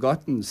have been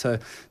forgotten. So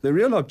the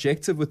real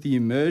objective with the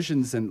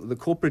immersions and the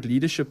corporate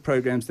leadership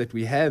programs that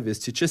we have is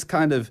to just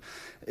kind of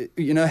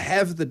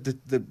have the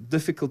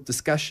difficult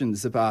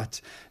discussions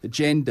about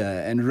gender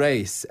and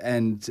race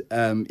and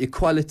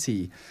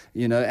equality,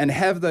 and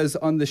have those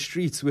on the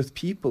streets with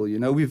people.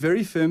 We're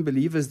very firm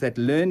believers that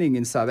learning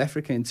in South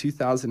Africa in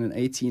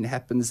 2018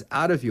 happens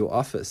out of your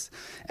office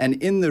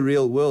and in the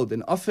real world.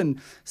 And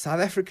often South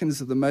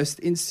Africans are the most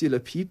insular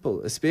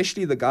people,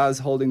 especially the guys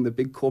holding the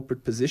big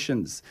corporate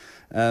positions.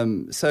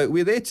 So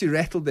we're there to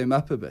rattle them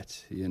up a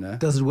bit,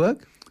 Does it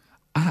work?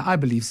 I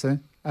believe so.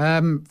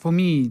 For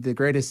me, the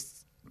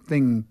greatest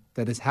thing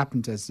that has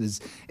happened to us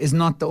is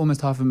not the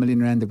almost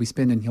R500,000 that we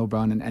spend in Hillbrow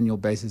on an annual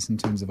basis in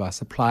terms of our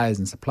suppliers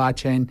and supply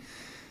chain.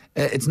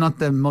 It's not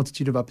the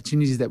multitude of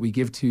opportunities that we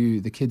give to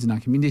the kids in our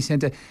community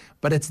centre,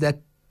 but it's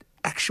that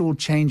actual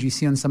change you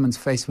see on someone's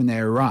face when they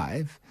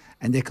arrive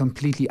and they're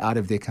completely out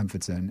of their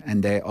comfort zone.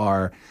 And they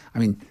are, I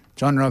mean,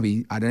 John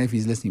Robbie, I don't know if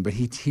he's listening, but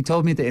he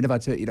told me at the end of our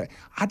tour,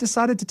 I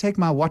decided to take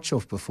my watch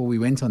off before we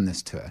went on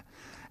this tour.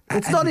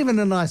 It's not even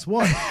a nice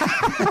watch.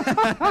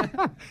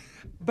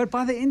 But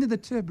by the end of the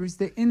tour, Bruce,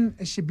 they're in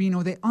a shebeen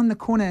or they're on the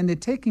corner and they're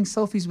taking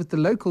selfies with the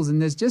locals,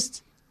 and there's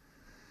just,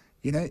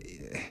 you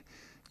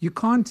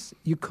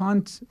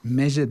can't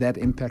measure that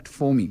impact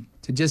for me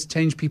to just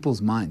change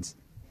people's minds.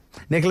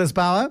 Nicholaus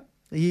Bauer,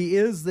 he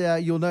is there.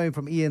 You'll know him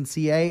from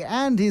ENCA,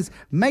 and his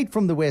mate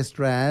from the West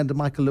Rand,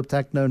 Michael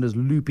Luptak, known as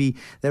Loopy.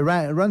 They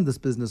run this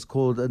business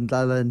called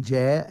Dlala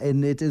Nje,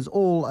 and it is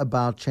all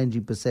about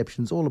changing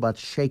perceptions, all about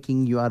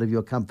shaking you out of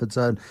your comfort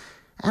zone.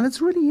 And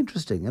it's really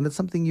interesting, and it's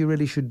something you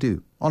really should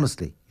do.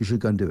 Honestly, you should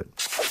go and do it.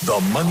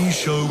 The Money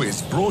Show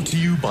is brought to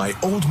you by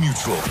Old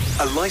Mutual,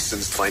 a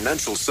licensed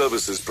financial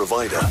services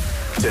provider.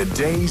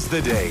 Today's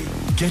the day.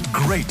 Get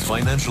great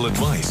financial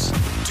advice.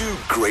 Do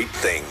great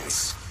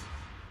things.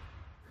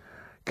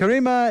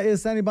 Karima is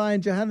standing by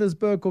in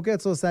Johannesburg.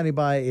 Koketso standing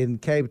by in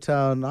Cape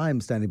Town.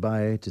 I'm standing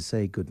by to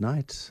say good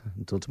night.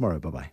 Until tomorrow. Bye-bye.